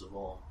of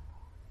Kazavon.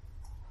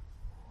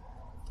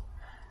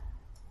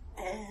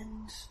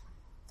 And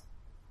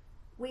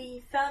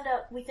we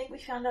think we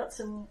found out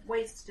some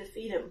ways to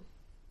defeat him.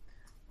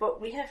 But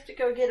we have to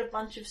go get a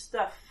bunch of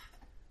stuff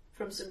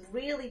from some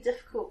really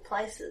difficult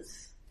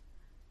places.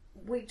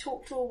 We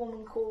talked to a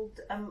woman called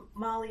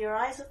Amalia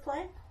Eyes of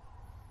Flame.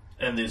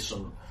 And there's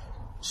some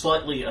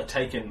slightly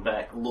taken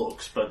back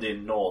looks, but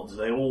then nods.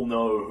 They all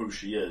know who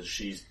she is.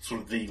 She's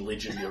sort of the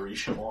legendary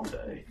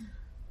Shalante.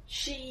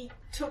 She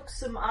took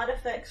some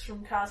artifacts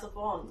from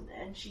Kazavon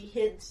and she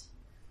hid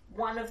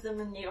one of them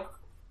in the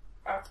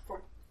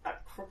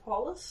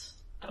Acropolis,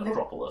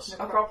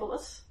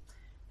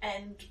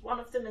 and one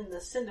of them in the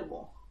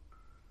Cindermore.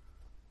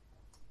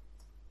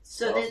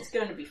 So that's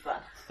going to be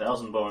fun.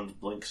 1,000 Bones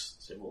blinks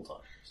several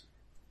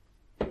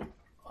times.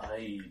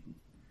 I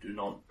do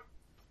not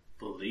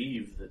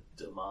believe that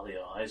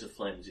Amalia Eyes of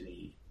Flame is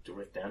any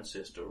direct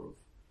ancestor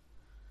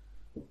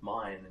of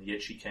mine, and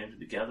yet she came to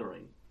the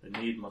gathering. Her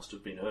need must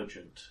have been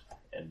urgent,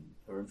 and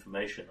her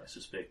information, I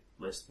suspect,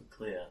 less than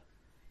clear.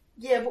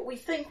 Yeah, but we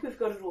think we've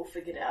got it all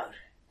figured out.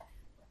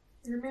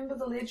 Remember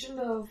the legend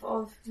of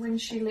when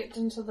she leapt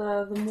into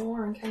the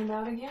moor and came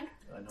out again?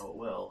 I know it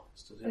well.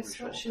 That's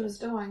what she was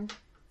doing.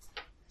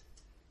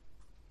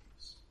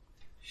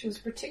 She was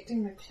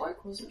protecting the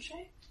cloak, wasn't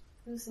she?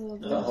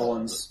 The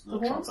horns. The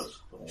horns? trumpet.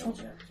 The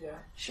horns. Yeah.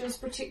 She was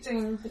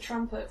protecting the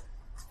trumpet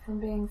from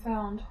being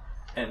found.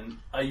 And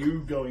are you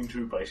going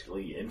to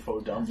basically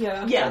info dump?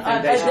 Yeah. Yeah,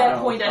 at that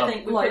point, I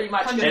think we're pretty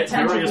much going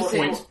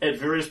to At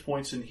various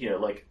points in here,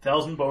 like,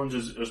 Thousand Bones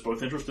is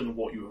both interested in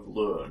what you have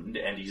learned,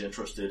 and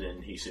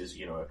he says,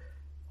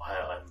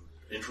 I'm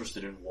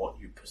interested in what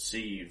you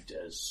perceived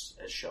as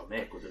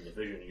Shamek within the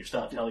vision, and you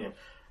start telling him,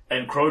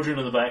 and Crojan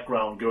in the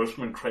background goes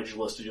from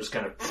incredulous to just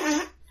kind of...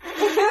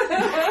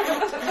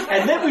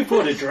 And then we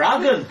put a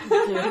dragon!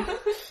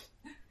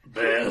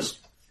 Bears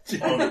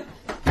on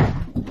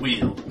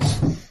wheels.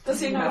 Does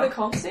he know the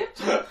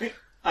concept?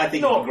 I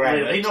think Not he grabbed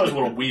really. He it. knows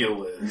what a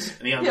wheel is,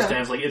 and he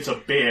understands like it's a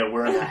bear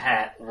wearing a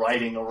hat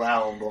riding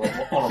around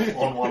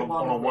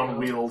on a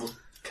one-wheeled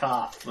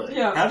cart thing.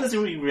 Yeah. How does he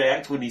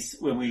react when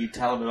we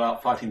tell him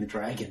about fighting the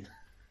dragon?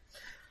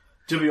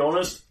 To be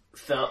honest,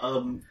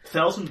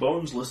 Thousand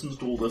Bones listens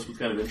to all this with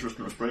kind of interest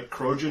and respect.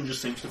 Crojan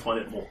just seems to find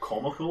it more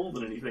comical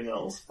than anything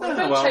else. What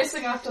about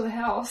chasing after the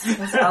house?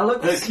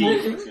 Chasing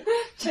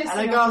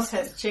Alagos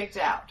has checked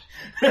out.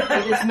 He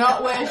does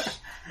not wish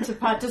to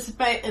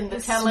participate in the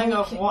telling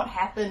of what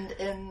happened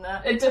in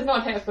the... It did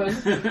not happen.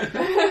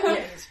 Yeah,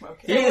 he's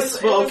smoking. He is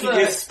smoking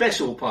his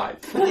special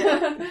pipe.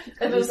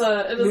 It is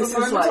a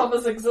moment like- of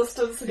his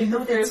existence that he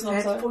prefers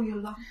not to. for your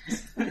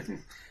lungs.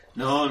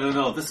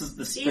 No. This is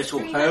the special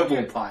 300.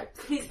 herbal pipe.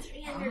 He's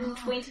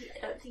 320.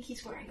 I don't think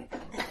he's wearing it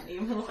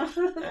anymore.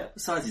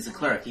 Besides, he's a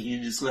cleric. He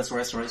can use less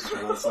restoration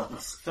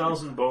spells.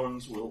 Thousand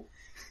Bones will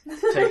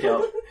take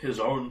out his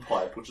own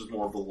pipe, which is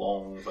more of a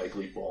long,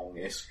 vaguely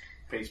bong-esque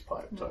peace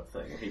pipe type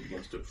thing, and he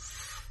begins to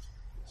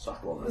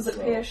suck on it. Was it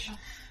Pesh?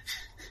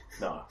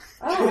 No.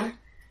 Oh.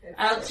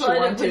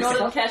 Outside of, we're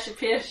not in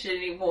Cassiopeia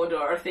anymore,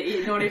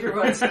 Dorothy. Not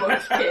everyone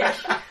smokes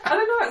Pesh. I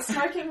don't know, it's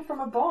smoking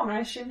from a bong. I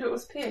assumed it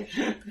was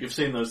Pesh. You've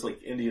seen those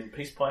like Indian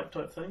peace pipe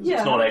type things? Yeah.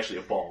 It's not actually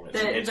a bong.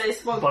 They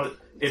smoke but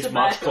it's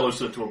tobacco. much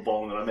closer to a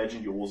bong than I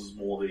imagine yours is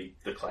more the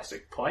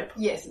classic pipe.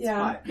 Yes, it's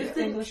Yeah. fine. Does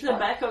the English pipe.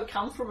 tobacco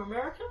come from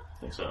America? I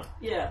think so.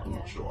 Yeah. I'm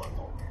not sure. I'm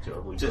not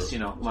terribly Just,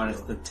 versed.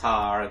 minus the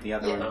tar and the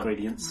other Yeah.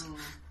 ingredients.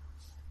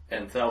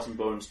 And Thousand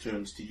Bones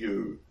turns to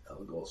you,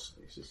 Elagos.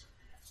 He says,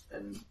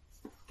 and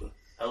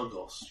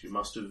Elagos, you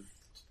must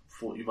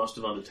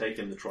have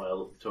undertaken the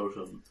trial of the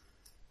totem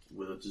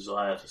with a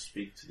desire to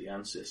speak to the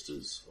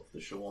ancestors of the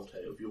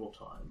Shawante of your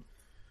time.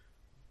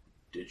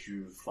 Did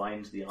you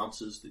find the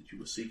answers that you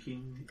were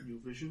seeking in your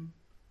vision?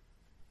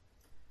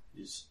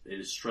 It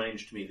is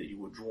strange to me that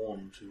you were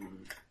drawn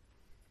to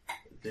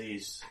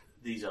these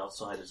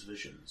outsiders'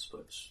 visions,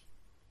 but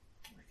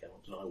I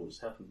cannot deny what has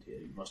happened here.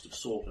 You must have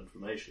sought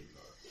information,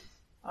 though.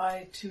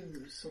 I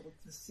too sought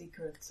the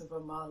secrets of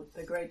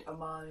the great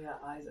Amalia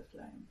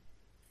Isaflame.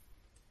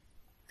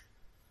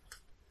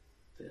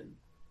 Then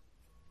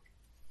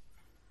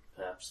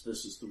perhaps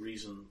this is the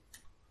reason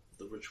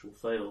the ritual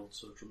failed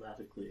so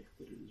dramatically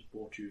that it has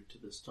brought you to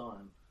this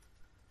time.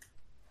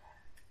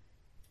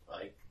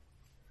 I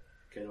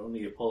can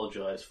only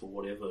apologize for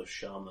whatever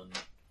shaman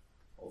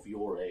of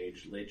your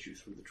age led you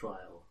through the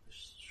trial.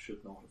 This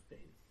should not have been.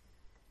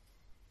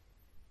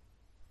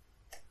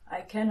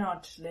 I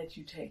cannot let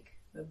you take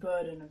the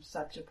burden of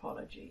such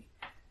apology,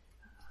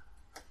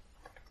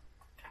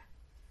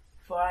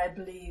 for I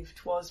believe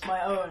 'twas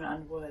my own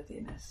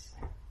unworthiness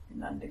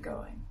in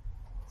undergoing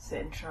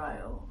said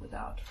trial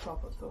without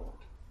proper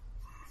thought.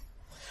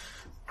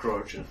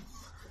 Crojan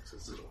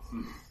says,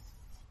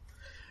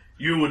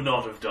 you would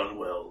not have done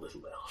well,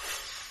 little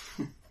elf.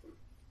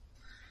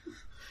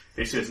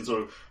 He says and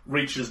sort of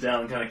reaches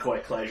down and kind of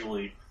quite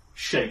casually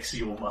shakes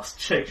your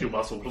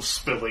muscle,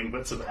 spilling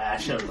bits of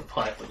ash out of the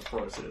pipe in the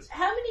process.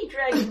 How many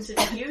dragons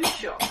have you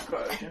shot,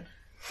 Crojan?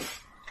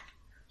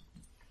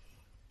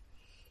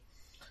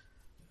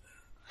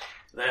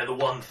 They're the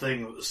one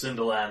thing that the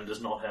Cinderland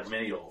does not have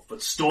many of,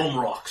 but storm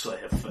rocks I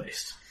have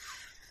faced.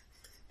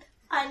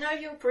 I know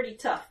you're pretty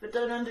tough, but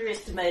don't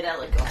underestimate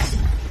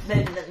Alagos.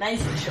 Made an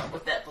amazing shot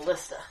with that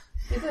ballista.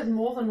 He did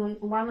more than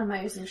one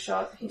amazing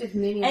shot. He did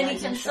many And he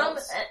amazing can summon.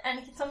 shots. And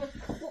he can summon.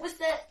 What was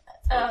that?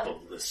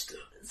 Ballista.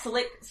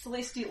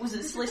 Celestial. Was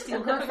it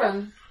celestial A hippogriff?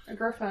 griffin. A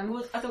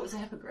griffin. I thought it was a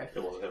hippogriff.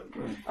 It wasn't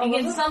him. Oh, He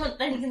can was it? summon.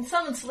 And he can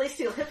summon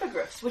celestial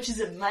hippogriffs, which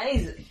is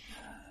amazing.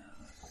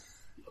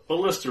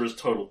 Ballista is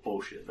total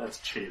bullshit. That's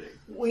cheating.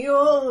 We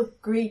all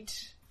greet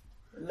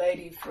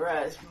Lady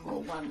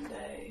Phrasma one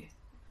day,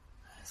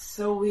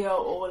 so we are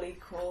all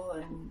equal,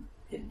 and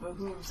it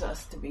behooves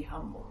us to be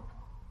humble.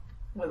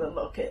 With a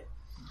look at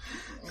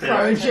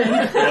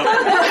Crojan.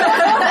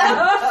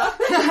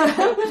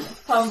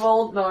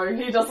 Humble? No,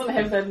 he doesn't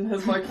have that in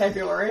his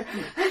vocabulary.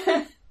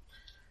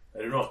 I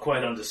do not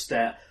quite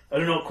understand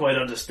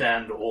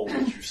all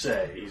that you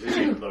say,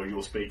 even though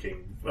you're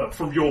speaking,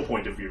 from your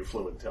point of view,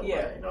 fluent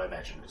Telvanne, I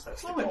imagine, because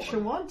that's the Fluent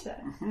common.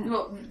 Shawante.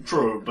 Well,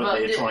 True, but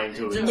they're trying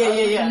to...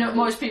 Yeah. No,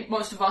 most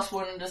of us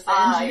wouldn't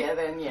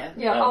understand.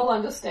 Yeah, I'll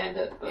understand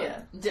it. But...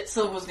 Yeah.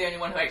 Silver's the only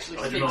one who actually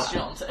speaks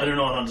Shawante. I do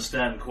not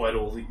understand quite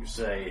all that you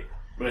say,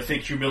 but I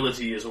think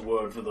humility is a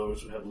word for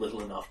those who have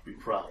little enough to be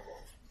proud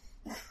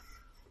of.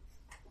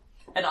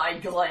 And I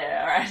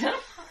glare at him.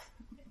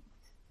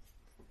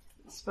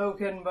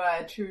 Spoken by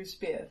a true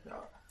spear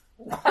thrower.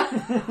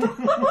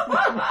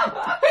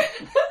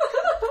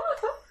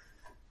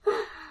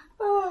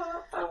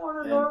 I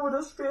want to know what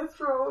a spear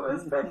thrower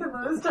was back in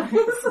those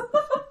days.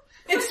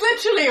 It's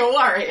literally a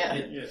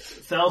warrior. Yeah.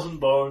 Thousand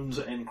Bones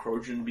and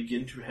Crojan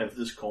begin to have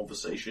this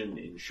conversation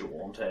in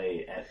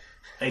Shawante at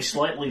a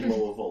slightly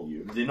lower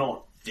volume. They're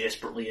not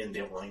desperately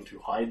endeavouring to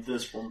hide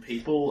this from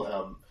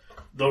people.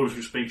 Those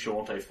who speak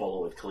Shawante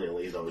follow it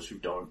clearly. Those who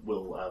don't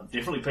will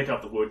definitely pick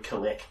up the word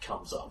collect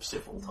comes up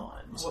several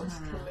times. What's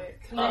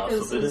collect?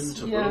 Forbidden,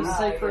 taboo.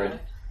 Sacred.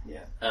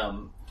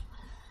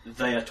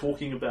 They are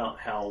talking about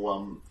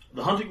how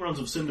the hunting grounds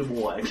of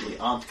Cindermore actually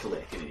aren't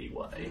collect in any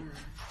way.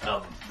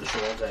 The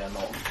Shawante are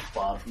not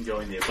barred from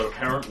going there, but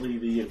apparently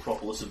the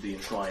Acropolis of the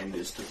Enshrined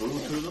is taboo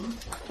to them.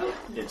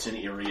 It's an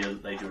area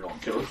that they do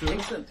not go to.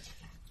 Excellent.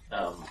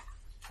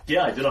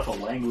 Yeah, I did up a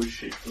language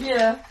sheet.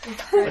 Yeah.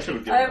 I should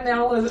have given I am it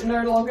now to you.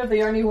 no longer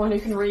the only one who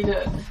can read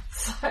it.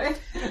 So.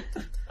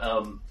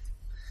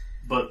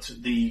 But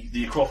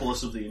the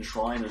Acropolis of the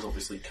Enshrine is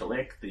obviously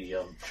collect. The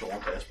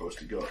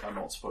Shawante are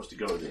not supposed to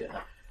go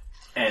there.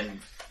 And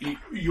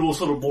you're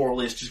sort of more or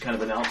less just kind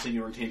of announcing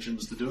your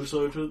intentions to do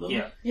so to them.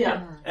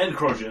 Yeah. And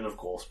Crojan, of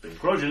course, being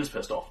Crojan, is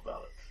pissed off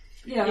about it.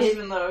 Yeah.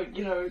 Even though,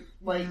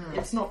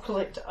 it's not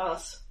collect to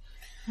us.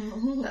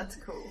 That's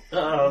cool.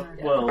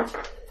 Well,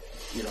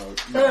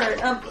 Alright,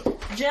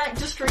 Jack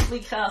discreetly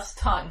casts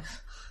tongues.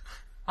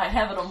 I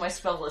have it on my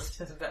spell list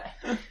for today.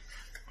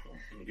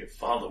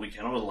 Father, we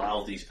cannot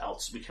allow these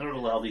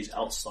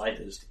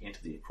outsiders to enter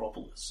the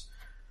Acropolis.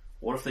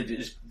 What if they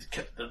just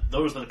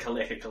those that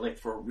collect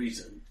for a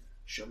reason?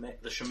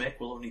 The Shemek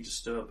will only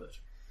disturb it.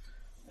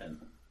 And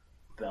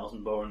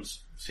Thousand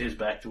Bones says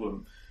back to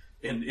him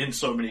in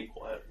so many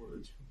quiet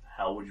words,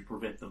 how would you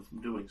prevent them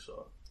from doing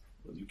so?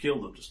 Will you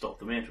kill them to stop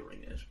them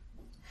entering it?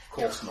 Of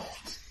course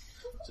not.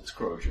 Says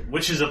Crojan,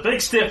 which is a big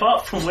step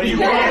up from where you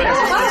were.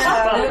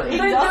 He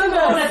doesn't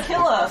want to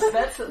kill us.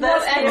 That's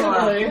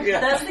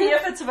the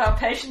efforts of our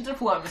patient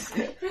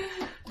diplomacy.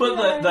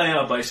 But they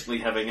are basically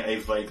having a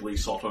vaguely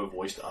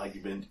Soto-voiced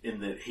argument in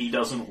that he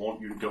doesn't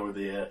want you to go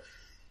there.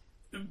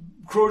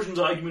 Crojan's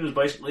argument is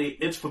basically,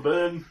 it's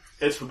forbidden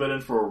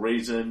for a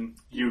reason.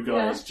 You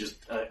guys just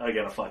are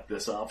going to fuck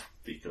this up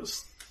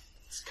because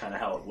it's kind of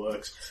how it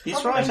works.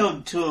 He's right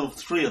on 2 or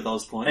 3 of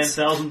those points. And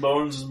Thousand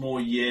Bones is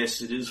more, yes,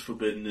 it is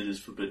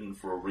forbidden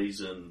for a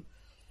reason.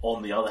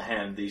 On the other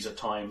hand, these are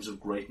times of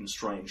great and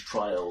strange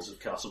trials if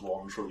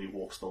Cassavon truly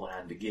walks the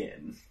land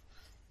again.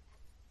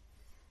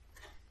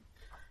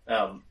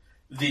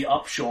 The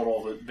upshot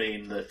of it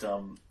being that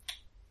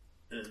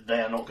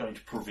they are not going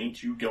to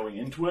prevent you going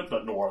into it,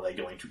 but nor are they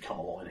going to come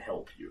along and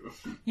help you.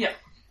 Yeah.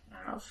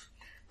 Fair enough.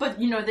 But,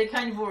 they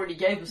kind of already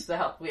gave us the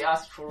help we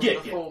asked for in the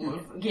form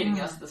of getting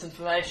us this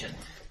information.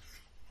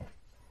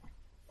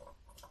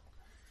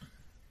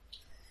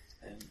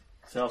 And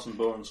Thousand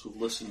Bones, who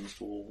listens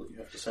to all that you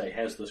have to say,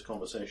 has this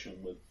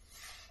conversation with...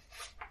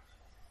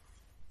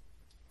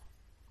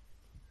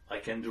 I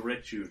can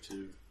direct you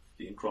to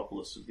the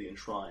Acropolis of the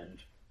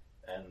Enshrined,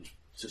 and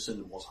to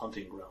Cindermore's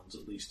hunting grounds,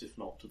 at least, if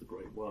not to the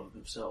Great Worm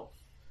himself,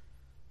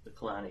 the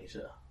clan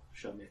eater,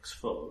 Shamek's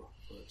foe,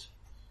 but...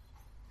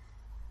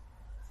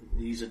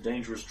 These are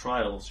dangerous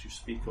trials you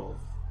speak of,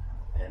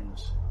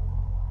 and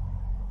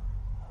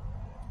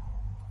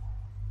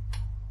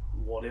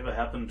whatever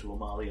happened to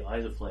Amalia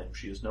Eiserflame,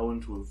 she is known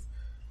to have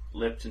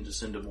leapt into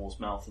Cindermore's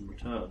mouth and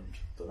returned,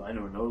 but I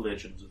know no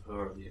legends of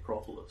her in the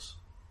Acropolis.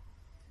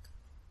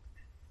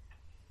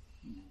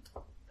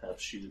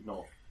 Perhaps she did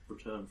not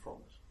return from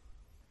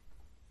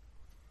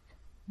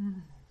it.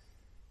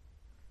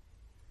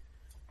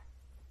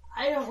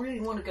 I don't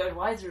really want to go to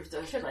either of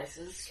those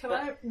places.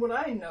 Would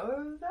I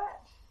know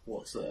that?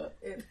 What's that?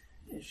 If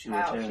she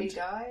How returned. she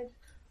died?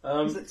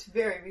 Because it's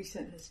very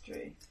recent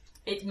history.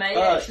 It may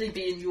actually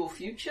be in your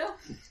future.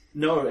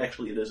 No,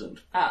 actually it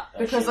isn't.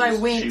 Because She I was-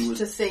 went she was-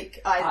 to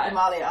seek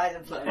Amalia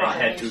Eisenflame.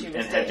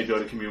 And had to go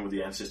to commune with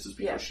the ancestors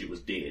because she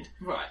was dead.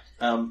 Right.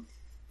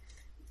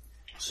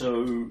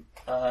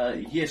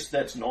 Yes,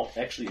 that's not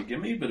actually a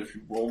gimme, but if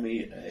you roll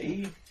me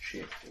a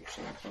check of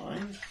some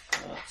kind.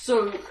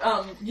 So,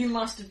 you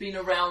must have been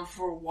around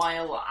for a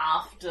while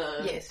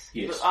after... Yes.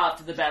 Yes.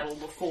 After the battle,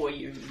 before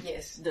you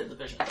Yes. did the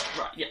vision.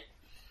 Right, yeah.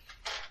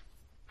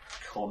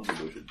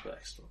 Convoluted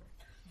backstory.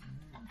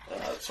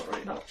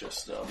 Sorry, not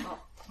just,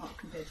 Not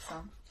compared to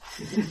some.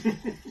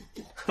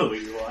 who are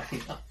you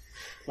writing up?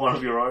 One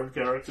of your own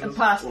characters? And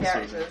past Or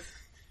characters.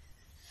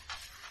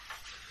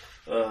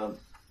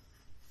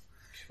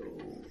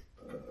 Cool.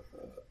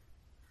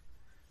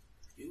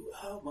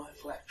 Oh, my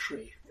flat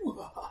tree.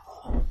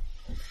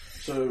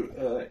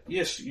 So,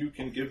 yes, you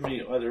can give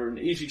me either an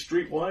easy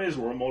streetwise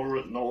or a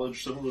moderate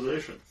knowledge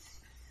civilization.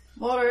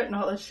 Moderate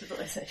knowledge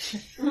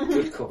civilization.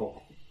 Good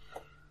call.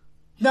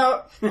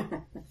 No.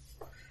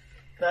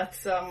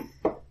 That's,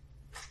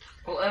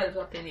 Well, add it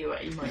up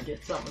anyway, you might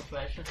get some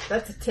information.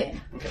 that's a 10.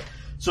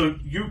 So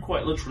you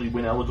quite literally,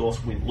 when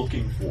Elagos went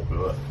looking for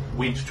her,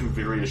 went to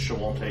various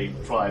Shalante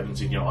tribes and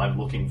said, I'm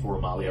looking for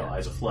Amalia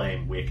Eyes of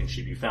Flame, where can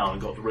she be found?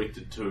 And got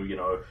directed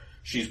to,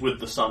 she's with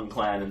the Sun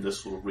Clan in this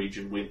sort of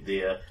region, went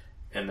there,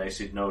 and they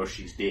said, no,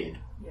 she's dead.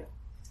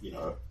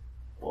 Yeah.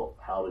 Well,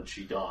 how did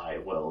she die?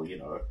 Well,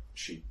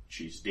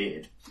 she's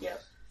dead.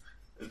 Yep.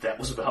 That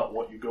was about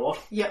what you got.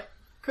 Yep.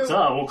 Cool. So,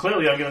 well,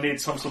 clearly I'm going to need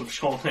some sort of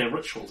Shalante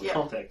ritual to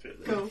contact her.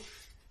 Then. Cool.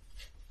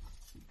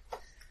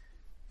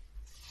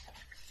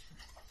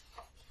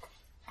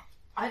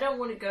 I don't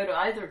want to go to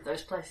either of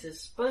those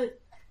places, but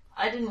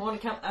I didn't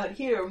want to come out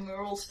here and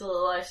we're all still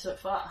alive so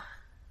far.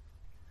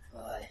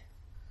 Aye.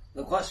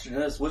 The question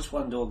is, which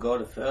one do I go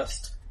to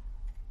first?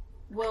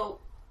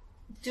 Well,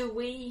 do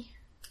we,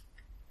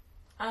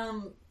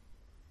 go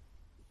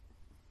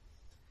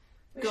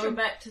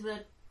back to the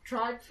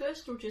tribe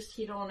first or just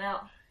head on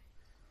out?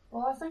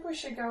 Well, I think we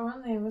should go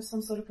in there with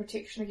some sort of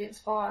protection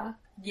against fire.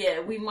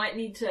 Yeah, we might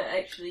need to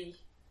actually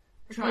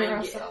try Prepare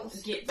and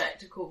ourselves. get back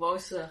to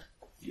Corvosa.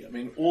 Yeah, I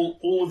mean,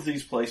 all of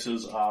these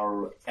places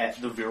are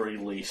at the very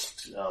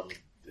least,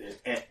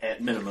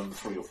 at minimum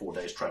 3 or 4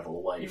 days travel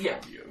away from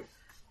you.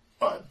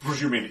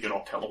 Presuming that you're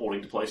not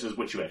teleporting to places,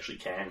 which you actually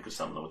can, because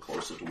some of them are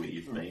closer to where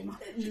you've been.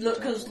 Look,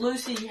 because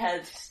Lucy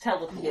has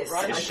teleport, Yes,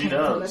 right? Yes, I she can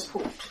does.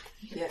 teleport.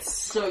 Yes.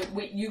 So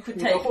you could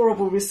With a take...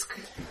 horrible risk.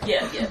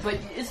 Yeah, but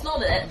it's not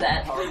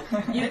that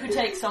horrible. You could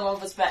take some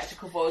of us back to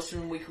Corvosa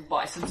and we could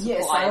buy some supplies.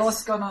 Yes, I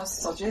was gonna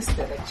suggest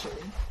that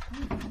actually.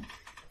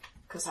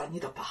 Because I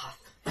need a bath.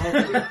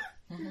 Badly.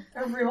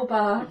 A real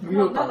bar,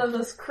 not none of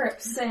this crap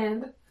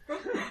sand.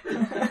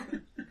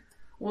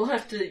 We'll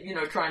have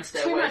to, try and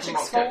stay Too away much from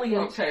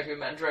exfoliant. Octavia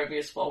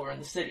Mandravius while we're in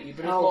the city,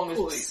 but as Oh, long of as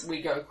course.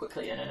 we go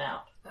quickly in and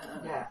out.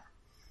 Yeah.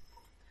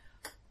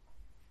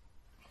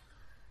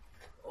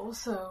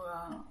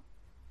 Also,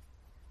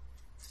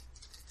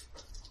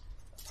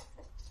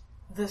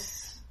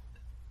 this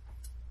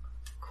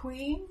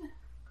queen,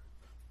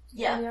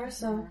 Yeah,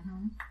 so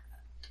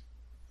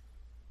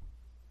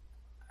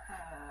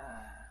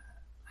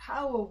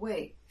how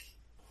awake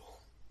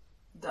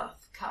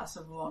doth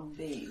Casaubon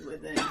be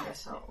within her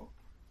soul?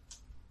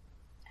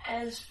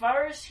 As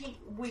far as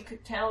we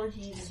could tell,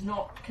 he's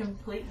not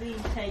completely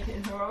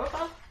taken her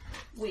over.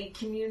 We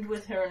communed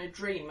with her in a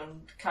dream,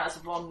 and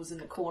Casaubon was in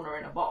the corner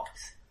in a box.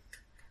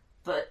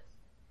 But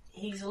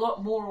he's a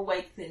lot more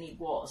awake than he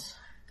was.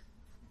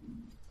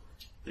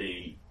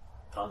 The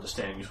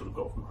understanding you sort of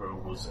got from her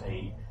was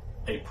a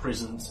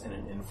presence and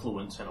an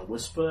influence and a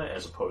whisper,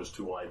 as opposed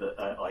to either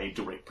a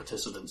direct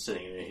participant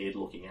sitting in her head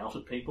looking out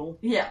at people.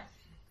 Yeah.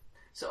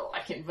 So I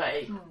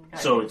convey.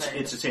 So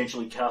it's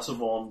essentially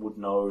Casaubon would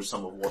know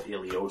some of what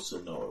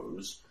Iliosa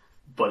knows,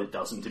 but it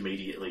doesn't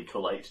immediately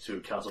collate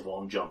to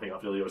Casaubon jumping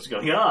up Iliosa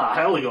going,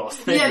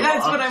 Heligos, there Yeah, you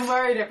that's are." what I'm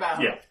worried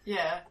about. Yeah.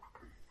 Yeah.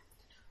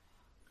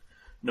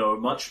 No,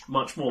 much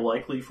more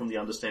likely from the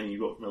understanding you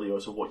got from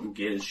Iliosa, what you'll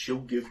get is she'll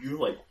give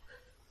you,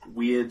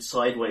 weird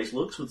sideways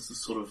looks with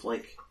this sort of,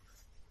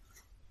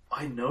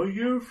 I know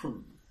you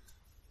from...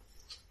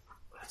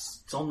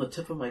 It's on the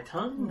tip of my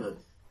tongue, but...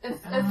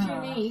 if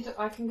you need,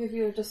 I can give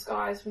you a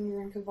disguise when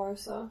you're in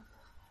Corvosa.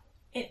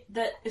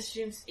 That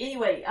assumes...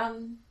 Anyway,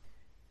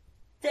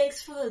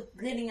 thanks for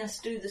letting us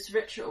do this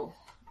ritual.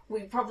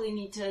 We probably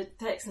need to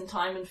take some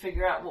time and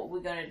figure out what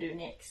we're going to do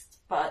next.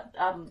 But,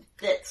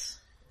 that's...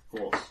 Of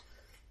course,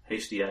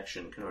 hasty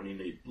action can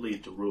only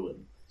lead to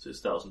ruin, says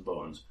Thousand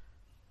Bones.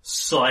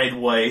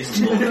 Sideways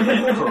looking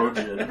at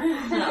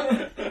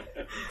Crojan.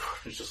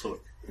 It's just sort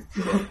of...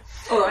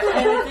 Alright,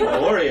 and I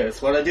think Warrior,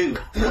 it's what I do.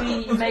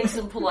 we make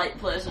some polite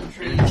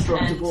pleasantries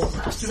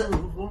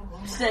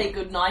and say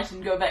goodnight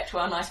and go back to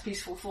our nice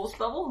peaceful force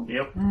bubble.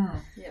 Yep.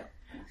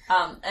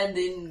 And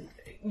then,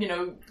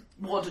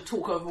 want to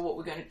talk over what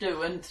we're going to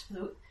do. And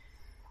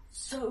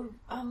so,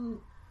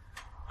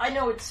 I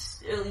know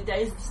it's early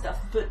days and stuff,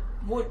 but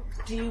what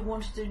do you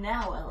want to do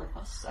now,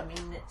 Elagos? I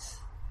mean, it's,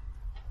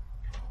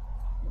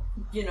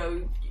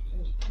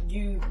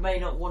 you may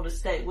not want to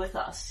stay with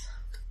us.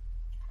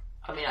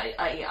 I mean,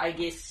 I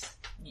guess,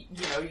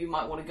 you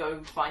might want to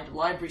go find a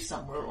library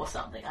somewhere or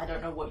something. I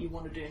don't know what you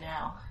want to do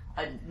now.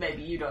 And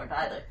maybe you don't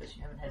either, because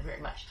you haven't had very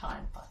much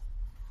time, but...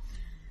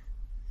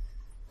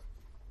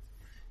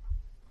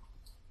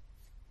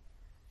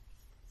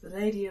 The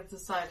lady of the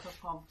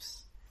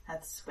cyclopumps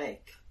hath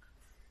spake.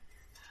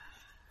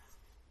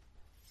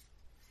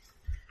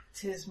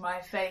 'Tis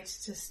my fate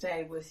to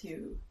stay with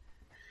you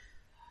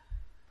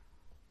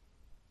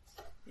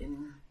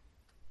in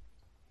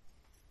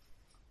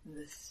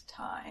this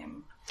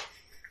time.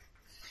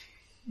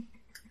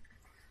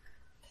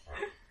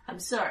 I'm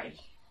sorry.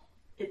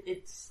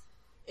 It's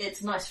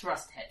nice for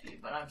us to have you,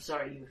 but I'm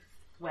sorry you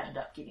wound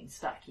up getting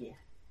stuck here.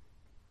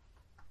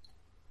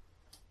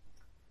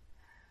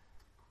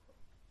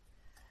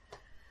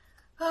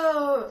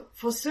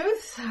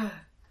 Forsooth,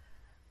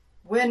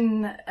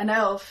 when an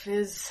elf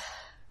is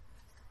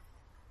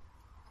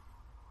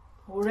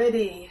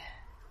already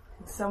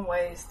in some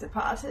ways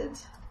departed,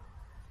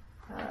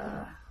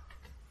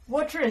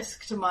 what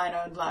risk to mine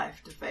own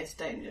life to face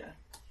danger?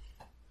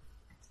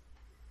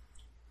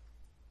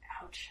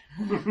 Ouch.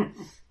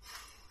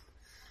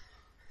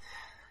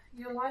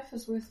 Your life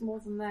is worth more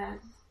than that,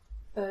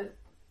 but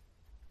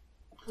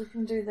we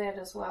can do that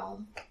as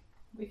well.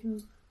 We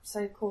can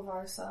save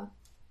Corvosa.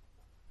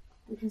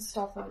 We can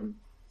stop him.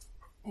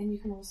 And you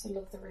can also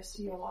live the rest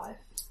of your life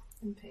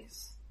in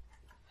peace.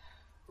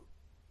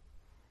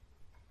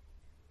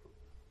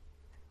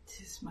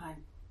 Tis my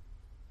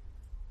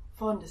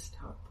fondest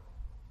hope.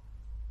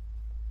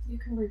 You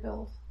can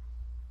rebuild.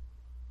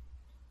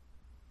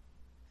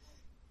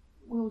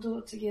 We'll do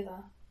it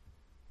together.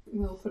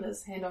 We'll put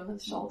his hand on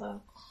his shoulder.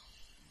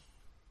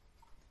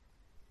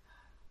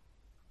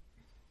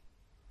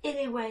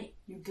 Anyway,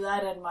 You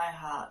gladden my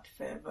heart,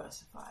 fair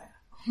versifier.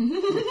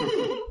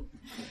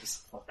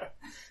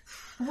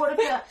 What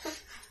about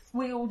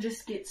we all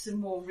just get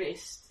some more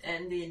rest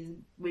and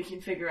then we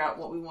can figure out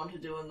what we want to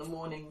do in the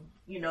morning,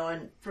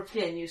 and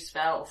prepare new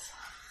spells.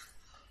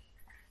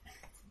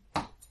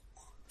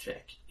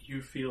 Jack,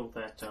 you feel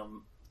that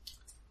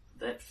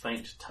that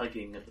faint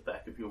tugging at the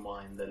back of your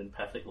mind, that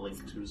empathic link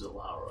to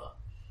Zalara,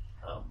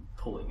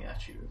 pulling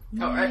at you.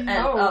 Alright,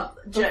 and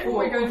Jack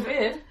Before we go to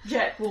bed.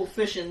 Jack will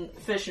fish in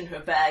her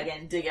bag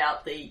and dig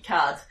out the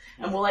cards,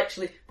 and we'll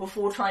actually,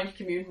 before trying to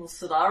commune with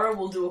Sadara,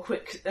 we'll do a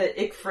quick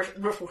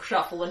riffle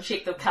shuffle and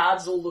check the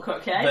cards all look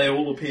okay. They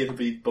all appear to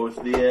be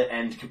both there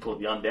and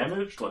completely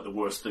undamaged. Like, the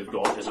worst they've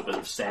got is a bit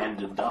of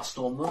sand and dust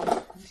on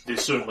them.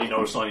 There's certainly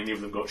no sign any of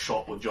them got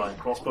shot with giant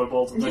crossbow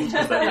bolts and things,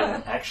 because that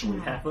didn't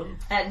actually happen.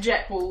 And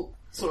Jack will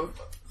sort of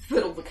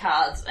fiddle the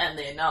cards and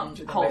then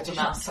hold them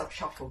out.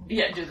 Shuffle.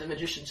 Yeah, do the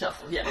magician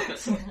shuffle. Yeah,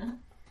 because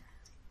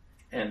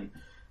And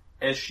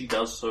as she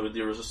does so,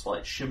 there is a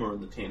slight shimmer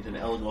in the tent, and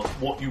Elagos,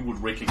 what you would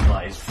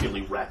recognise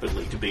fairly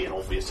rapidly to be an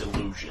obvious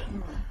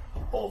illusion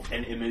of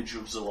an image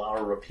of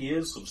Zalara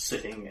appears, sort of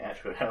sitting at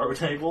her harrow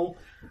table,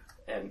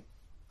 and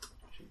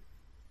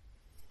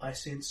I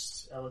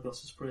sensed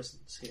Elagos'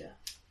 presence here.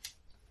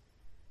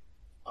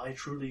 I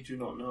truly do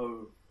not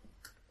know.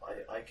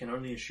 I can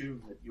only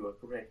assume that you are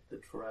correct,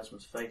 that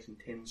Pharasma's fate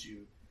intends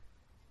you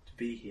to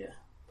be here,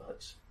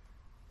 but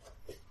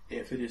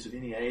if it is of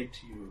any aid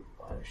to you,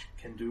 I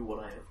can do what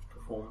I have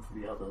performed for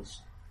the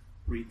others.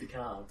 Read the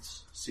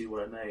cards, see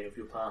what I may of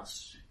your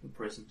past, your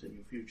present, and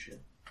your future.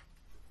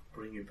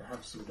 Bring you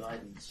perhaps some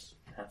guidance,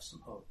 perhaps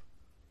some hope.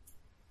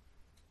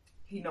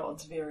 He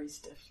nods very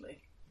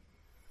stiffly.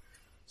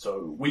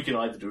 So we can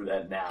either do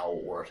that now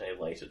or at a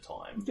later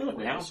time. Do it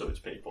now. So it's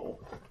people.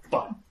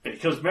 But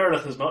because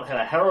Meredith has not had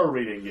a harrow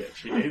reading yet,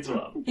 she needs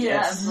one.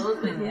 yeah,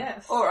 absolutely.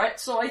 Yes. Alright,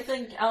 so I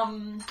think,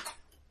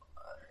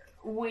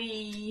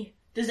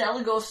 does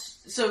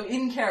Elagos, so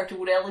in character,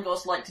 would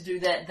Elagos like to do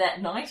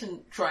that night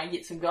and try and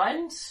get some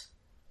guidance?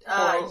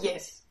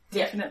 Yes,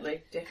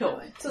 definitely.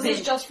 So this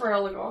is just for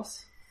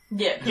Elagos.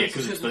 Yeah,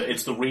 because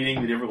it's the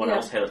reading that everyone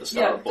else had at the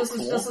start Yeah, of book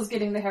this is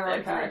getting the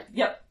harrow card.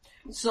 Yep.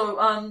 So,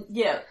 I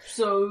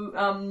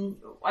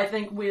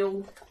think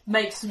we'll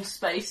make some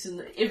space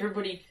and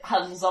everybody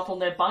huddles up on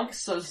their bunks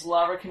so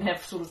Zalara can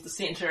have sort of the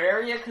centre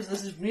area, because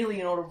this is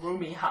really not a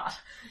roomy hut.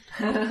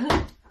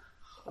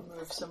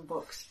 Move some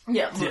books.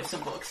 Yeah, move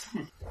some books.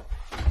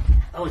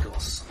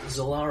 Elagos,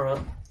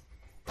 Zalara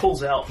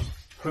pulls out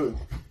her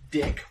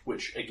deck,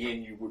 which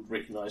again you would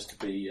recognise to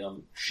be,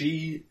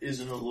 she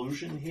is an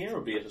illusion here,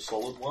 albeit a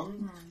solid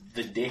one.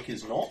 The deck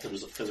is not. It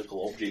is a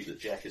physical object that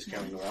Jack is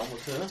carrying around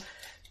with her.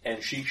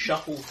 And she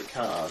shuffles the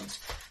cards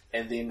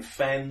and then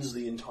fans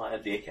the entire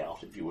deck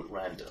out at you at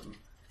random.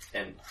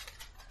 And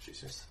she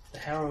says, "The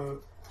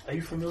harrow,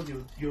 you're familiar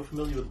with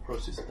the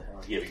process of the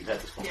harrow?" Yeah, you've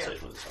had this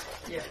conversation with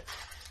us. Yeah.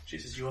 She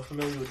says, "You are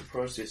familiar with the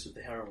process of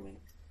the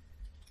harrowing.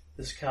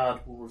 This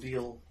card will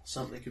reveal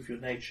something of your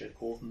nature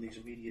caught in these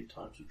immediate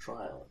times of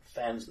trial, and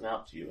fans them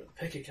out to you, and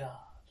pick a card."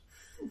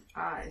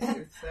 Aye,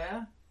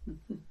 soothsayer.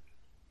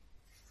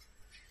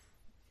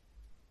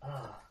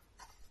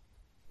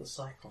 The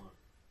Cyclone.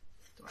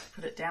 Do I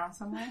put it down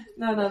somewhere?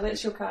 No,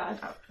 that's your card.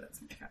 Oh,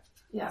 that's my card.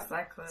 Yeah.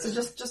 Cyclone. So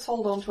just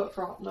hold on to it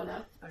for a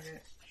minute.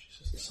 Okay.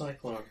 She says, "The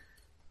Cyclone,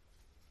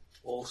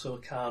 also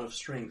a card of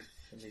strength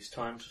in these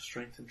times of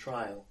strength and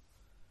trial.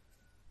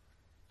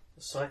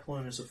 The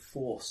Cyclone is a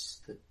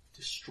force that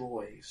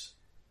destroys.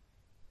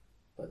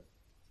 But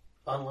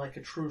unlike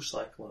a true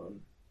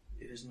cyclone,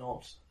 it is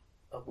not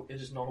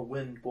a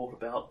wind brought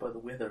about by the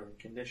weather and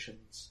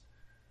conditions.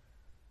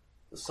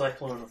 The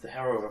Cyclone of the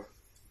Harrower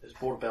is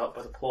brought about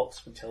by the plots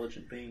of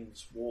intelligent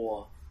beings,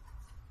 war,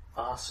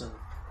 arson,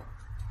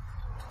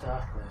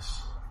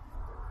 darkness.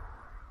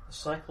 The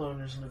Cyclone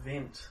is an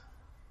event,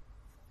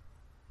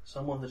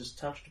 someone that has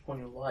touched upon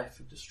your life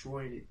and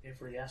destroyed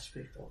every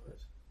aspect of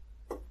it.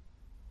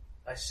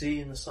 I see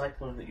in the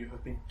Cyclone that you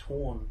have been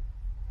torn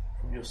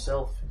from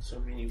yourself in so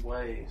many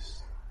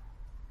ways,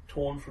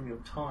 torn from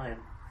your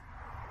time,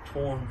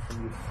 torn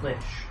from your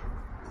flesh,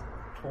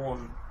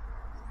 torn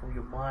for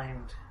your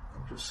mind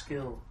and your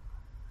skill,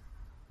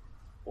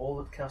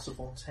 all at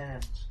Cassavon's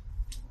hands.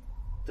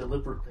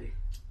 Deliberately,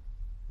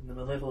 in the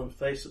malevolent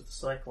face of the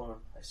Cyclone,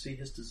 I see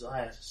his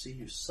desire to see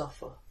you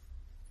suffer,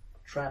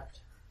 trapped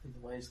in the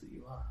ways that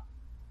you are.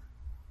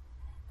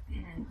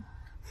 And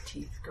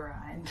teeth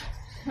grind.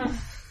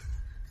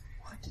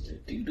 What did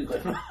it do to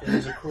him? It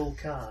is a cruel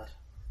card.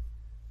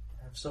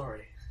 I'm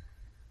sorry,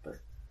 but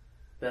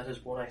that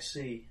is what I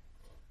see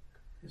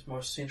is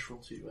most central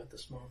to you at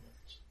this moment.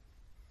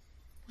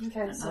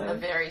 Okay, Another so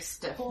very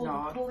stiff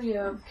nod. pull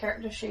your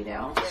character sheet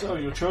out. So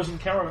your chosen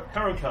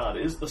tarot card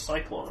is the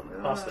Cyclone.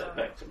 Pass that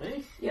back to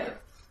me. Yeah.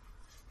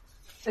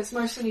 It's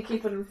mostly you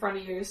keep it in front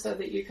of you so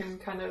that you can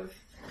kind of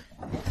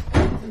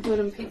do it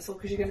in pencil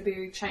because you're going to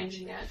be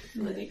changing it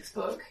in the next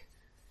book.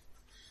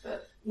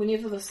 But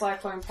whenever the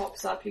Cyclone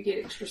pops up, you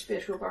get extra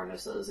special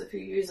bonuses if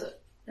you use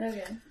it.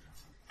 Okay.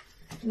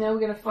 Now we're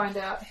going to find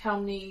out how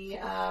many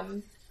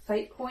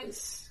fate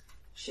points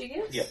she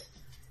gets. Yep.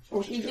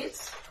 Or he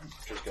gets.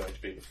 Which is going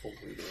to be the full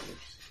reading.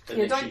 And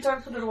Yeah, then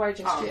don't put it away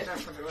just yet.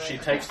 Don't put it away. she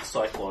takes the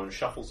Cyclone,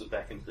 shuffles it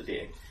back into the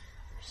deck.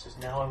 She says,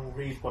 now I will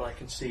read what I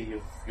can see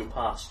of your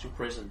past, your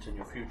present, and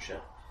your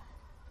future,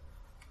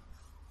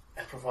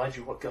 and provide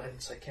you what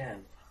guidance I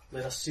can.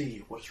 Let us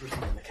see what is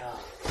written in the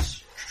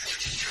cards.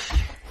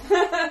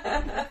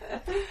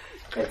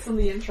 That's in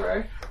the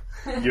intro.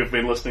 You've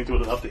been listening to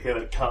it enough to hear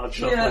that card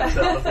shuffling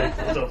sound effect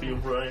on the top of your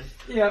brain.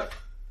 Yep.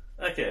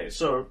 Okay,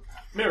 so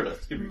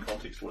Meredith, to give you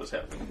context to what is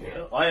happening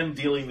here, I am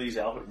dealing these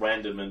out at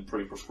random in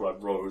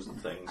pre-prescribed rows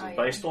and things, and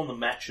based on the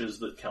matches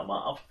that come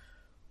up,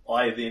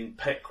 I then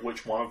pick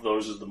which one of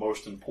those is the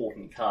most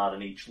important card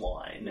in each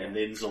line, and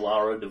then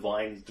Zalara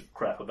divines the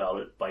crap about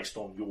it based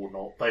on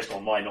based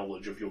on my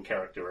knowledge of your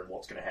character and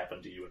what's going to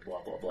happen to you and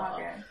blah blah blah.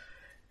 Okay.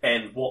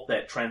 And what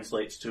that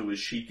translates to is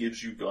she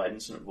gives you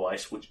guidance and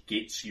advice which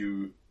gets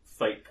you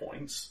fate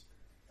points,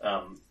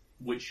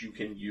 which you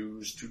can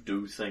use to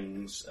do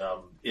things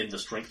in the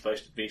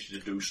strength-based adventure,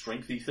 to do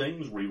strengthy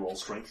things, reroll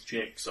strength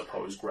checks,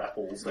 oppose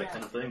grapples, that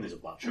kind of thing. There's a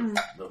bunch of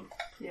them.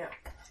 Yeah.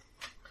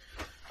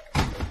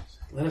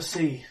 Let us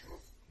see.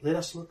 Let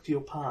us look to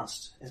your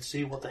past and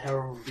see what the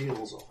Harrow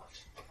reveals of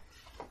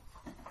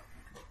it.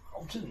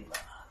 Mountain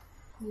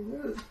Man.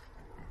 Ooh.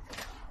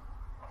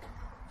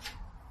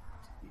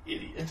 You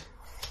idiot.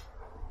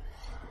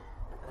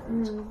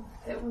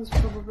 That one's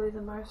probably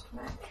the most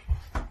match.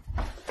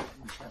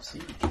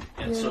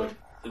 And so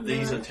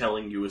these Yeah. are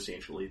telling you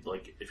essentially,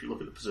 like, if you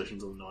look at the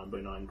positions on the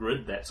 9x9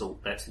 grid, that's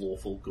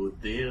lawful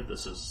good there.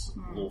 This is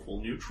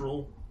lawful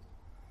neutral.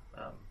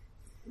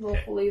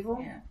 Lawful evil.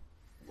 Yeah.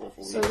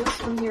 Lawful So evil.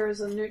 this one here is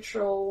a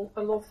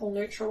lawful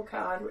neutral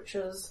card, which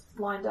is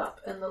lined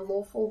up in the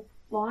lawful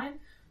line.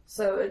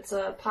 So it's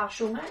a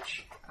partial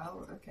match.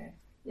 Oh, okay.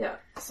 Yeah.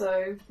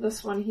 So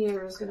this one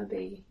here is going to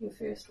be your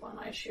first one,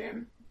 I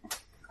assume.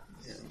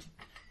 Yeah.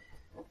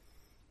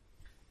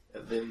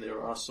 And then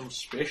there are some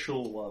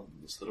special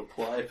ones that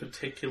apply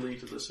particularly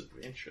to this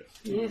adventure,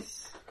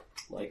 Yes.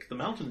 like the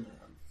Mountain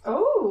Man.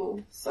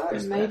 Oh, so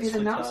Because maybe that's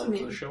the card mountain for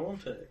man. the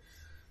Shawante.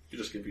 You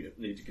just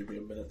need to give me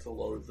a minute to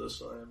load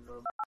this. I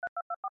am.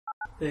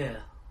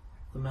 There,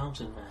 the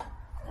Mountain Man.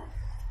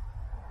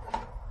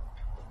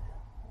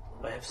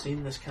 I have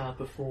seen this card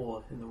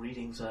before in the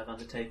readings I've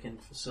undertaken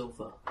for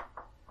Silver.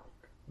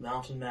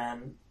 Mountain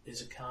Man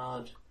is a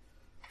card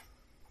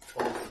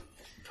of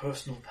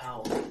personal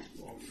power,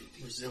 of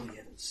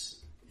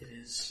resilience. It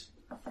is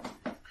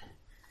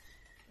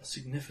a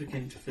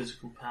significant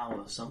physical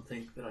power,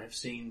 something that I have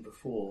seen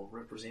before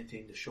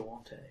representing the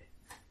Shawante.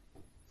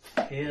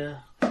 Here,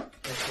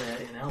 as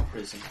they're in our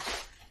prison,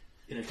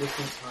 in a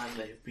different time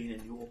they have been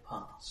in your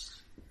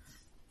past.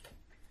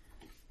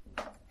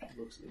 He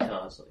looks at the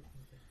cards like,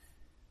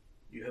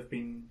 you have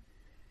been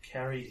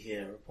carried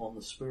here upon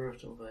the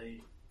spirit of a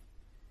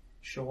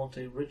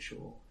Shawante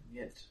ritual, and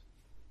yet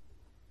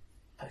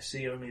I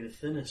see only the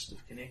thinnest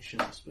of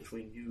connections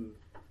between you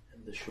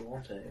and the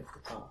Shawante of the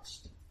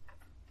past.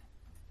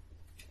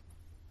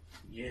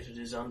 Yet it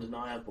is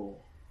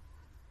undeniable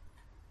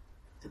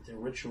that the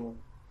ritual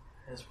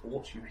has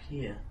brought you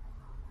here.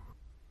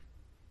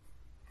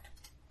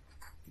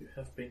 You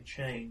have been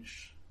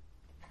changed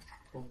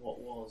from what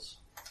was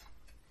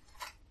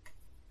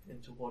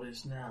into what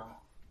is now,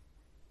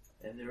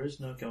 and there is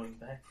no going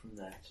back from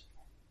that.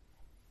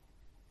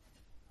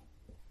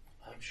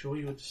 I'm sure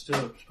you are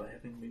disturbed by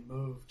having been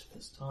moved to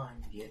this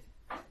time, yet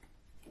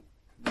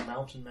the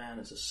Mountain Man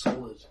is a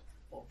solid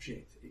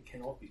object. It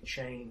cannot be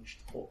changed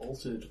or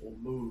altered or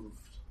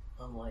moved,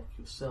 unlike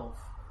yourself.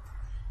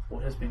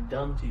 What has been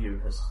done to you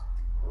has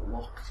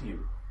locked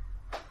you.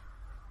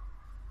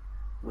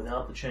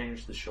 Without the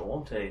change the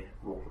Shawante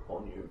wrought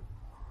upon you,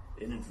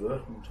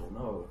 inadvertent or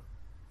no,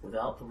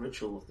 without the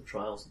ritual of the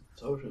trials of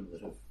the totem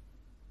that have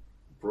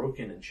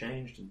broken and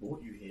changed and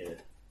brought you here,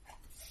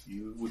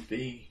 you would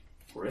be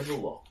forever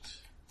locked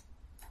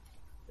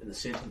in the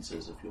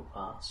sentences of your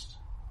past,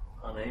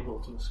 unable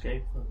to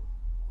escape them.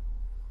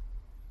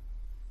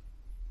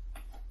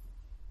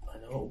 I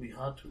know it will be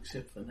hard to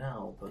accept for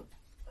now, but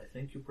I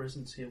think your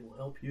presence here will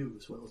help you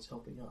as well as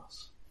helping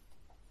us.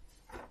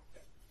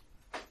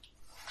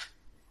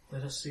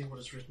 Let us see what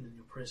is written in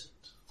your present.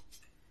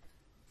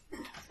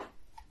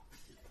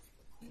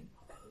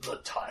 The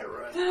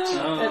Tyrant.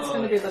 It's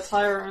going to be the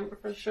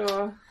Tyrant for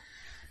sure.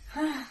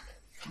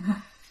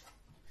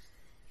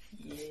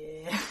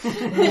 Yeah.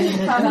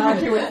 Can't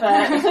argue with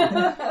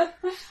that.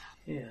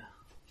 Here.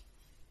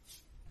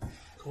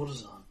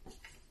 Courtesan.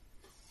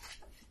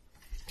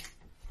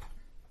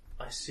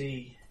 I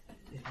see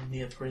in the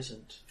near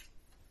present.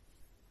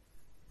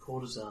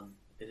 Courtesan.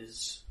 It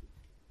is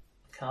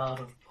a card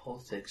of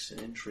politics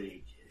and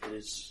intrigue. It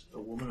is a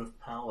woman of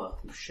power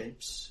who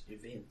shapes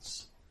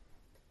events.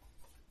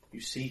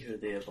 You see her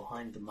there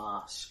behind the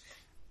mask.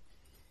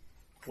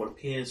 What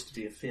appears to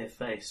be a fair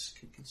face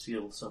can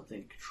conceal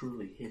something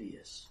truly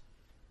hideous,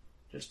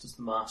 just as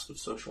the mask of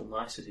social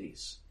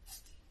niceties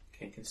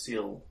can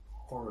conceal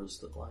horrors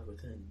that lie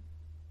within.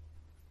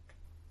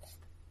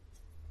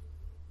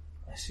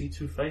 I see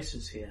two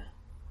faces here.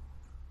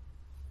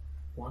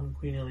 One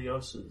Queen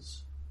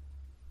Iliosa's,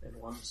 and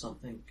one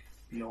something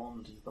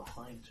beyond and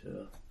behind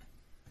her.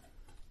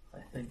 I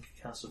think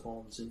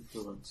Cassavon's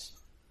influence.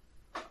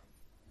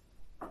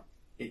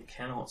 It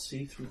cannot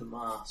see through the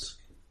mask,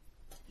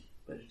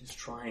 but it is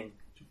trying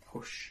to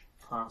push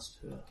past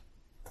her.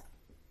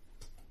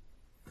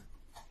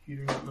 You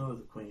do not know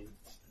the Queen,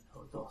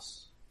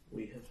 Elagos.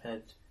 We have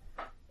had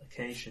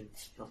occasion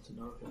to come to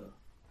know her.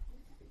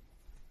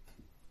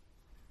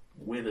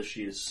 Whether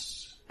she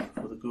is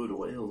for the good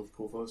or ill of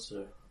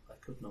Corvosa, I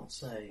could not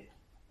say,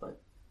 but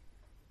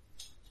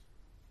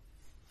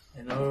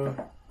I know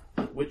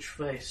that which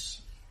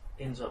face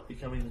ends up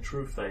becoming the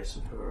true face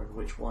of her and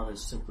which one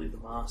is simply the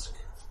mask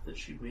that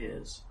she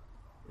wears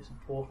is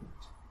important.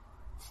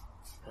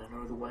 And I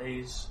know the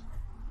ways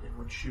in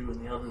which you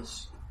and the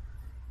others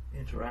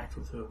interact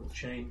with her will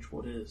change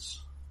what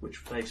is, which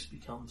face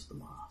becomes the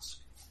mask.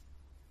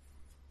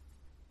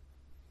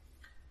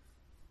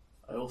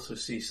 I also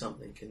see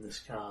something in this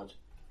card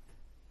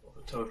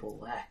of a total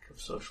lack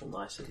of social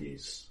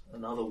niceties,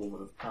 another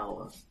woman of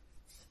power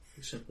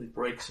who simply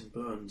breaks and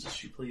burns as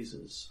she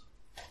pleases.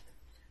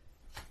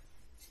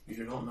 You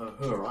do not know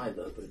her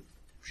either, but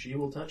she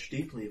will touch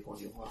deeply upon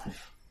your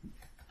life.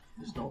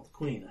 It is not the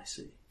Queen, I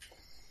see.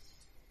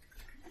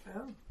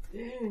 Oh.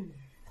 I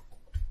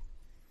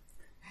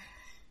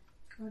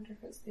wonder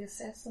if it's the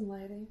assassin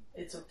lady.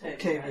 It's Octavia.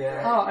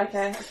 Octavia. Oh,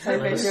 okay. Let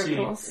Octavia, us of see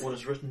course. what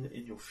is written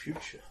in your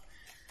future.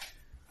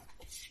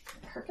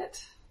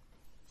 Cricket.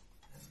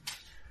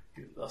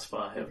 You thus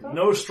far have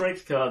no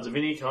strength cards of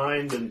any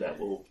kind, and that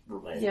will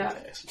remain Yeah. the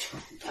case.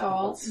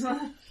 Oh.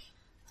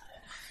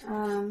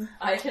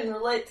 I can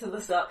relate to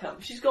this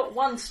outcome. She's got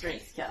one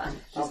strength card.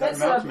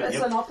 It's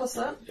an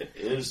opposite. It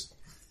is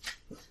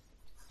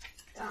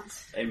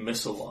Dance. a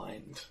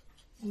misaligned.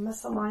 A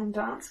misaligned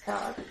dance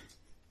card.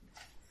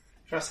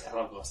 Trust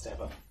Elagos to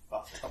have a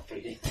bathtub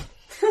reading.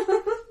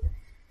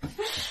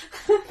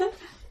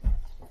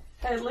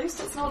 At least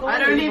it's not all I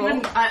don't evil.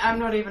 even. I'm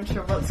not even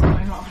sure what's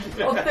going on.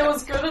 Well, there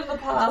was good in the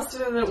past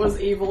and it was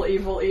evil,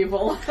 evil,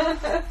 evil.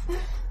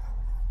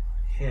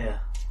 Here.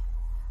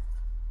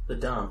 The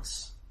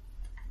dance.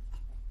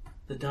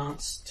 The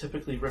dance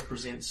typically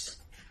represents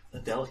a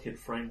delicate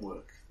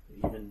framework,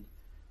 even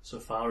so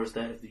far as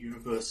that of the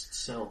universe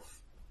itself.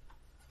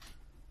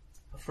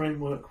 A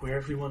framework where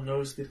everyone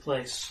knows their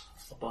place,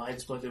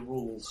 abides by their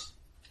rules,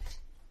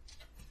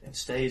 and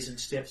stays in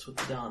steps with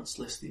the dance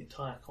lest the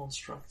entire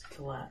construct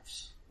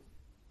collapse.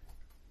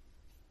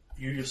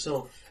 You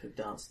yourself have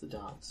danced the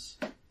dance,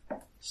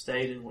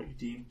 stayed in what you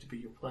deemed to be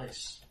your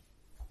place,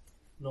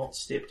 not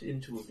stepped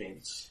into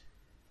events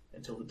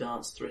until the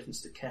dance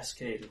threatens to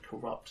cascade and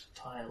corrupt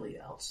entirely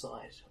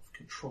outside of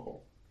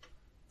control,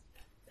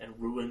 and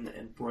ruin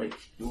and break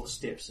your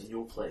steps and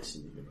your place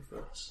in the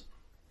universe.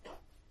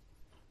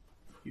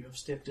 You have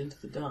stepped into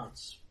the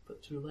dance,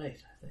 but too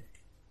late, I think.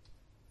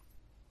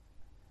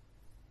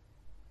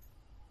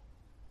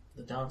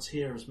 The dance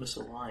here is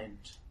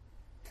misaligned.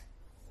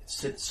 It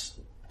sits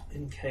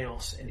in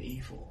chaos and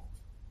evil,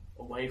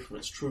 away from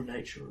its true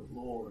nature of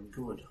law and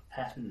good, a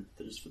pattern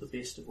that is for the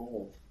best of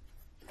all.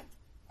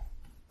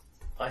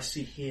 I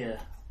see here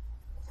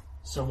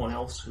someone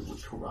else who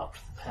would corrupt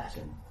the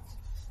pattern.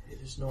 It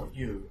is not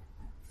you,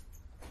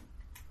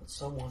 but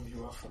someone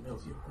you are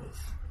familiar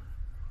with.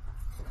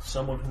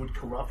 Someone who would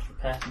corrupt the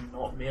pattern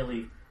not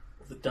merely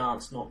of the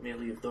dance, not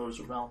merely of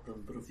those around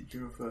them, but of the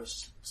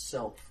universe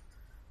itself.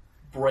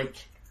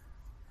 Break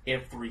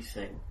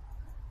everything.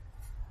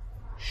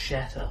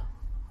 Shatter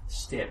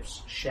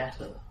steps,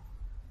 shatter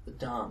the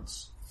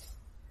dance.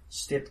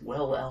 Step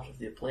well out of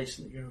their place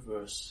in the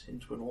universe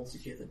into an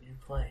altogether new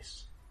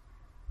place.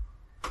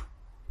 It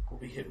will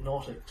be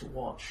hypnotic to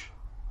watch.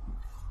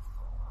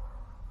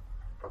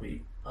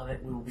 We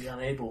will be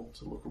unable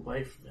to look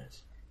away from it.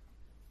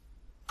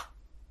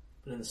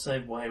 But in the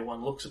same way,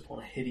 one looks upon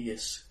a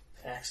hideous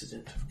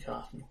accident of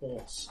cart and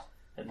horse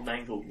and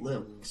mangled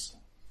limbs,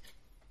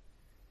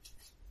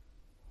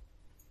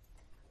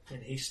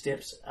 when he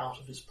steps out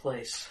of his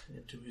place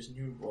into his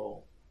new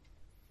role,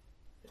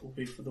 it will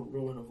be for the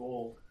ruin of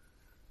all.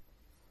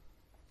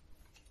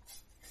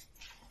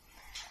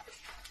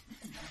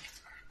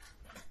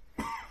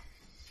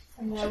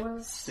 And there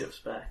was... Steps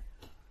back.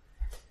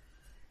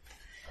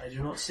 I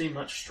do not see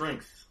much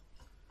strength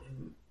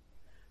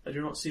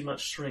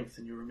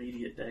in your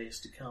immediate days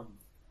to come,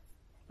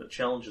 but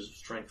challenges of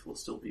strength will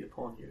still be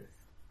upon you.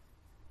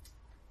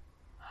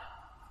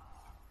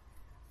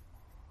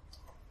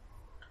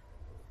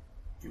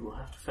 You will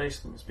have to face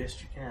them as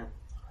best you can.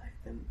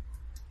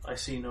 I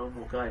see no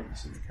more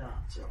guidance in the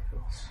cards,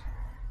 Elgos.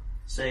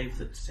 Save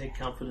that to take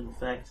comfort in the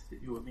fact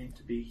that you are meant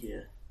to be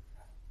here.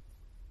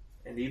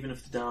 And even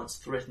if the dance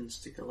threatens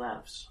to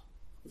collapse,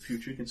 the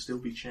future can still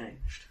be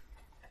changed.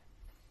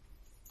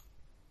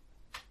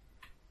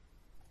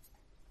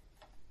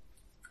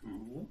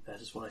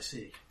 That is what I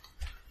see.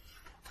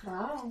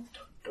 Wow.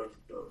 Dun, dun,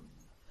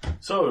 dun.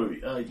 So,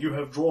 you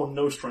have drawn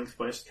no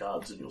strength-based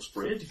cards in your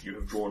spread. You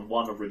have drawn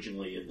one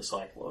originally in the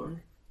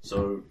Cyclone.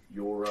 So,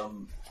 your,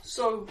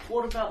 So,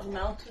 what about the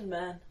Mountain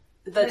Man?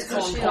 That's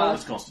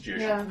That's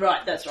Constitution. Yeah.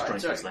 Right, that's right.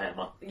 Strength Sorry. is the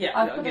hammer. Yeah,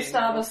 I I'm put a getting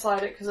star that.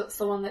 beside it because it's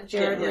the one that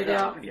Jared Yeah, read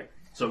yeah. out. Yeah.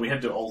 So we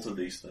had to alter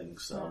these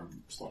things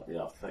slightly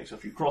after the fact. So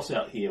if you cross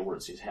out here where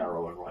it says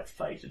Harrow and write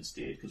Fate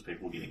instead, because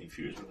people were getting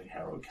confused between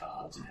Harrow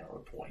cards and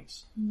Harrow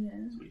points. Yeah.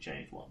 So we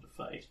changed one to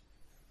Fate.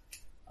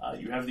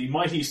 You have the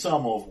mighty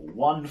sum of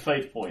 1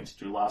 Fate point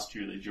to last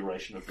you the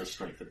duration of this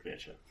strength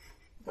adventure.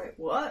 Wait,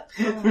 what?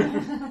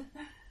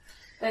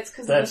 That's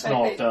because That's of the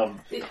fact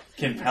not that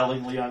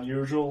compellingly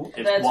unusual.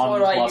 It's That's 1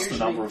 what I plus the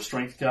usually- number of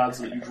strength cards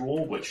that you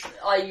draw, which...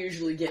 I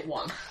usually get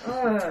one.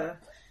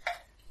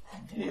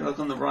 You look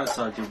on the right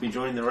side, you'll be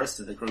joining the rest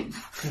of the group.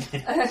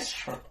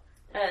 Sure.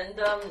 And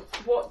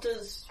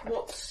what's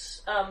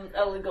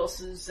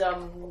Elagos's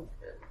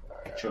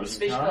Chosen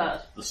speech card,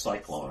 card? the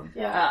Cyclone.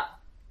 yeah.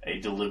 A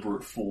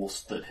deliberate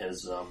force that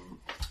has, what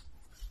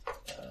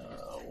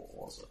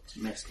was it?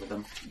 Messed with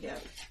them. Yeah.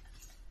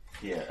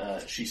 Yeah,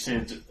 she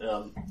said,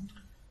 the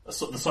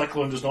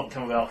Cyclone does not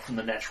come about from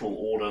the natural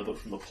order, but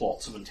from the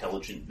plots of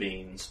intelligent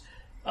beings.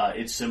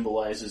 It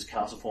symbolizes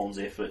Carsafon's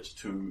effort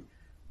to,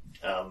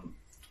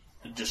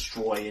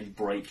 destroy and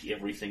break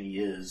everything he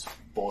is,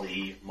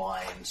 body,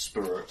 mind,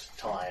 spirit,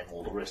 time,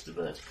 all the rest of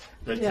it.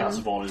 That Yeah.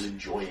 Carsafon is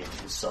enjoying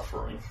his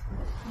suffering.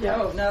 Yeah.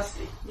 Oh,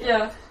 nasty.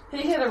 Yeah.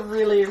 He had a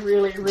really,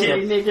 really, really Yeah,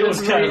 negative it was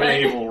kind of an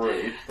reading. evil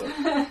read.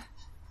 But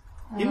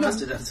You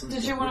must have done something.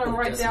 Did you want to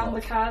write down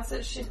the cards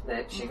that she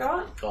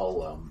got?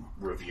 I'll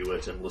review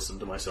it and listen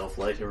to myself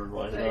later and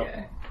write it up.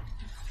 Okay.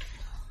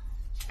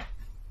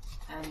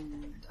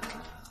 And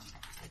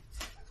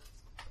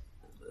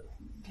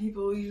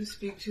people you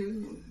speak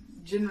to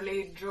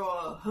generally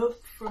draw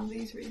hope from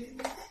these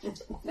readings.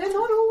 They're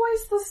not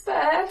always this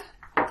bad.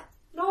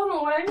 Not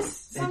always.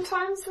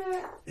 Sometimes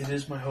they're... It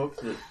is my hope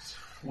that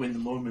when the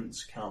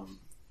moments come,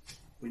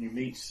 when you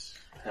meet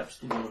perhaps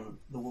the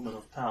woman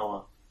of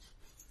power,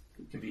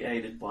 who can be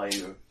aided by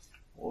you,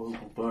 or who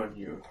will burn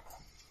you,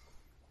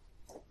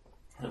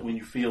 that when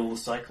you feel the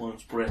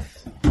cyclone's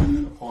breath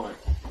upon it,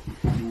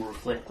 you will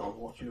reflect on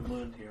what you have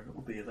learned here, and it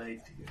will be of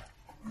aid to you.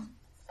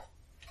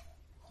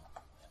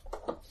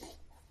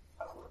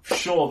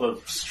 Sure,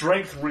 the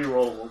strength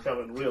reroll will come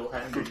in real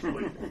handy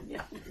for you.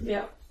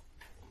 Yeah.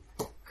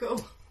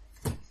 Cool.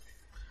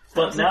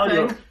 But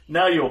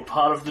now you're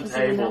part of the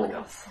table.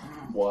 Elagos.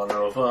 One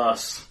of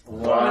us.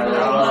 One of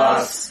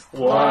us.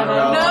 One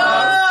of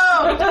us.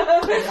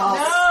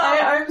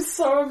 I'm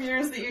so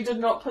amused that you did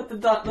not put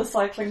the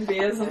cycling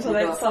bears into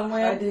that I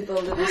somewhere. did a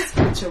little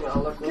spiritual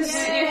Because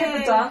Elagos. you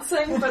had the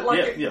dancing, but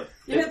like Yeah.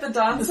 you had the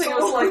dancing. It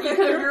was like you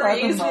could have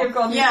very easily have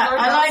gone. Yeah, "No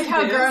I like dancing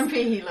how bears."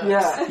 grumpy he looks.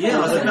 Yeah. Yeah,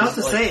 I was about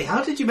to say,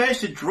 how did you manage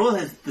to draw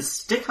the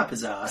stick up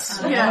his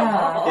ass?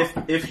 Yeah.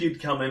 If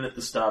you'd come in at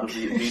the start of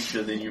the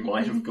adventure, then you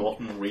might have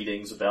gotten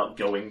readings about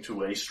going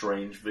to a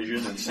strange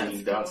vision and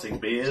seeing dancing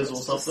bears or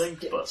something,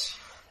 but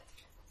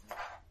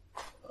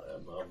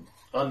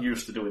I'm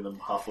unused to doing them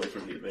halfway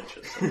through the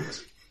adventure.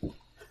 So.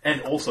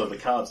 And also the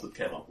cards that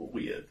came up were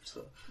weird.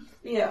 So.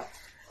 Yeah.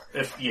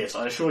 Yes,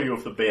 I assure you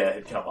if the bear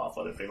had come up,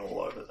 I'd have been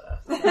all over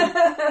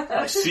that.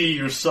 I see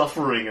you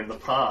suffering in the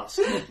past.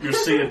 You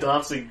see a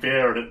dancing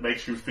bear and it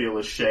makes you feel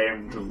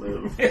ashamed to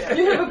live.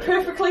 You have a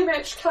perfectly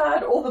matched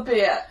card or the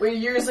bear. We're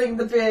using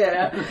the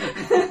bear.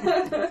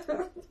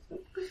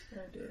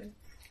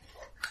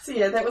 So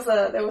yeah, that was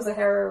a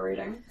Harrow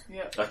reading.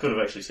 I could have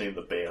actually seen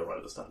the bear right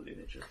at the start of the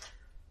adventure.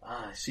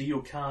 I see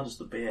your card as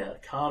the bear, a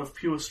card of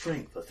pure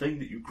strength, a thing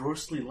that you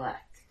grossly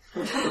lack.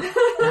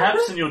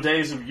 Perhaps in your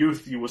days of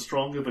youth you were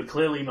stronger, but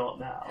clearly not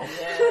now.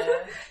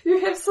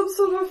 You have some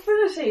sort of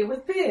affinity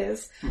with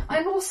bears.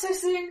 I'm also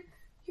seeing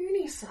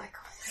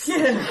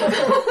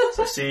unicycles.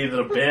 So see that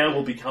a bear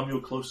will become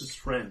your closest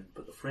friend,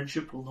 but the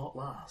friendship will not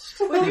last.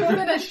 When you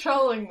finish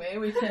trolling me,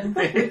 we can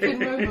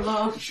move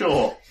along.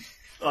 Sure.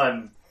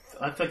 I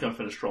think I'm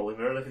finished trolling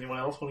Meredith. Anyone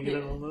else want to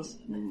get in on this?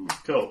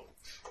 Cool.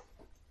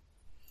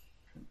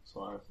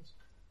 Silence.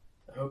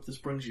 I hope this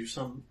brings you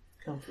some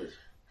comfort.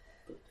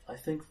 But I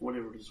think, for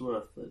whatever it is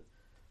worth, that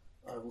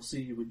I will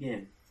see you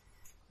again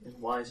in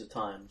wiser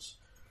times,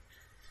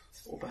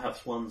 or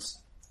perhaps ones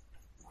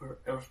where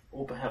a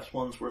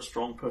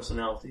strong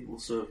personality will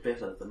serve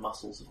better than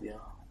muscles of the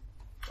arm.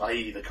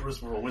 i.e. the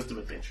Charisma or Wisdom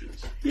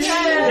adventures.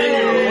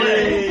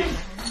 Yay!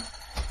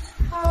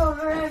 Oh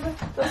man,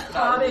 this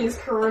party's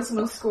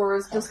charisma score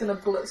is just gonna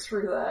blitz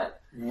through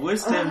that.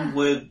 Wisdom,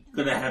 we're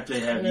gonna have to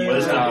have you.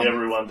 Wisdom,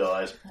 everyone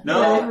dies.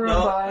 No,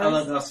 everyone dies.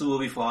 Elagos will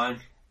be fine.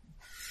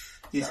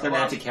 He's gonna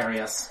have to carry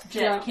us.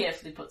 Jack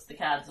carefully puts the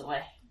cards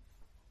away.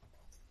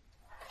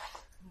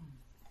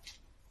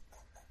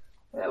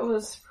 That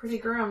was pretty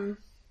grim.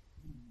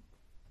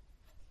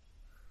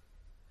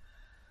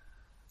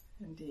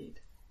 Indeed.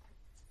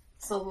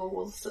 Silver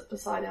will sit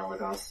beside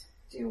Elagos.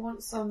 Do you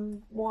want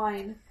some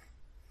wine?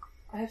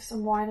 I have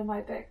some wine in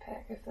my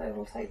backpack if they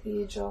will take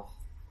the edge off.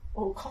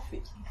 Oh,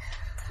 coffee.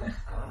 It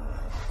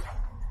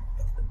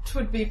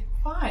would be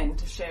fine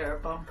to share a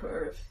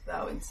bumper if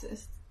thou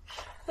insist.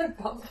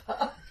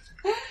 Bumper.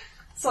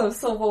 So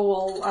Silver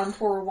will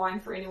pour a wine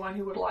for anyone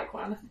who would like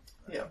one.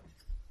 Yeah.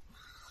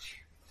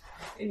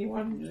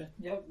 Anyone?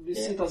 Yep,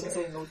 Lucy doesn't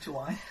say no to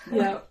wine.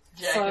 Yeah.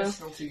 Jack So is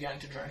still too young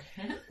to drink.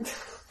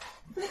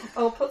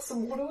 I'll put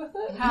some water with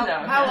it.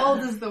 How old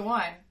is the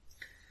wine?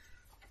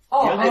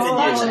 Oh,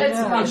 Younger than you.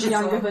 it's much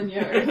younger than you.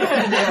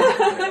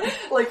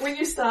 Like when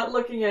you start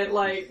looking at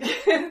like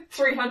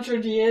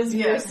 300 years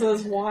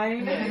versus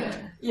wine.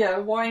 Yeah,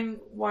 wine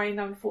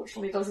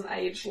unfortunately doesn't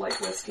age like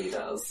whiskey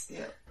does.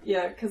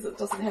 Yeah, because it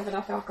doesn't have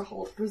enough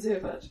alcohol to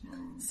preserve it.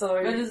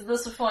 So, But is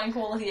this a fine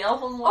quality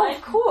elven wine?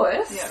 of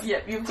course.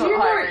 Yep, you've Do got you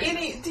high know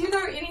ratings. Do you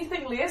know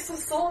anything less of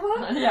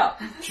Silver? Yeah.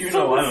 Do you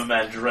know I'm a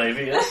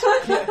Mandravius?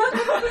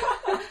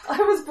 I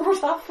was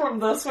brought up from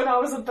this when I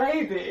was a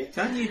baby.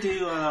 Can't you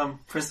do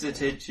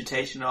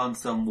prestidigitation on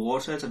some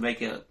water to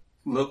make it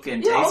look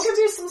and Yeah, I'll taste? give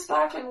you some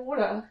sparkling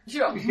water.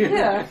 Sure.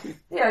 Yeah.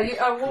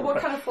 Yeah, what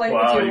kind of flavour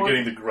Wow, do you you're want?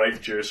 getting the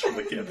grape juice from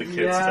the kids'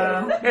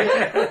 Yeah.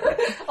 table.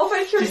 I'll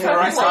make you a Just the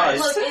right sparkling size. wine.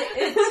 Look,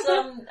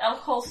 it's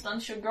alcohol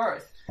stunts your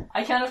growth.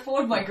 I can't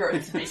afford my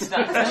growth to be That's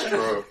stunted.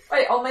 true.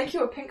 Wait, I'll make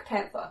you a Pink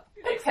Panther.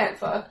 Pink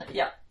Panther.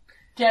 Yeah.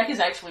 Jack is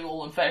actually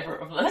all in favour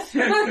of this.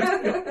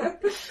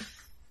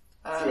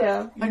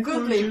 Yeah. A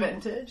goodly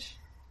vintage.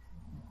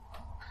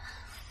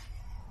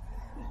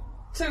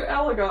 To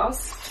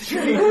Elagos.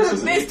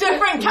 There's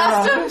different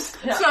customs!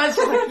 Yeah. So it's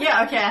just like,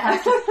 yeah, okay, I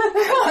have to.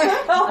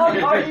 Oh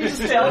no, you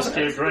just Just tell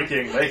keep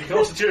drinking. Make a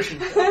constitution.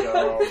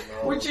 Oh,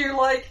 no. Would you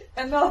like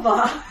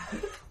another?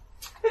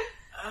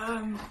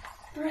 Um,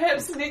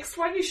 Perhaps next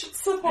one you should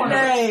sip on it.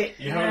 Nay.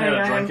 You haven't had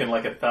a drink in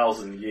like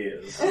 1,000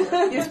 years.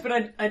 Yes,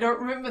 but I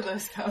don't remember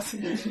those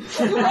 1,000 years.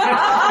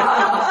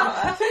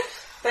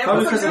 That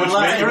Probably was because a of Which the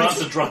meant you last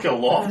must have drunk a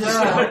lot.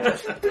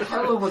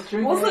 Hello, what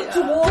drink? Was it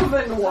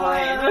dwarven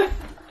wine?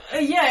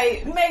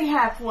 Yay,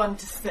 mayhap one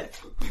to sip.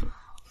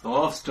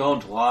 Dwarfs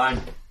don't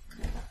wine.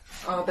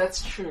 Oh,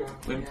 that's true.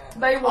 We- Yeah.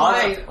 They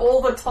wine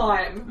all the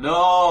time.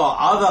 No,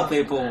 other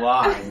people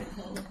wine.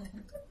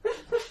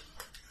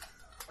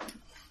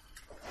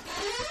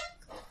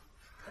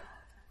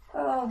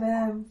 Oh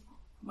man.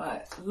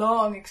 My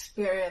long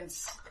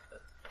experience,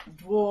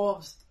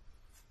 dwarves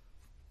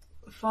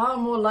far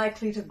more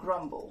likely to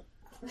grumble.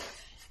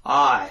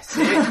 Aye,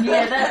 see?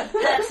 Yeah,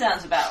 that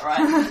sounds about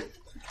right.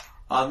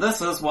 And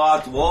this is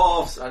why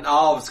dwarves and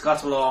elves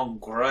got along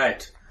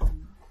great.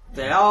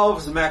 The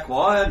elves make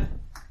wine,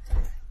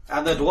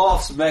 and the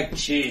dwarves make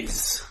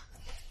cheese.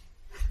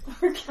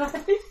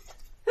 Okay.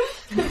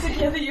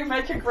 Together you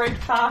make a great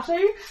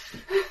party.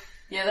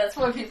 Yeah, that's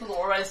why people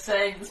are always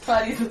saying this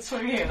party isn't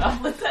swinging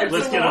enough. Let's have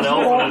Let's some get an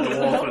more. elf and a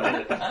dwarf in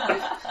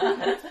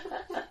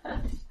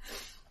it.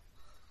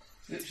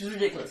 Which is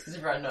ridiculous because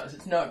everyone knows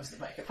it's gnomes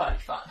that make a party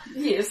fun.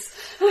 Yes.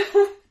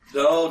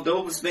 No,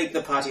 gnomes make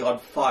the party on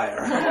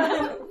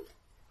fire.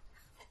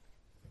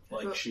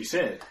 Like she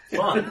said.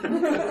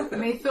 Fun.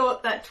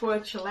 Methought that were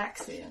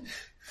Chilaxian.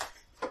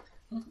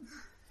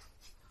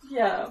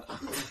 Yeah.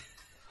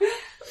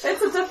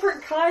 It's a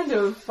different kind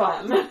of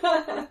fun.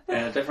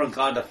 And a different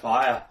kind of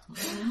fire.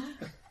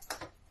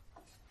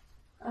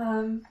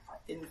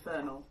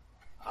 Infernal.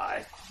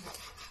 Aye.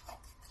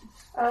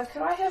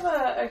 Could I have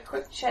a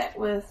quick chat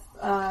with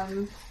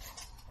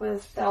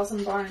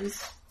Thousand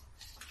Bones,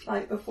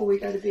 like before we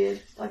go to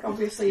bed? Like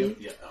obviously,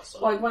 Yeah,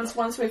 outside. like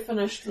once we've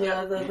finished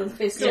the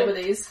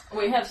festivities.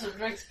 We have some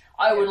drinks.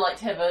 I would like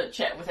to have a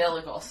chat with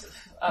Elagos.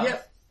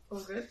 Yep. All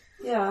good.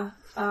 Yeah.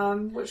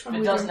 Which one? It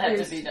we doesn't doing have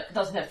to first? be.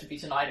 Doesn't have to be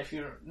tonight if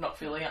you're not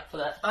feeling up for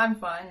that. I'm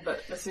fine,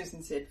 but as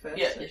Susan said first.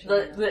 Yeah, so she'll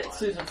let know.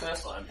 Susan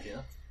first. I'm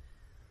here.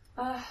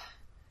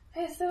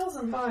 Hey,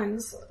 Thousand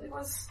Bones.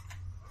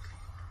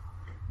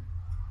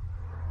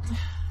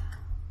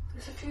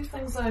 There's a few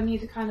things that I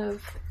need to kind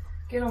of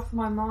get off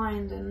my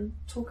mind and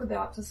talk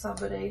about to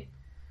somebody.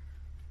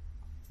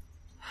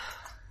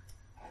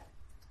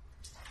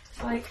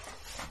 Like,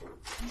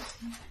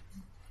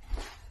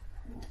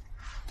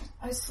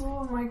 I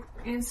saw my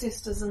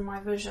ancestors in my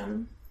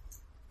vision.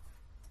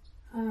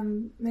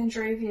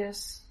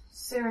 Mandravius,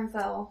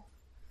 Serenthal.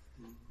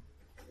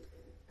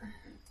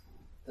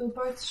 They were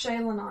both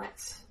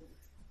Shalenites.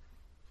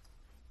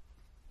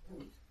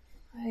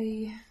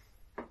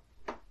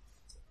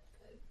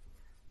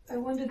 I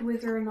wondered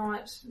whether or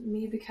not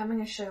me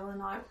becoming a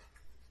Shalenite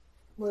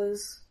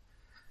was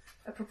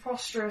a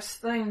preposterous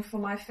thing for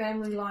my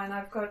family line.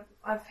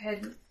 I've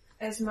had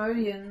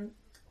Asmodean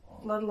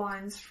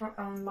bloodlines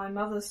on my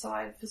mother's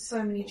side for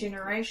so many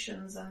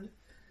generations, and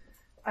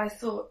I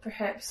thought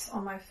perhaps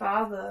on my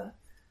father's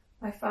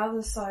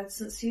side,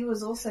 since he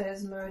was also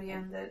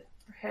Asmodean, that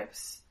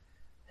perhaps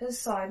his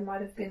side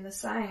might have been the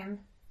same.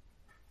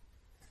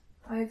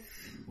 I've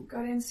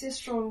got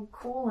ancestral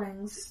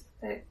callings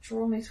that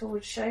draw me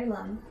towards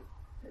Shaylin,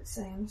 it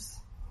seems.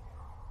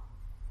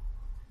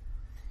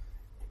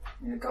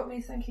 It got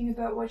me thinking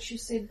about what you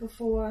said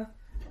before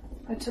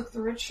I took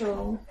the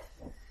ritual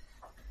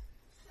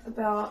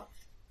about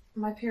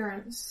my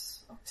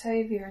parents,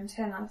 Octavia and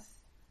Tanith,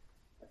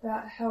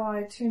 about how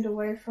I turned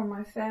away from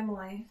my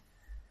family.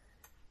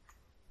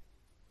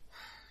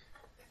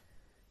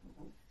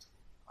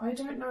 I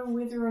don't know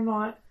whether or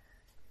not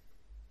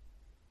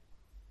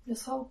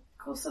this whole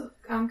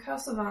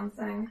Kassavan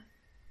thing,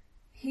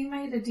 he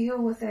made a deal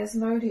with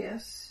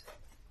Asmodeus.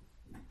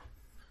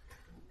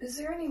 Is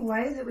there any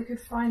way that we could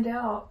find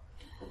out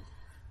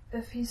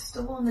if he's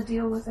still on the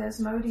deal with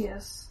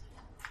Asmodeus?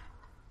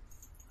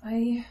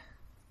 If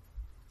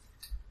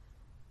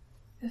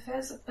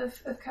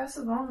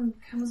Kassavan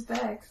comes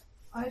back,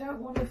 I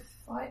don't want to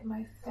fight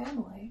my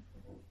family.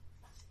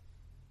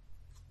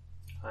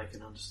 I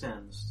can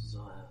understand this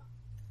desire.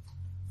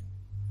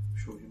 I'm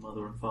sure your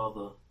mother and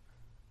father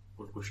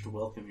would wish to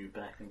welcome you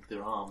back into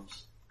their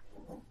arms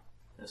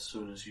as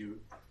soon as you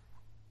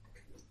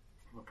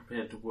are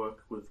prepared to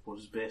work with what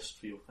is best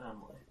for your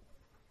family.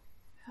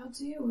 How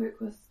do you work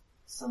with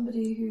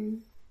somebody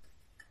who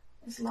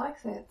is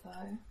like that,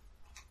 though?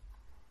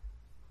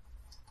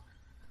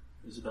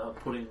 It's about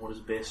putting what is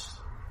best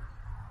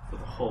for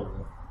the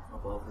whole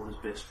above what is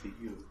best for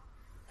you.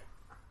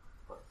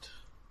 But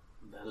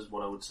that is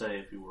what I would say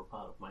if you were a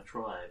part of my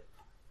tribe.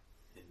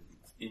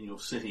 In your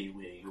city,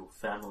 where your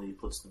family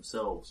puts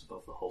themselves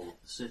above the whole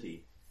of the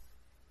city,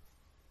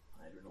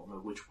 I do not know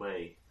which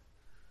way,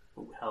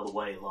 but how the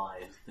way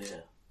lies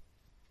there.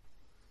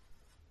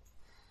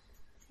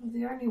 Well,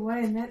 the only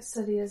way in that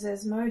city is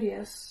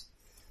Asmodeus.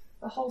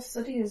 The whole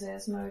city is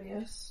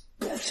Asmodeus.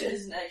 That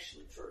isn't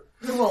actually true.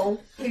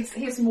 Well,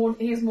 he's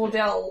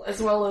Mordell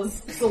as well as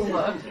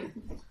Silver.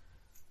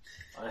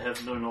 I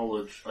have no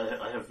knowledge.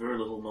 I have very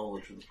little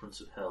knowledge of the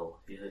Prince of Hell.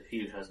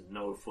 He has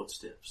no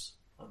footsteps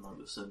among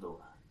the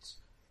Cinderlands.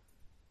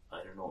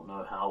 I do not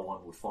know how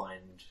one would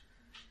find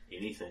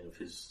anything of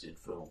his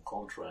infernal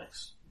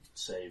contracts,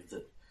 save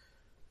that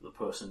the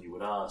person you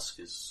would ask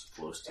is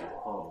close to your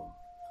home.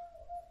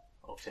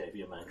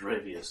 Octavia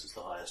Mandravius is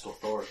the highest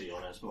authority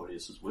on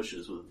Asmodeus'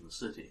 wishes within the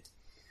city.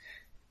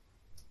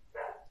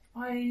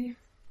 I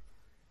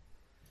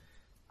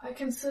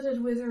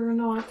considered whether or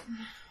not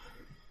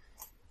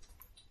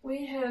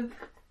we have,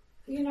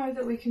 you know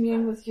that we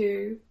communed with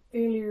you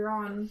earlier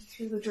on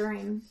through the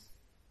dream.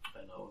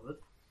 I know of it.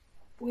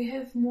 We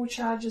have more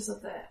charges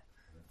of that.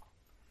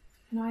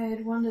 And I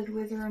had wondered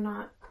whether or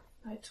not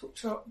I talked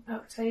to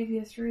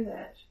Octavia through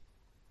that.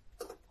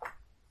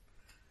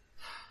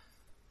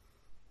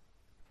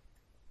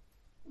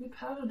 We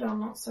parted on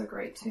not so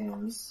great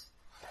terms.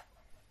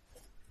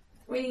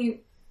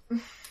 We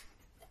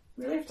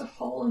left a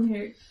hole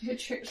in her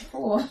church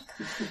floor.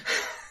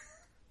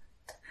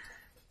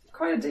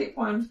 Quite a deep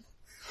one.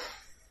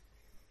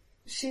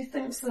 She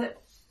thinks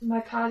that my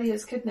party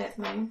has kidnapped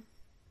me.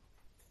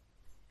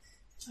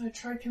 I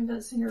tried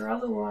convincing her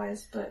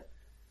otherwise, but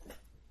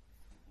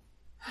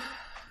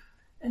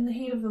in the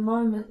heat of the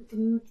moment,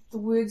 the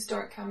words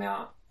don't come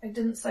out. I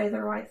didn't say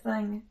the right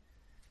thing.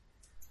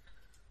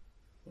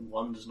 When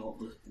one does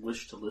not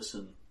wish to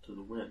listen to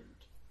the wind,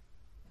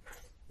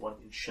 one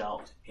can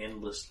shout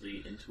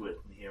endlessly into it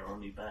and hear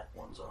only back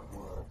one's own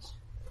words.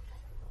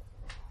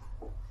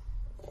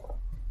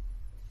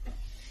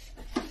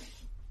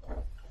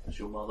 As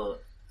your mother,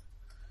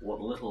 what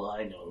little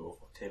I know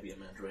of Octavia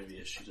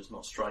Mandravius, she does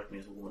not strike me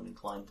as a woman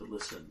inclined to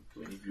listen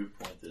to any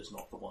viewpoint that is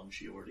not the one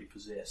she already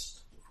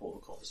possessed before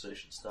the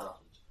conversation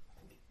started.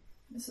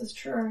 This is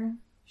true.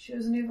 She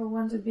was never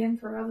one to bend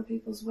for other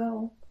people's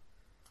will.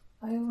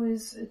 I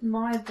always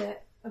admired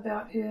that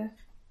about her,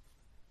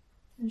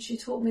 and she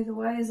taught me the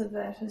ways of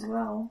that as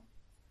well.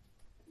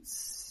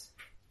 It's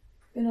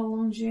been a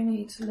long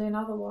journey to learn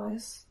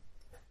otherwise.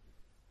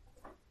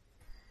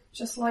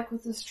 Just like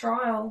with this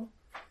trial,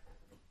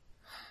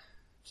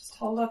 just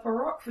hold up a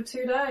rock for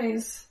 2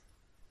 days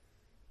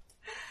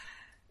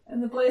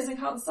in the blazing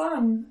hot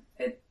sun.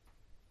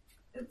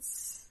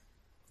 It's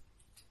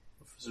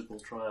A physical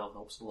trial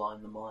helps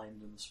align the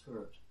mind and the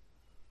spirit.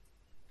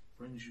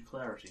 Brings you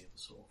clarity of the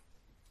soul.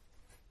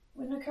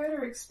 when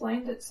Nakota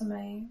explained it to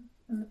me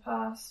in the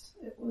past,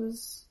 it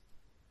was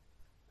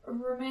a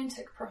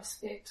romantic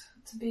prospect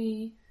to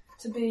be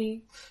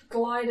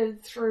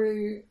glided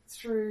through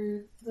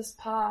this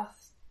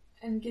path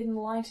and get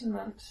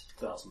enlightenment.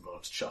 Thousand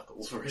Bones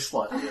chuckles very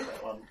slightly at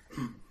that one.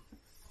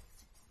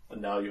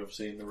 And now you have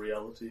seen the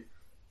reality.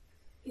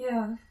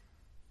 Yeah,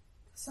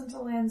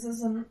 Cinderlands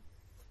isn't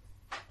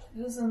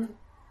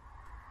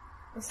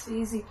this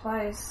easy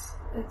place.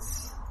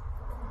 It's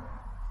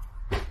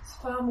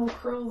far more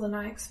cruel than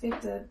I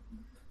expected.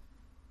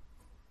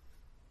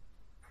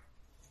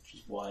 Which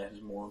is why it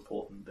is more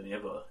important than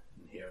ever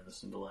here in the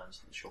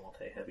Cinderlands that the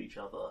Shawante have each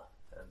other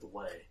and the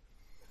way.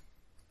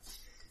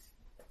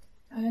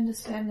 I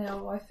understand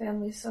now why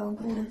family is so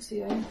important to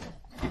you.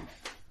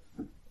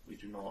 We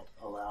do not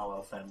allow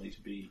our family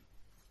to be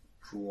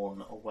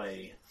drawn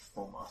away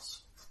from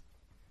us.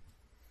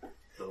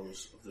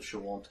 Those of the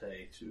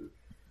Shawante to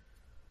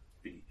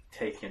be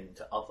taken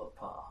to other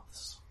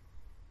paths.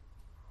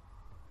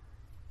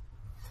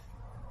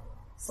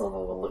 Silver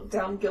will look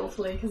down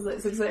guiltily because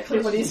that's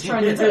exactly what he's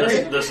trying to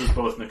do. This is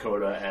both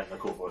Nakoda and the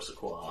Corvo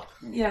Sequoia.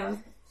 Yeah.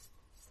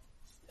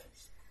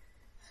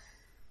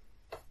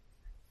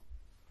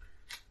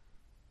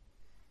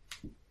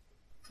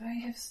 I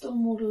have still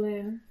more to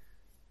learn.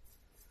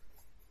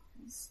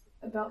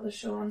 About the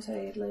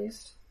Shawante, at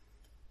least.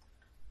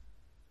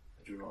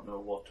 I do not know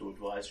what to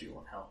advise you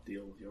on how to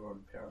deal with your own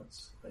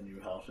parents. I knew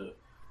how to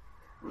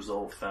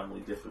resolve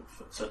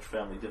such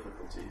family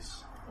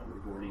difficulties. I would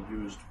have already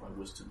used my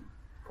wisdom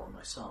upon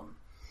my son.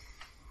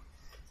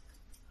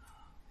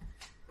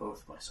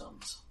 Both my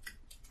sons.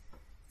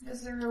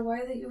 Is there a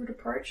way that you would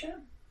approach it?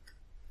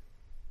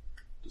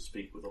 To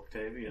speak with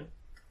Octavia.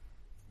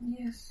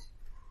 Yes.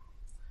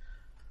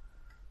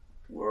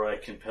 Were I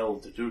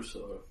compelled to do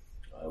so,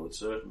 I would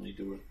certainly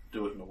do it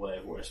in a way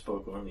where I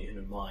spoke only in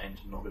her mind,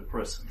 not her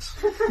presence.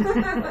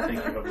 I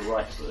think you have the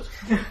right of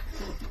it.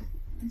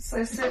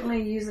 So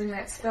certainly using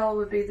that spell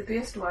would be the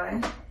best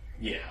way.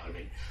 Yeah, I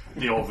mean,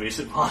 the obvious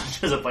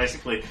advantages are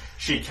basically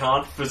she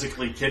can't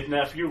physically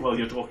kidnap you while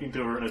you're talking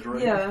to her in a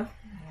dream. Yeah.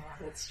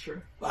 That's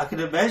true. I can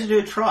imagine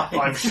her trying.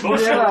 I'm sure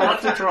she'd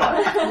like to try.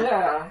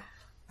 Yeah.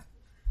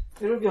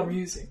 It'll be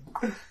amusing.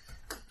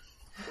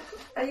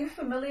 Are you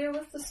familiar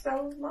with the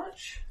spell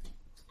much?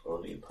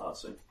 Only in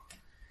passing.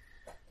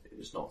 It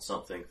is not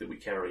something that we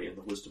carry in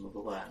the wisdom of the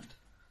land.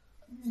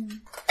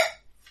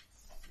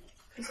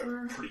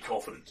 I'm pretty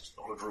confident it's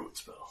not a druid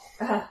spell.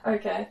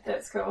 Okay,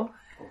 that's cool.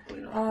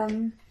 Probably not.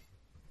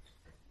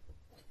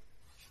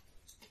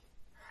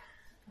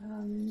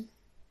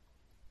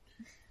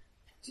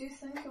 Do you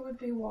think it would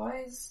be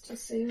wise to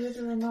see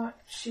whether or not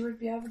she would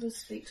be able to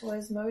speak to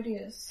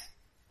Asmodeus?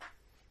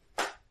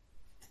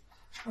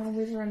 Or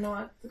whether or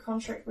not the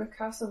contract with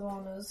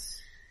Cassavon has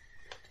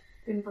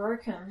been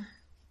broken?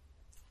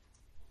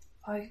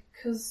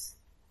 Because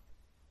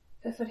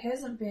if it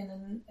hasn't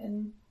been,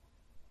 and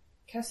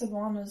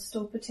Cassavon is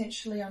still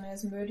potentially on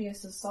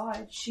Asmodeus'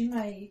 side, she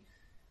may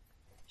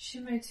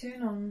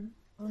turn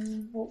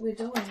on what we're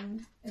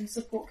doing and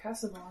support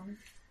Cassavon.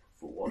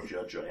 For what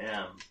judge I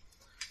am,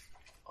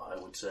 I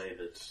would say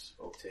that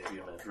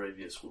Octavia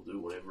Madrevius will do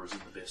whatever is in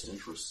the best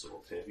interests of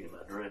Octavia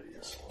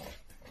Madrevius.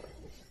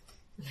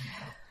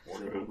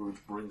 Whatever route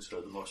brings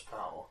her the most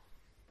power.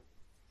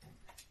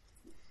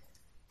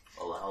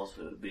 Allows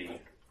her to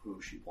be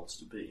who she wants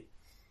to be.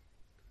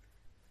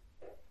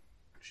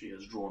 She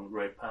has drawn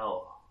great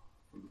power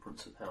from the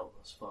Prince of Hell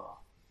thus far.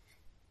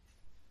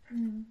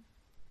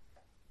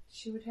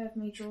 She would have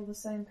me draw the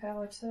same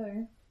power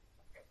too.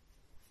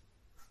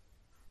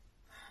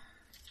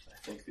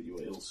 I think that you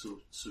are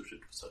ill-suited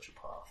for such a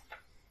path.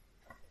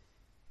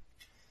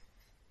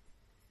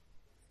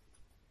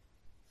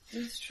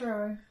 It's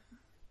true.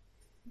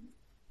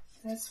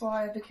 That's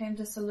why I became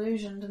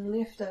disillusioned and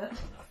left it.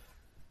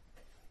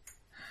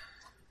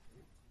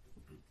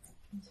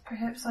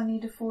 Perhaps I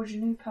need to forge a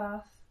new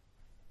path.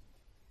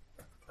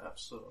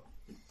 Perhaps so.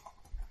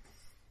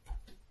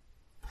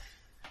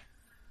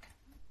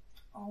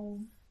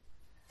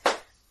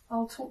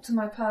 I'll talk to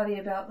my party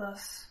about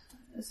this.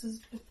 This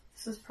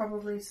is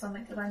probably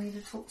something that I need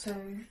to talk to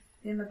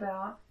them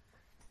about.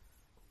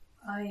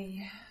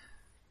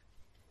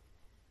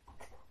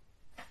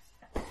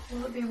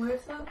 Will it be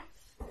worth it?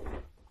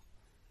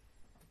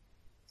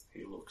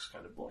 He looks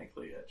kind of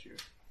blankly at you.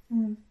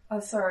 Oh,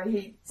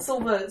 sorry.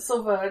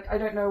 Silver. I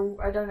don't know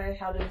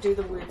how to do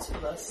the words for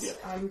this.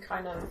 Yeah. I'm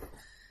kind of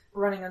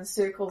running in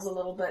circles a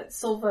little bit.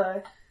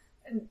 Silver,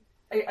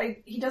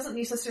 he doesn't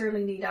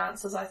necessarily need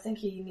answers. I think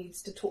he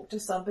needs to talk to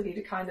somebody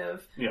to kind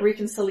of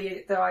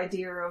reconciliate the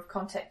idea of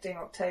contacting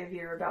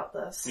Octavia about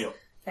this. Yep.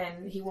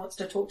 And he wants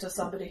to talk to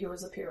somebody who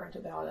is a parent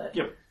about it.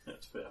 Yep,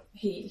 that's fair.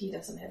 He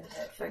doesn't have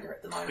that figure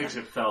at the moment.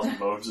 Except 1,000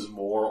 Bones is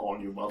more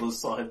on your mother's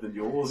side than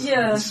yours.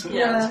 Yeah,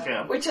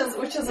 Yeah. which is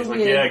He's a like,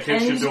 weird. yeah, kids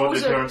And should do what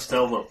he's their also- parents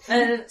tell them.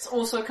 And it's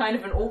also kind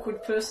of an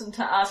awkward person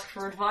to ask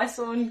for advice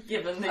on,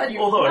 given that you...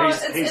 Although No,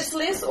 he's it's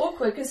less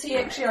awkward because he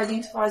actually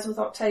identifies with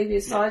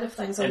Octavia's side of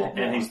things a lot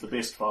more. and he's the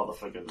best father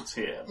figure that's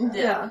here.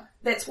 Yeah,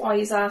 that's why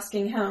he's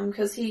asking him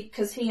because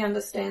he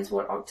understands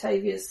what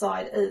Octavia's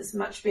side is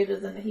much better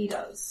than he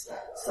does.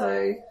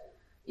 So,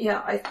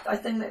 yeah, I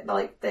think that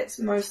that's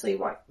mostly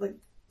what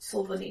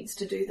Silver needs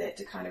to do that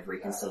to kind of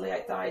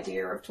reconciliate the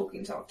idea of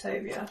talking to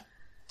Octavia.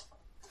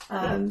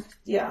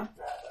 Yeah.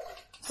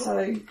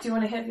 So, do you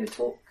want to have your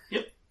talk?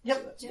 Yep. So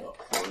that's not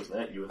what is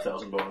that. You and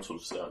 1,000 Bones will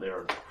just sit out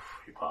there and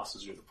he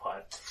passes you the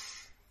pipe.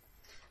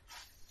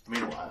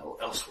 Meanwhile,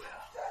 elsewhere.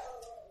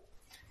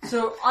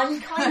 So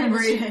I'm kind of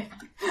reading.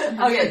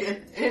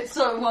 Okay,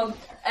 so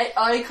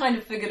I kind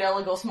of figured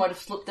Elagos might have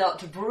slipped out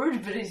to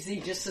brood, but is he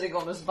just sitting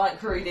on his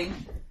bike reading?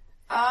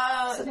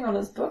 Sitting on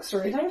his books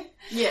reading.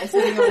 Yeah,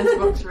 sitting on his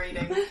books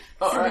reading.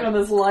 Sitting on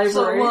his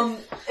library. So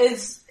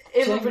is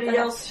everybody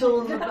else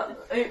still in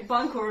the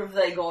bunk, or have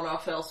they gone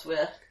off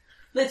elsewhere?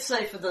 Let's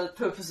say for the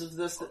purpose of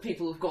this that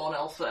people have gone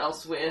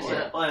elsewhere.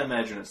 Yeah, I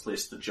imagine it's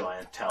less the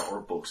giant tower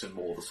of books and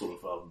more the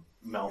sort of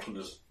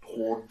mountainous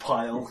hoard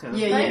pile. Kind of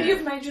Yeah, thing. Maybe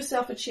you've made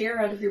yourself a chair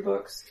out of your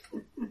books.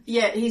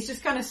 Yeah, he's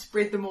just kind of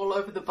spread them all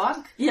over the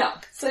bunk.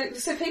 Yeah. So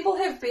people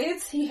have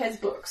beds, he has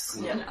books.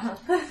 Yeah.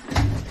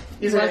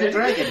 He's like a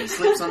dragon, he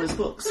sleeps on his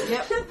books.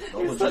 Yep.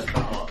 Knowledge is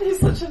power. He's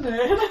such a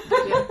nerd.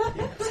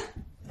 Yeah.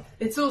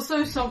 It's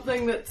also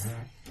something that's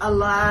a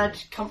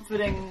large,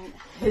 comforting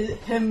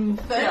him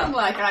thing. Yeah.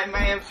 Like, I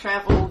may have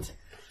travelled,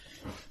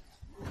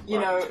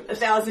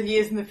 1,000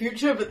 years in the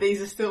future, but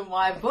these are still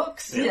my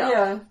books. Yeah.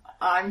 Yeah.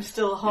 I'm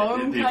still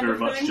home, They're kind very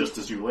of much thing. just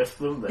as you left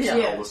them. They're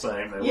Yeah. all the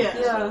same. They look Yeah.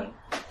 the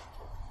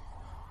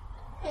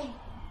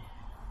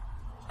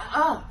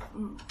Yeah.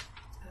 same.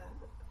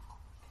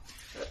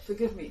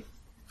 Forgive me.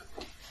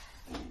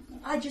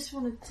 I just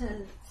wanted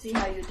to see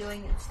how you're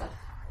doing and stuff.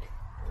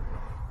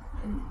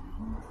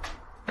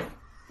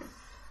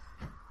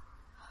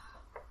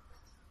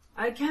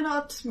 I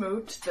cannot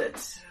moot that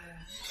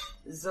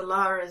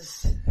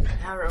Zalara's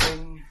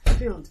harrowing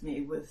filled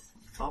me with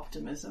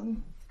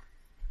optimism.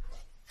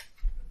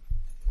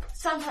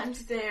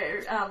 Sometimes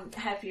they're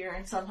happier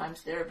and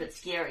sometimes they're a bit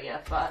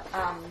scarier, but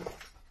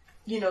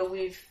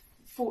we've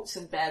fought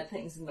some bad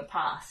things in the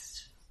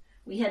past.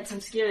 We had some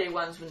scary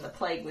ones when the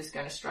plague was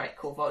going to strike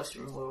Corvosa,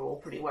 and we were all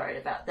pretty worried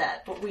about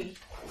that, but we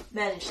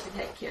managed to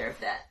take care of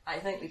that. I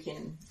think we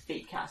can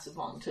beat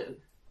Cassavon too.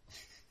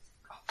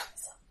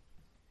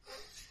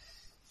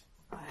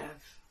 I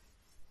have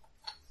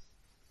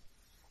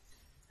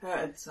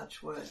heard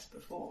such words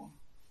before.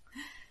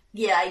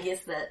 Yeah, I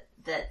guess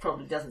that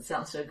probably doesn't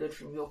sound so good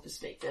from your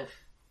perspective.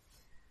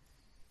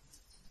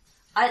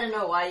 I don't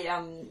know,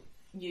 I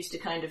used to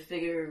kind of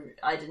figure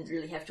I didn't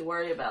really have to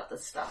worry about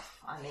this stuff.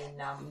 I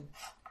mean,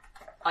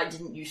 I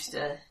didn't used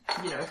to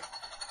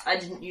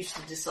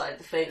decide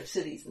the fate of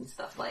cities and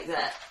stuff like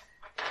that.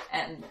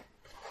 And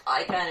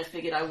I kind of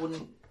figured I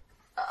wouldn't,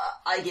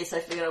 I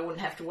figured I wouldn't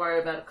have to worry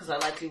about it because I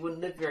likely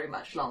wouldn't live very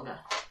much longer.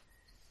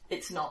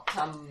 It's not,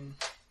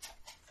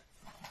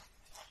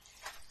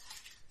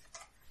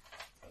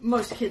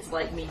 most kids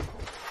like me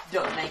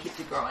don't make it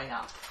to growing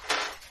up.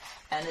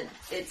 And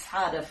it's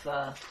harder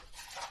for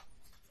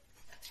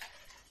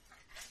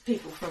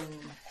people from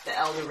the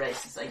elder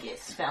races, I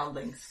guess.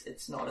 Foundlings,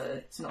 it's not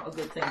a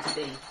good thing to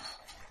be.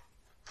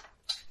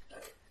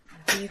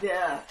 Be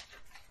there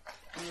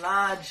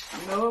large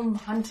gnome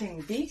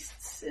hunting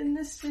beasts in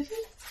this city?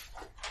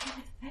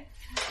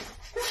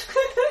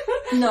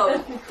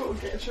 No, Cool,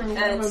 get your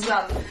it's,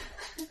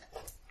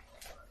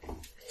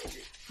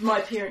 my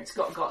parents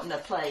got in a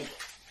plague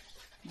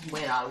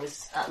when I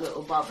was at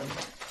Little Bobbin.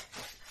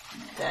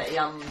 They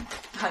hung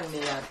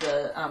me at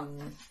the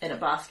in a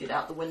basket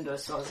out the window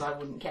so as I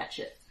wouldn't catch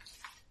it.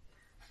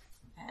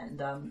 And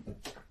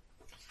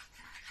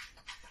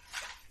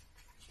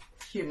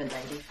human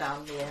lady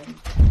found me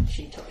and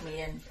she took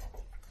me in.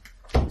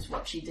 It was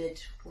what she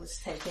did, was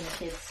taking the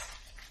kids.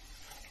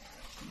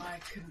 My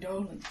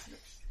condolences.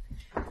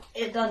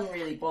 It doesn't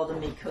really bother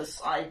me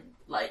because I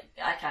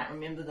can't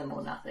remember them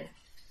or nothing.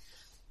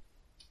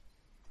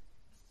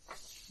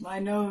 My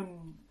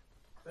known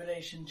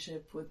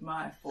relationship with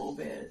my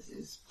forebears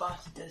is but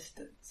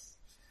distance.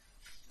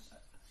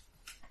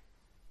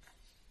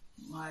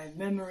 My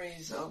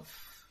memories of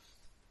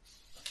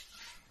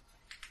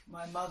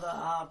my mother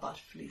are but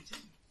fleeting.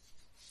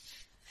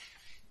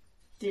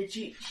 Did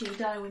she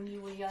die when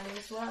you were young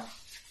as well?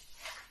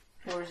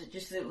 Or is it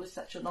just that it was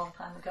such a long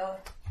time ago?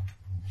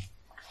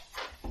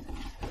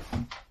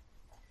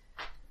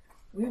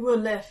 We were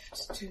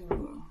left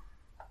to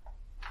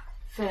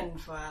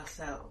fend for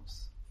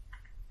ourselves.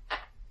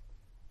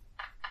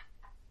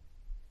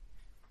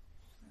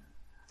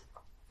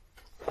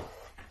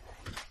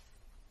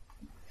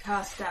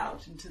 Cast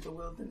out into the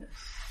wilderness,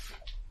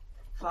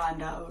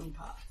 find our own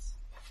paths.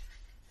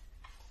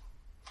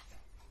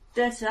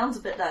 That sounds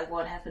a bit like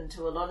what happened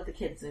to a lot of the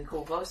kids in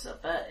Corvosa,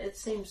 but it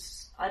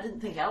seems I didn't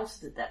think Elves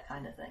did that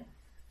kind of thing.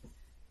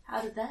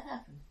 How did that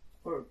happen?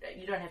 Or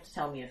you don't have to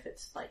tell me if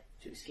it's like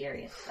too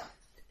scary and stuff.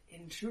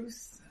 In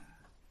truth,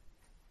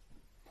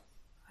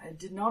 I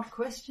did not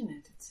question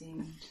it. It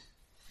seemed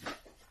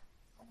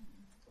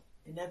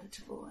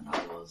inevitable, and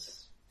I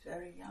was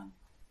very young.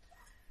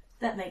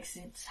 That makes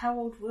sense. How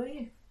old were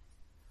you?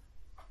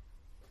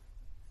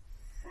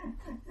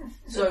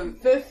 So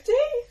 50?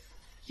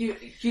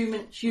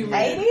 human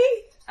 80?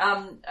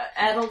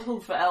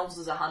 adulthood for elves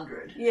is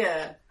 100.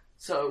 Yeah.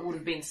 So it would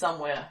have been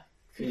somewhere.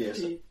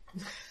 Yes.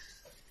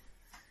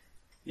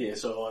 Yeah,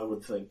 so I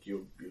would think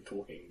you're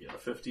talking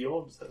 50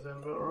 odd. Does that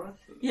sound about right?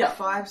 Yeah.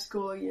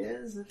 50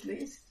 years at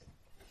least.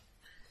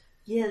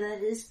 Yeah,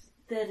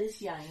 that is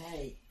young,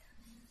 eh?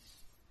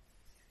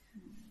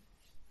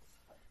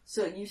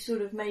 So you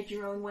sort of made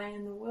your own way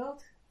in the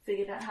world?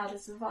 Figured out how to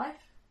survive?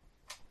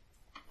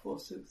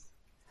 Forsooth.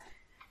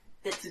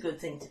 It's a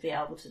good thing to be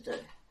able to do.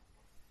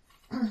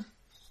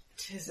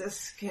 'Tis a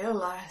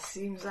skill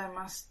seems I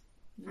must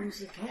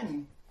use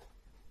again.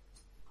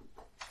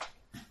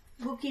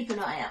 We'll keep an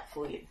eye out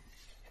for you.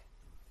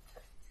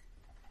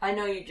 I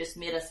know you just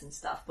met us and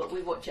stuff, but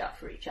we watch out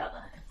for each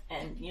other.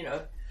 And, you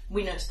know,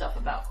 we know stuff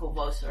about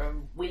Korvosa,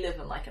 and we live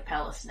in like a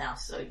palace now,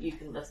 so you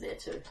can live there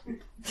too.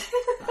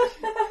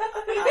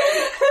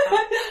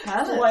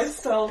 Palace?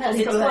 Lifestyle.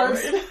 Maybe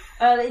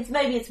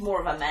it's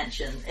more of a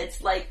mansion.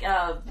 It's like,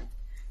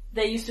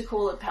 they used to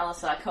call it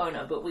Palace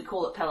Arcona, but we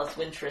call it Palace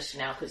Wintrish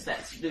now because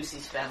that's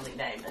Lucy's family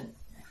name, and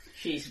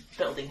she's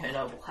building her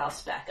noble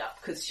house back up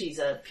because she's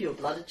a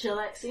pure-blooded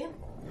Chilaxian.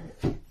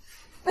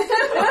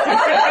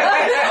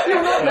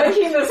 You're not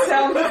making this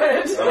sound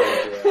good.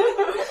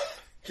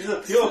 She's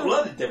a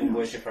pure-blooded devil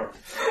worshipper.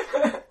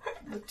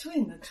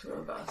 Between the two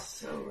of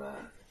us, so,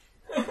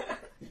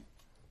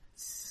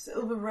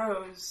 Silver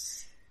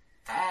Rose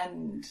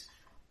and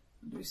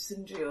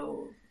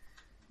Lucindriel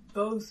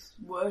both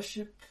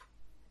worship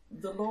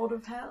the Lord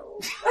of Hell?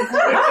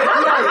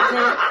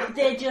 No,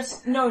 they're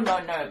just... No.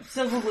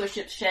 Silver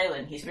worships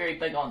Shaylin. He's very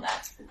big on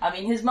that. I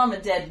mean, his mum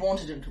and dad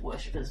wanted him to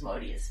worship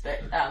Asmodeus,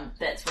 but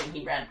that's when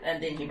he ran...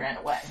 And then he ran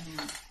away.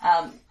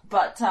 I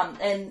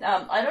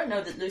don't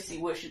know that Lucy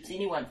worships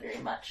anyone very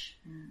much.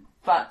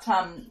 But,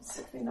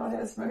 Certainly not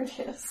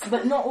Asmodeus.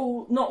 But not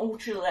all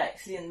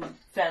Chilaxian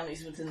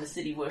families within the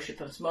city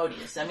worship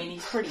Asmodeus. I mean,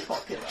 he's pretty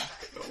popular.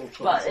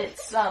 But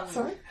it's,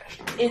 Sorry?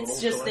 it's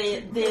just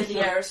they're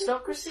the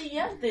aristocracy,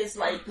 yeah? There's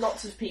like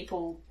lots of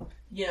people,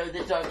 you know,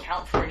 that don't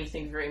count for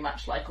anything very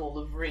much, like all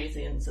the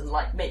Varesians and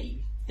like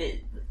me.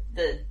 The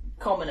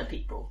commoner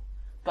people.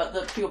 But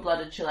the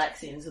pure-blooded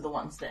Chilaxians are the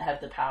ones that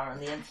have the power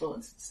and the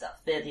influence and stuff.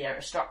 They're the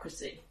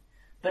aristocracy.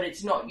 But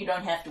it's not, you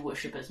don't have to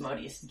worship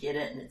Asmodeus to get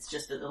in, it's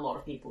just that a lot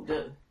of people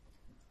do.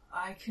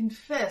 I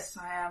confess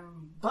I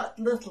am but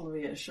little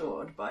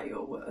reassured by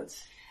your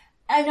words.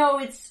 I know,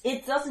 it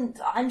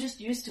doesn't, I'm just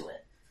used to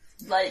it.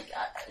 Like,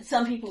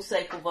 some people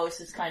say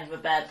Korvosa is kind of a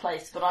bad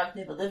place, but I've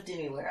never lived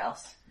anywhere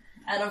else.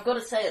 And I've got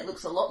to say, it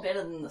looks a lot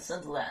better than the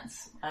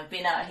Cinderlands. I've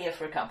been out here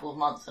for a couple of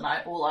months, and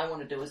all I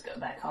want to do is go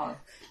back home.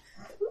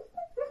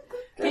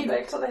 Go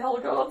back to the Hell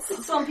Gods.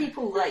 Some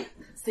people,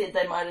 said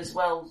they might as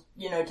well,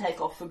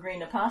 take off for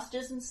greener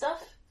pastures and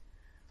stuff.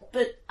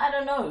 But, I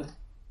don't know.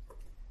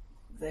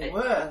 They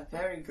were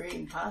very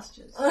green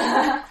pastures.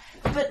 But,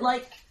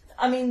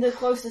 the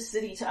closest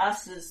city to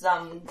us is,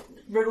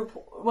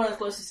 Riddleport. One of the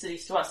closest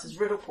cities to us is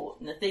Riddleport,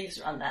 and the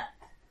thieves run that.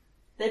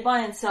 They buy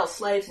and sell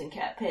slaves in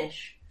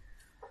Catpish.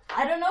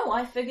 I don't know,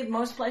 I figured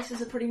most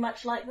places are pretty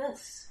much like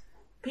this.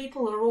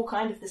 People are all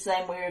kind of the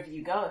same wherever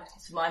you go.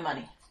 It's my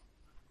money.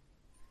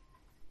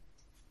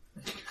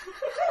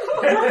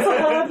 That's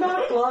a hard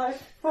knock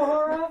life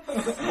for us.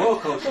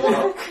 Welcome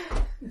to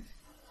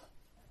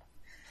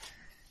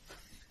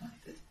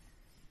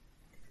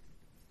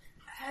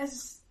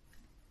Has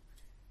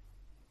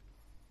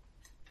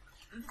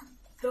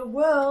the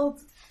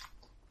world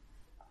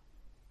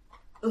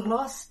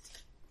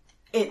lost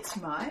its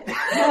mind?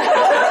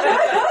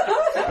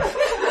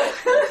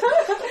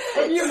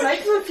 You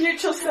make the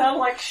future sound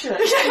like shit.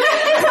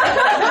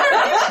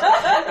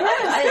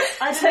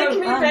 I Take don't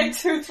me know, back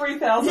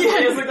 2,000-3,000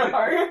 years ago.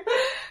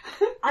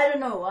 I don't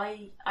know,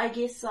 I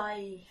guess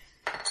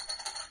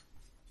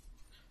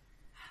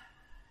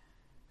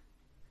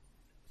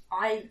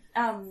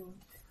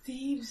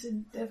Thieves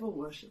and devil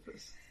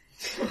worshippers.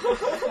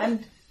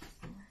 And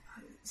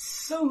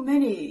so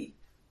many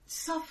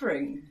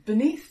suffering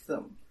beneath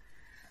them.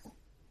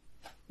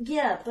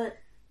 Yeah, but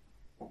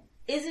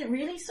is it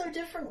really so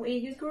different where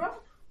you grew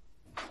up?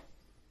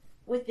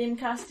 With them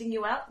casting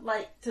you out,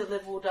 to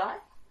live or die?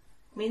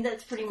 I mean,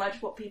 that's pretty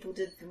much what people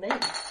did for me.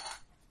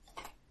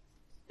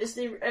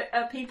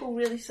 Are people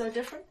really so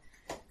different?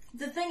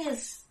 The thing of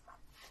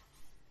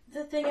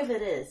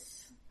it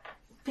is,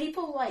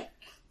 people like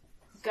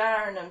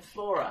Garen and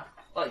Flora,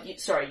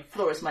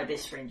 Flora's my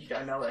best friend, you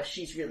don't know her,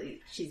 she's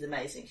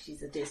amazing,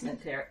 she's a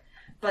Desmond cleric,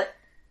 but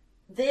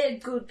they're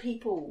good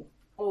people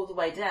all the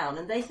way down,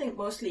 and they think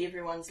mostly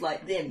everyone's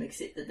like them,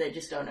 except that they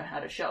just don't know how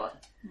to show it.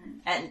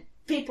 And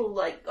people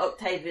like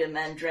Octavia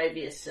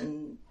Mandravius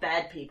and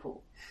bad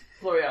people,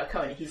 Florio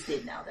Arcona, he's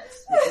dead now,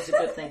 which is a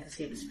good thing because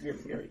he was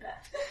really, really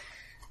bad.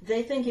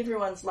 They think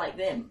everyone's like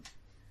them.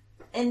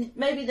 And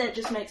maybe that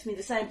just makes me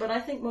the same, but I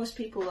think most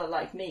people are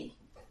like me.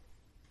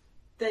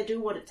 They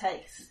do what it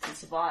takes to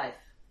survive.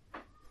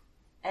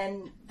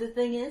 And the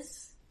thing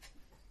is,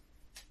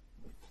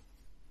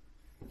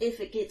 if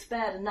it gets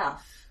bad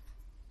enough,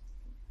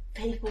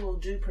 people will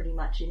do pretty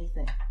much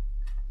anything.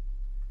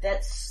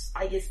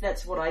 I guess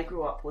that's what I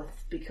grew up with,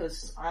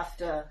 because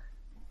after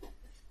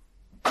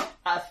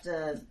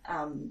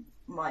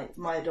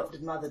my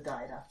adopted mother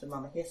died, after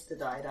Mama Hester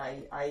died,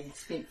 I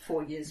spent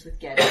 4 years with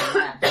Gavin and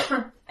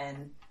Matt,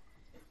 and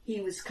he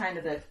was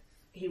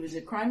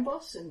a crime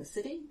boss in the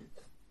city.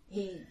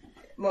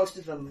 Most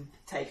of them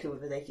take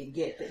whoever they can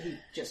get, but he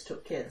just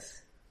took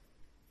kids.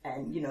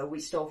 And, you know, we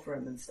stole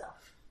from him and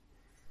stuff.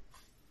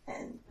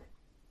 And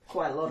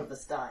quite a lot of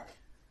us died.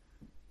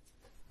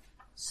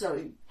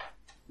 So,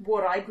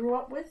 what I grew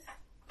up with,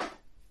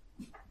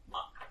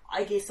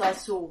 I guess I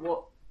saw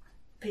what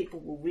people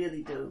will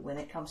really do when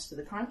it comes to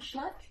the crunch,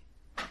 like.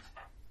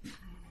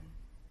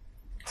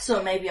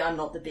 So maybe I'm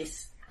not the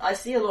best. I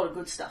see a lot of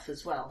good stuff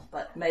as well,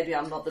 but maybe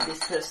I'm not the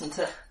best person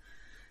to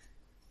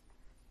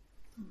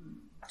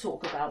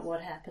talk about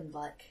what happened,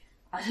 like.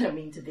 I don't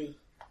mean to be.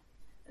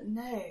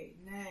 Nay.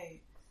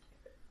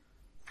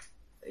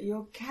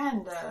 Your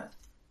candor,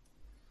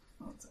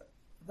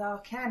 thou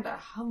candor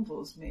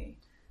humbles me.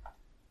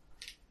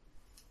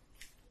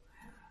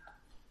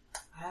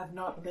 I have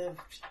not lived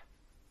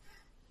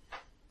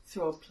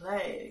through a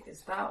plague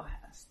as thou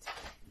hast,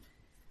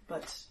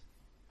 but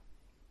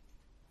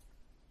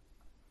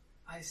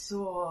I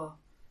saw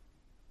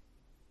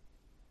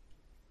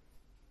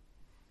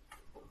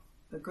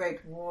the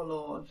great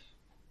warlord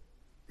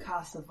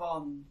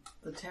Cassavon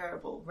the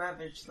Terrible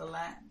ravage the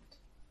land.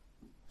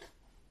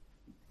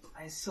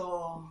 I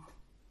saw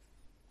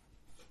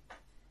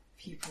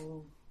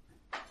people,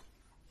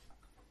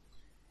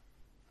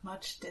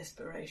 much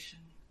desperation,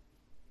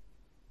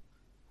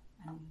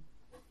 and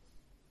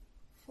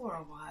for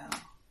a while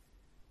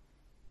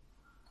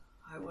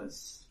I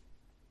was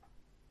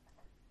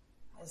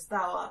as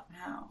thou art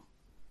now,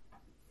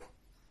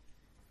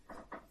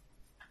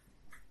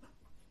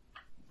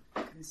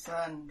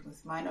 concerned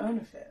with mine own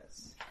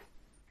affairs,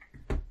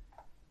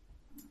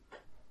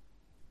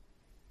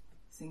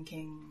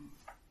 thinking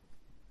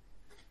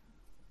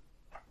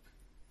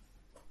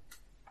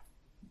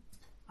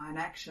mine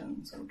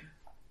actions would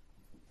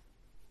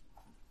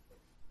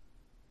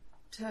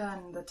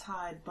turn the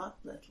tide but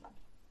little.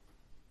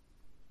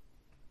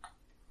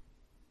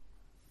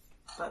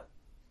 But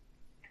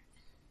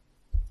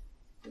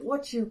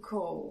what you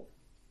call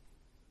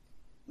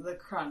the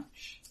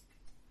crunch,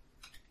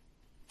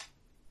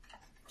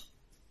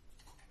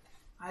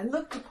 I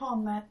looked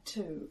upon that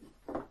too,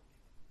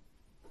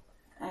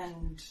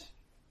 and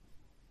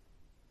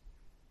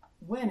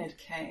when it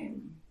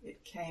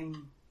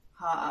came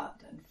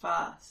hard and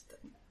fast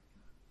and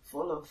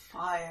full of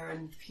fire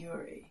and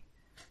fury.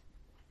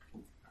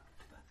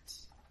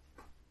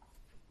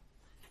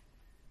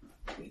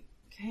 But we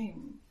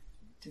came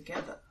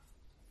together,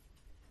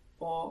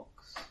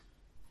 orcs,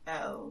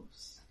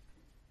 elves,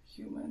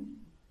 human,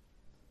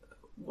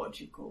 what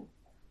you call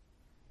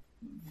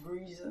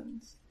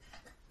reasons,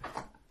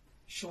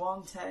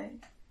 Shwante,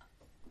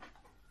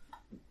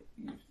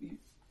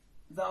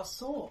 thou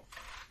saw.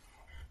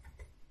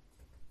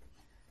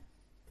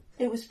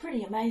 It was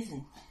pretty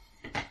amazing.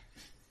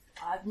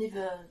 I've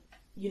never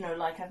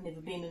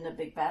been in a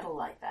big battle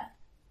like that.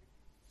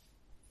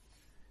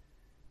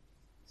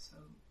 So,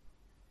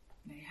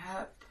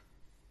 mayhap,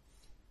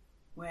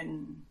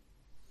 when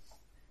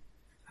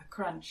a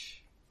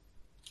crunch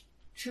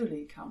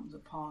truly comes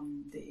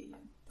upon thee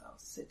and thou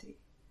city,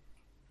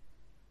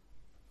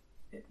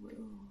 it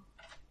will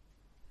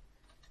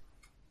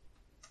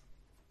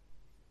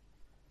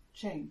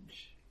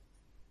change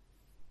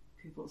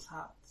people's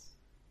hearts.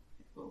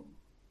 It will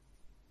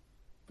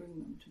bring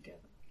them together.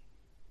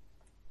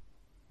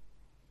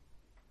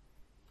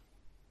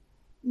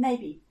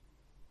 Maybe.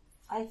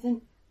 I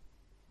think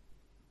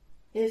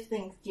if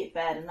things get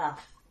bad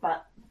enough,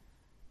 but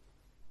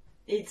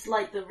it's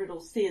like the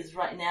riddle says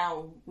right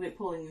now, we're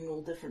pulling in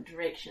all different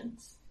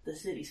directions. The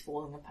city's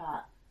falling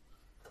apart.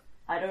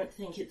 I don't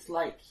think it's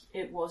like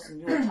it was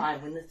in your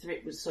time when the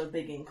threat was so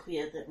big and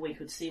clear that we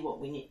could see what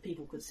we need.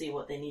 People could see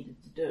what they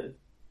needed to do.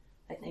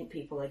 I think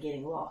people are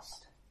getting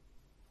lost.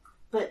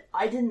 But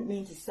I didn't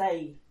mean to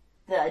say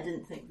that I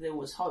didn't think there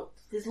was hope.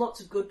 There's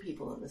lots of good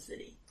people in the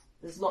city.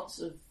 There's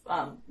lots of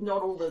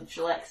not all the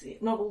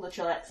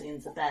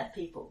Chalaxians are bad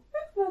people.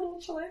 Not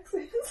all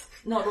Chalaxians.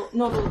 Not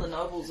all the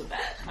nobles are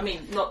bad. I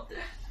mean,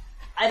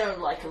 I don't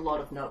like a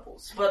lot of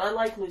nobles, but I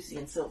like Lucy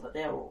and Silver.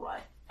 They're all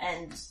right.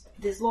 And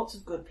there's lots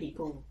of good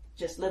people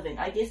just living.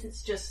 I guess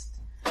it's just,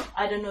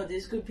 I don't know,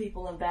 there's good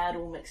people and bad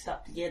all mixed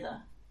up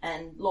together.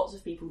 And lots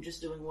of people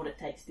just doing what it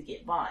takes to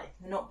get by.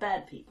 They're not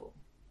bad people.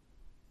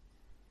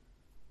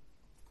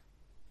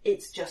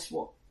 It's just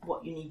what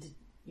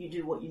you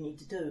do what you need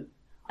to do.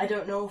 I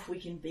don't know if we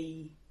can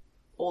be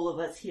all of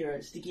us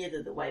heroes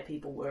together the way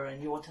people were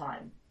in your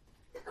time.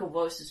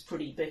 Korvos is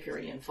pretty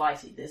bickery and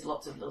fighty. There's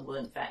lots of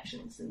little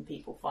factions and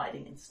people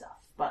fighting and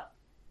stuff. But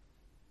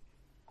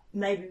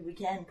maybe we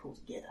can pull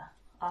together.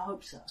 I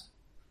hope so.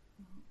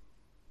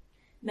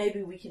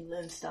 Maybe we can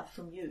learn stuff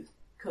from you,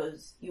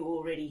 because you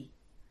already...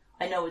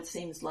 I know it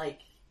seems like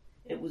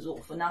it was all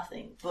for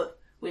nothing, but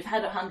we've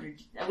had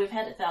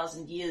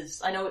 1,000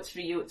 years. I know it's for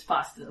you, it's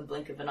passed in the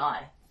blink of an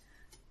eye.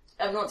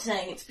 I'm not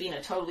saying it's been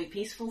a totally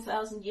peaceful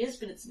 1,000 years,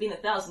 but it's been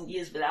 1,000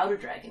 years without a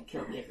dragon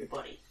killing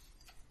everybody.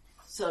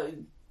 So,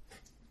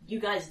 you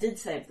guys did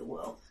save the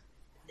world.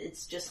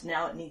 It's just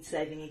now it needs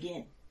saving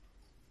again.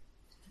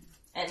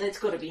 And it's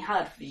got to be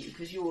hard for you,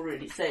 because you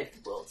already saved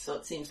the world, so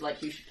it seems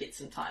like you should get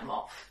some time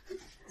off.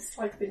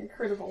 like The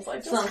Incredibles. I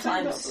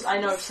Sometimes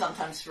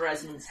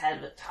Pharazimans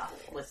have it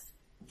tough with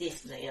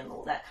destiny and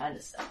all that kind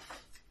of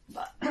stuff,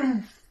 but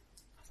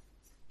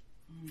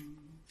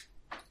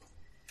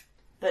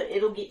but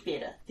it'll get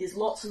better. There's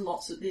lots and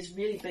lots of there's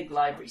really big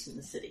libraries in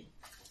the city.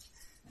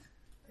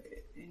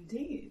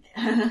 Indeed.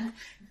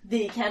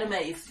 The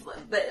academies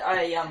that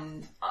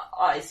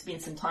I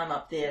spent some time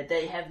up there.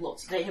 They have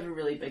a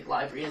really big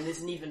library, and there's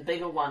an even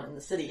bigger one in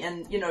the city.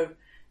 And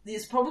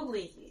there's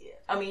probably.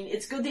 I mean,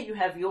 it's good that you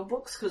have your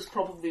books because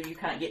probably you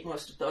can't get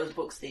most of those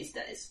books these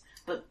days.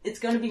 But it's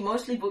going to be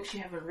mostly books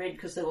you haven't read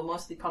because they were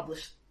mostly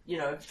published,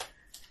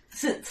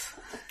 since.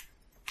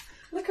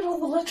 Look at all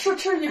the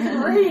literature you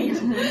can read.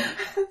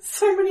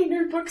 So many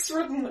new books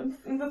written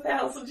in the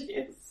 1,000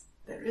 years.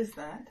 There is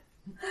that.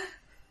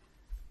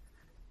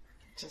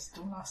 Just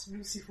don't ask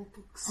Lucy for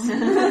books.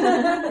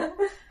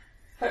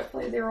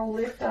 Hopefully they're all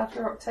left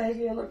after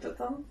Octavia looked at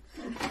them.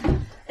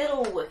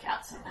 It'll all work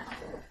out somehow.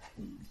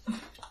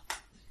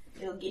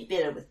 It'll get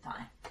better with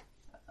time.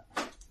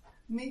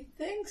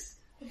 Methinks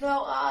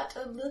thou art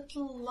a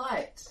little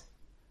light,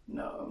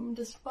 gnome,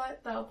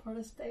 despite thy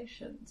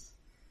protestations.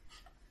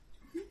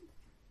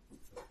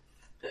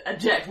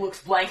 Jack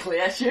looks blankly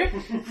at you.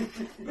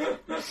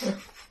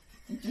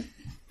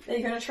 Are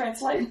you going to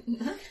translate?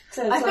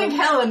 I think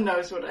Helen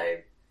knows what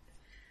I...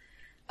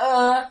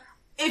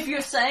 If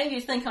you're saying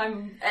you think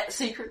I'm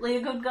secretly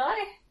a good guy,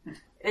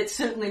 it's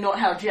certainly not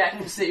how Jack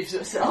perceives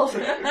herself.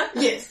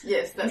 Yes,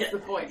 that's the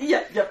point.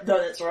 Yep, no,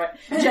 that's right.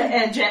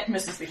 And Jack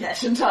misses the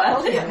cash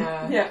entirely.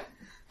 Yeah.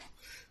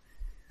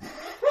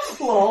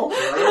 Lol.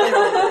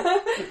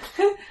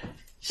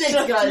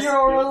 Thanks, guys.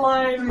 Your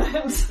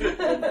alignment.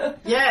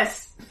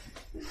 Yes.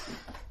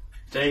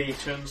 Day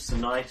turns to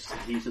night, the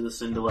heat of the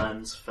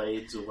Cinderlands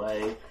fades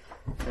away,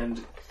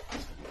 and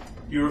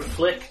you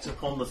reflect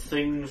upon the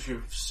things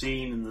you've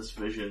seen in this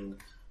vision,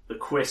 the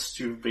quests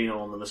you've been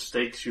on, the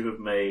mistakes you have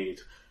made,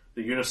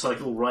 the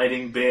unicycle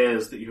riding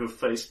bears that you have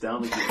faced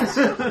down against,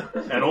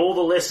 and all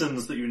the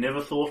lessons that you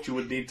never thought you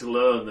would need to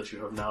learn that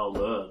you have now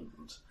learned.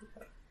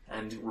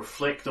 And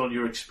reflect on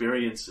your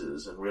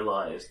experiences and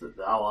realize that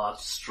thou art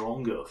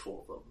stronger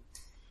for them.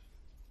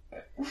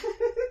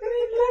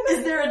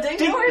 Is there a ding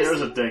noise? There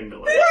is a ding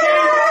noise.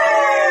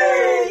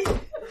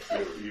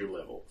 You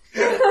level.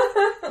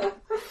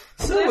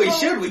 So we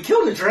should. We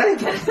killed a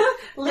dragon.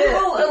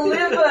 Level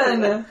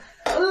 11. 11.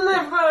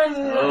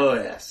 Oh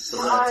yes.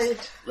 So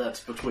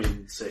that's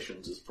between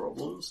sessions as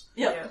problems.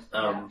 Yep.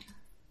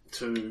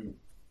 To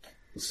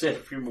set a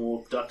few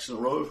more ducks in a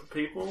row for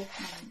people.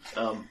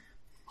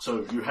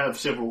 So you have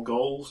several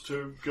goals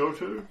to go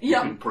to. You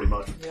can pretty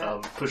much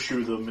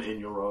pursue them in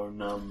your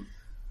own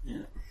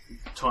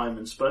time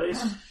and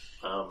space.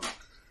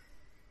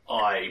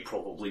 I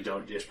probably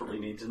don't desperately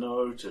need to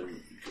know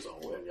because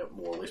I'll end up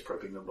more or less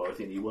prepping them both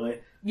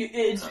anyway.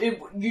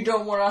 You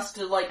don't want us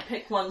to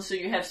pick one so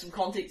you have some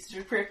context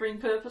for prepping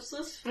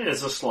purposes? Yeah,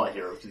 there's a slight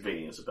air of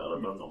convenience about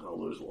it, but I'm not going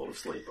to lose a lot of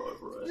sleep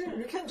over it. Yeah,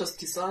 you can just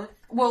decide.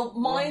 Well,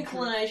 my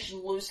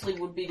inclination loosely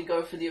would be to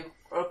go for the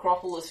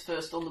Acropolis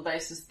first on the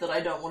basis that I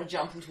don't want to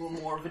jump into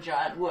more of a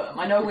giant worm.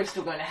 I know we're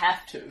still going to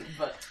have to,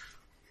 but...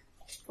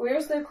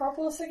 Where's the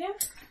Acropolis again?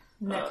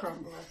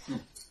 Necropolis.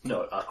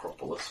 No,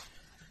 Acropolis.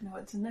 No,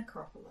 it's a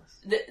necropolis.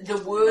 The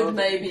word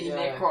may be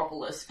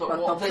necropolis, but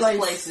what the this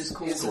place is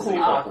called is is called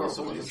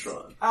Acropolis.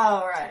 Shrine.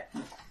 Oh, right.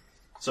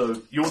 So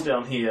you're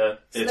down here,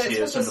 it's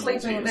here,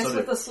 Cinderland's here. That's So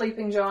with the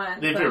sleeping giant.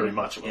 they're thing. very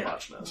much of a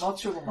muchness. Not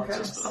sure much. I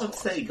would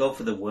say go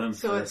for the worm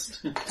So first.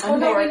 Well,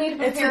 no, we need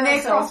to It's a prepare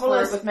ourselves for it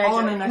necropolis with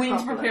on magic. an We need to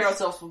acropolis. prepare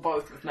ourselves for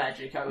both with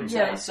magic, I would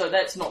Yeah. say. So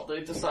that's not the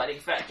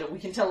deciding factor. We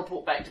can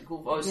teleport back to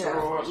Kulvosa Yeah.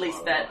 or at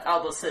least that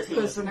other city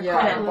Because an and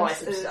buy acropolis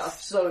some is...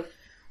 stuff. So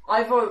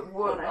I vote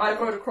worm. What I I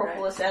vote vote,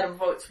 Acropolis. Adam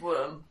votes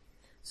worm. And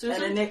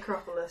Susan? a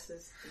necropolis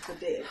is the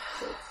dead,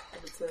 so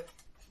it's a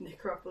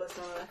necropolis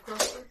on an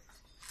acropolis.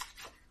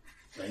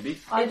 Maybe.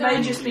 It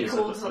may just be Yes,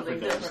 called I something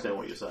think I different. understand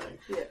what you're saying.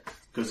 Yeah.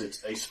 Because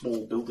it's a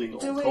small building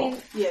Do on we- top,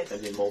 Yes.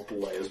 and then multiple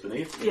layers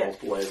beneath, and Yeah.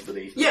 multiple layers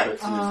beneath. Yeah. That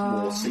is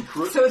more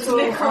secret. So it's a So,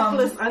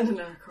 necropolis and an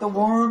acropolis. The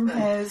worm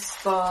has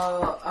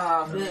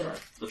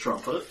The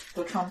trumpet.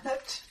 the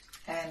trumpet,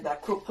 and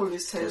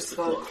Acropolis has Where's the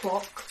the clock?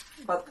 clock.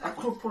 But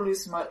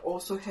Acropolis might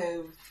also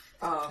have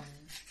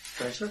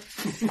Treasure?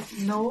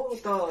 no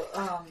the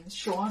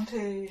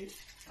Shawante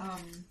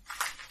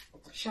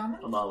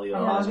shaman. Amalia.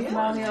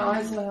 Amalia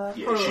Isla.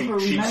 Yeah, Her she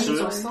remains or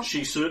cer- something?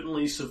 she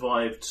certainly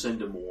survived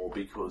Cindermore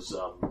because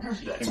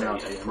that's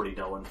a pretty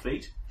known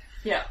feat.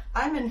 Yeah.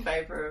 I'm in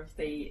favour of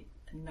the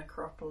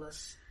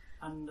necropolis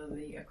under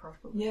the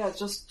acropolis. Yeah,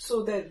 just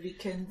so that we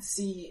can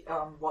see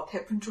what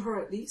happened to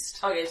her at least.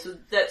 Okay, so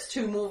that's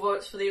 2 more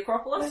votes for the That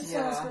Acropolis? sounds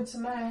Yeah. good to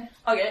me.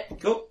 Okay.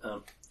 Cool.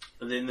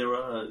 And then there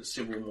are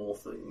several more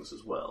things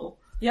as well.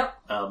 Yep.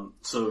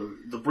 So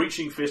the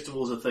Breaching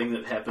Festival is a thing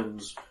that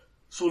happens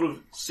sort of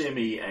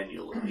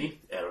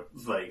semi-annually at a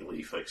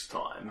vaguely fixed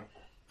time.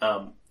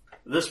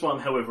 This year's one,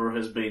 however,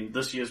 has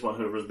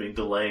been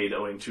delayed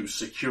owing to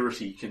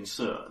security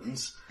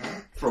concerns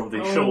from the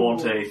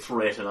Shawante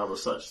threat and other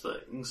such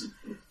things.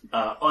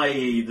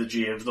 i.e. the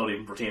GM's not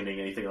even pretending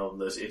anything other than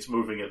this, it's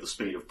moving at the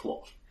speed of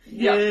plot.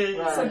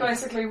 Yeah. So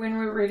basically, when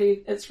we're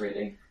ready, it's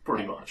ready.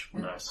 Pretty much.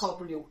 And Nice.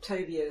 probably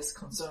Octavia is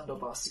concerned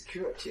about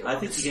security. I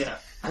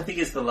think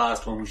it's the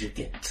last one we should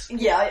get.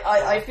 Yeah,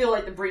 I feel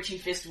like the Breaching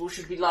Festival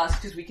should be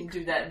last because we can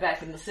do that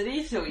back in the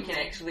city, so we can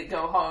actually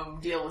go home,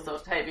 deal with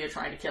Octavia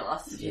trying to kill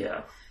us.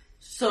 Yeah.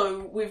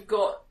 So we've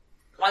got.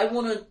 I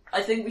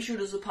think we should,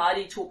 as a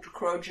party, talk to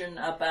Krojan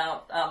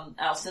about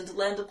our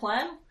Cinderlander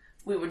plan.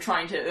 We were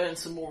trying to earn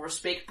some more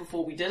respect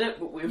before we did it,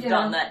 but we've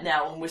done that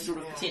now, and we're sort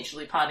of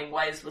potentially parting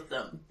ways with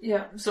them.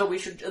 Yeah. So we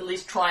should at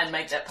least try and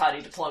make that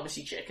party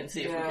diplomacy check and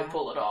see if we can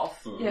pull it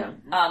off. Yeah.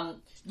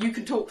 You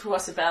can talk to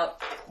us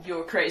about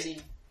your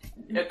crazy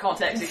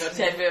contacting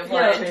Octavia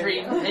via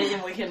dream,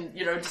 and we can,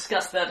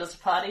 discuss that as a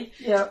party.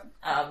 Yeah.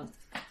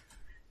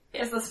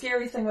 Because the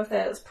scary thing with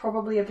that is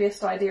probably a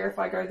best idea if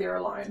I go there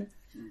alone.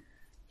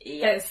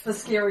 Yeah. That's the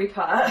scary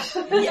part.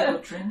 Yeah,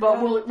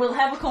 but we'll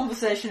have a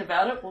conversation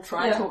about it. We'll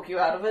try and talk you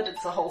out of it.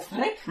 It's the whole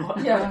thing.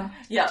 Yeah.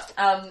 Yeah.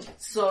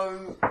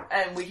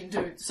 And we can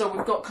do. So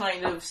we've got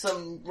kind of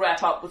some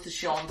wrap up with the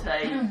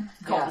Shantae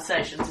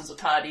conversations as a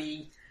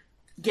party,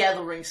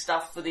 gathering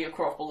stuff for the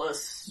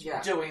Acropolis,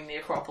 doing the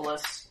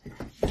Acropolis,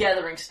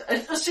 gathering stuff,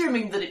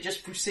 assuming that it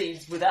just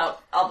proceeds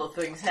without other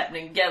things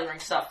happening, gathering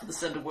stuff for the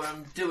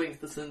Cinderworm, doing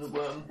the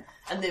Cinderworm,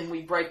 and then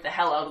we break the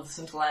hell out of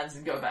the Cinderlands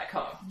and go back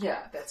home.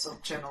 Yeah, that's a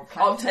general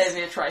plan.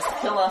 Octavia tries to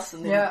kill us,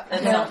 and then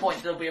at some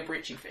point there'll be a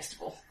breaching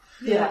festival.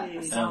 Yeah,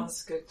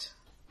 sounds good.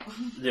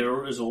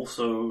 There is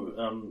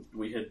also,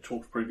 we had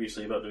talked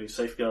previously about doing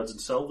Safeguards and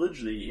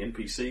Salvage, the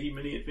NPC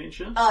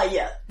mini-adventure.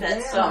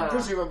 That's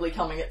presumably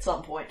coming at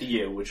some point.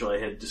 Yeah, which I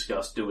had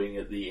discussed doing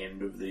at the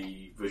end of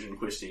the Vision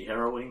Questy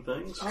harrowing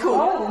things. Cool.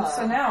 Oh,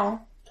 so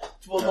now.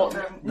 Well,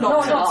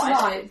 Not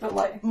tonight, but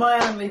like. My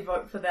only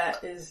vote for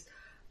that is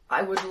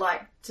I would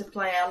like to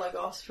play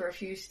Alagos for a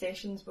few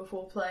sessions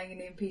before playing an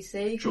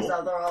NPC, because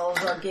otherwise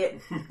I'll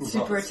get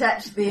super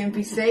attached to the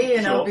NPC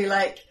and I'll be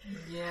like,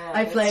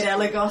 I played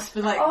Alagos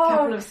for like a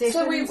couple of sessions.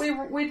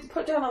 So we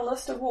put down a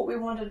list of what we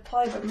wanted to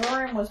play, but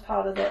Miriam was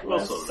part of that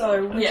list.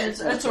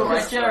 It's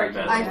alright, Jared.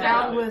 I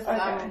found with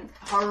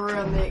Horror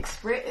on the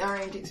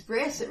Orient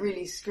Express, it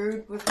really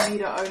screwed with me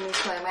to only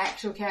play my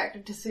actual character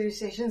to 2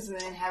 sessions and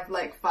then have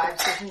like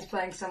 5 sessions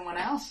playing someone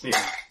else. Yeah.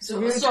 So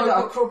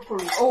the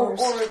Acropolis or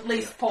at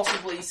least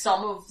possibly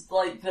some of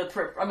like the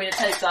prep. I mean, it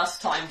takes us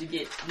time to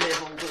get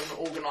leveled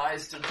and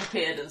organised and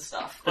prepared and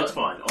stuff. That's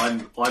fine.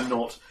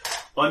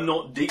 I'm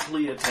not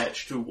deeply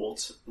attached to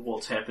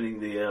what's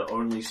happening there,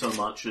 only so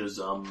much as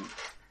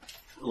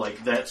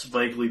like that's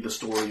vaguely the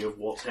story of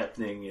what's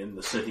happening in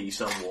the city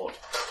somewhat.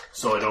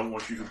 So I don't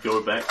want you to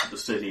go back to the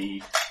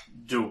city,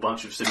 do a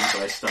bunch of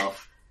city-based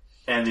stuff,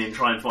 and then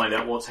try and find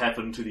out what's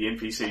happened to the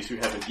NPCs who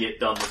haven't yet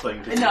done the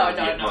thing to No.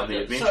 run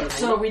the adventure.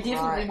 So we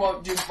definitely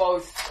won't do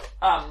both.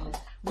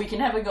 We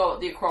can have a go at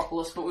the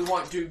Acropolis, but we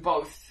won't do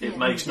both. It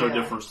makes no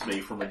difference to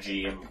me from a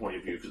GM point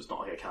of view, because it's not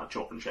like I can't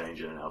chop and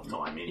change it in our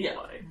time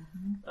anyway.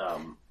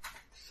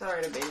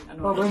 Sorry to be But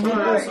annoying. when we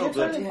You're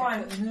totally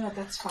fine. Yeah,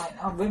 that's fine.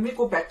 When we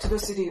go back to the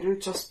city, it'll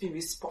just be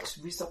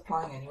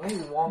resupplying anyway.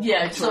 We won't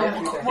So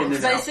interact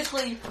with them.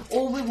 basically,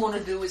 all we want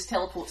to do is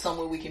teleport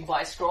somewhere we can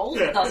buy scrolls.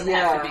 It doesn't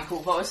have to be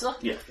Corvosa.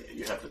 Yeah,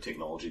 you have the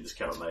technology, there's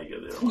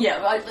Karamega there.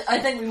 Yeah, I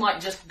think we might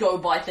just go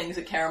buy things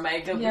at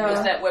Karamega,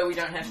 because that way we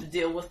don't have to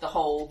deal with the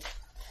whole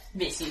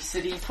messy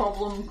city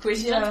problem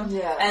question.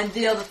 Yeah. And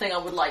the other thing I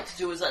would like to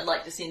do is I'd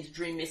like to send a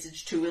dream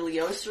message to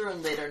Iliosa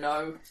and let her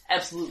know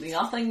absolutely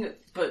nothing,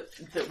 but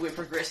that we're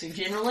progressing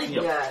generally.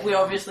 Yeah. We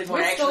obviously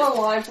won't We're actually... still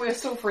alive, we're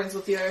still friends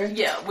with you.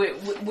 Yeah, we're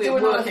Do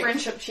another working...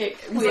 friendship check.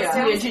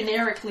 We're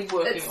generically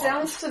working It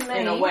sounds to me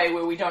in a way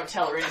where we don't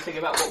tell her anything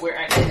about what we're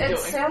actually It doing.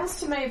 sounds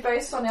to me,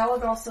 based on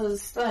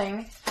Alagos's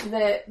thing,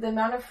 that the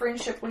amount of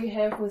friendship we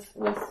have with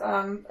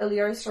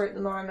Iliosa at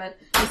the moment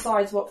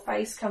decides what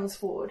face comes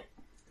forward.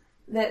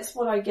 That's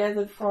what I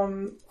gathered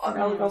from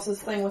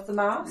Alagos's thing with the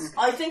mask.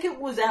 I think it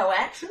was our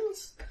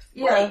actions.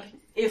 Yeah. Like,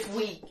 if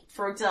we,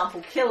 for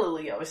example, kill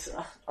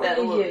Iliosa,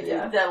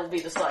 that'll be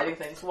deciding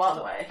things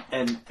one way.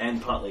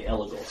 And partly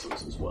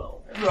Alagos's as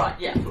well. Right,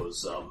 yeah.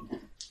 Because,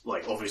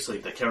 like, obviously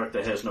the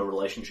character has no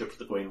relationship to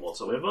the Queen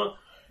whatsoever,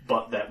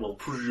 but that will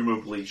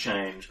presumably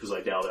change, because I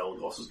doubt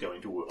Alagos is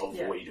going to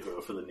avoid her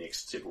for the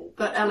next several...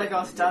 But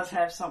Alagos does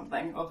have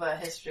something of a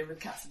history with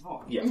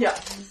Casavon. Yeah.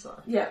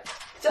 Yeah.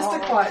 Just a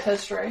quiet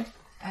history.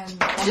 And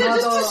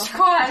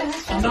quiet.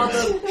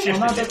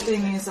 another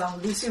thing is,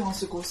 Lucy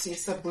wants to go see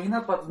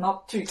Sabrina, but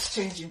not to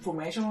exchange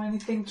information or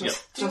anything.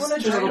 Just Do you want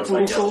to to have a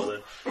drink? phone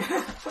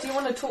call. Do you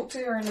want to talk to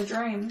her in a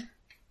dream?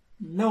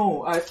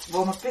 No, I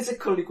want to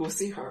physically go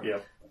see her. Yeah.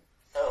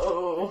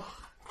 Oh.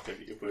 Could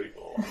be a pretty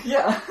cool.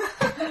 Yeah.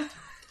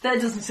 That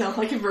doesn't sound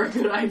like a very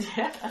good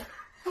idea.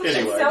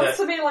 Anyway, It sounds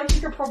to me like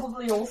you could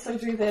probably also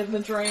do that in the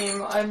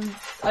dream.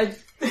 I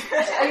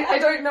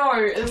don't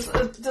know. Does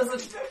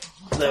it?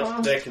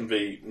 that can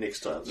be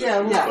next time. Yeah,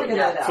 we'll figure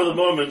that out. For the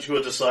moment, you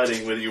are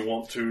deciding whether you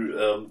want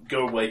to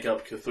go wake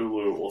up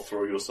Cthulhu or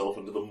throw yourself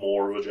into the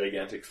maw of a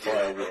gigantic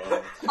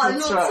fireworm. I'm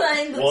not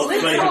saying that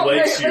What fate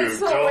awaits you?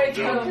 Let's not Don't wake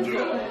do up.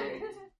 it.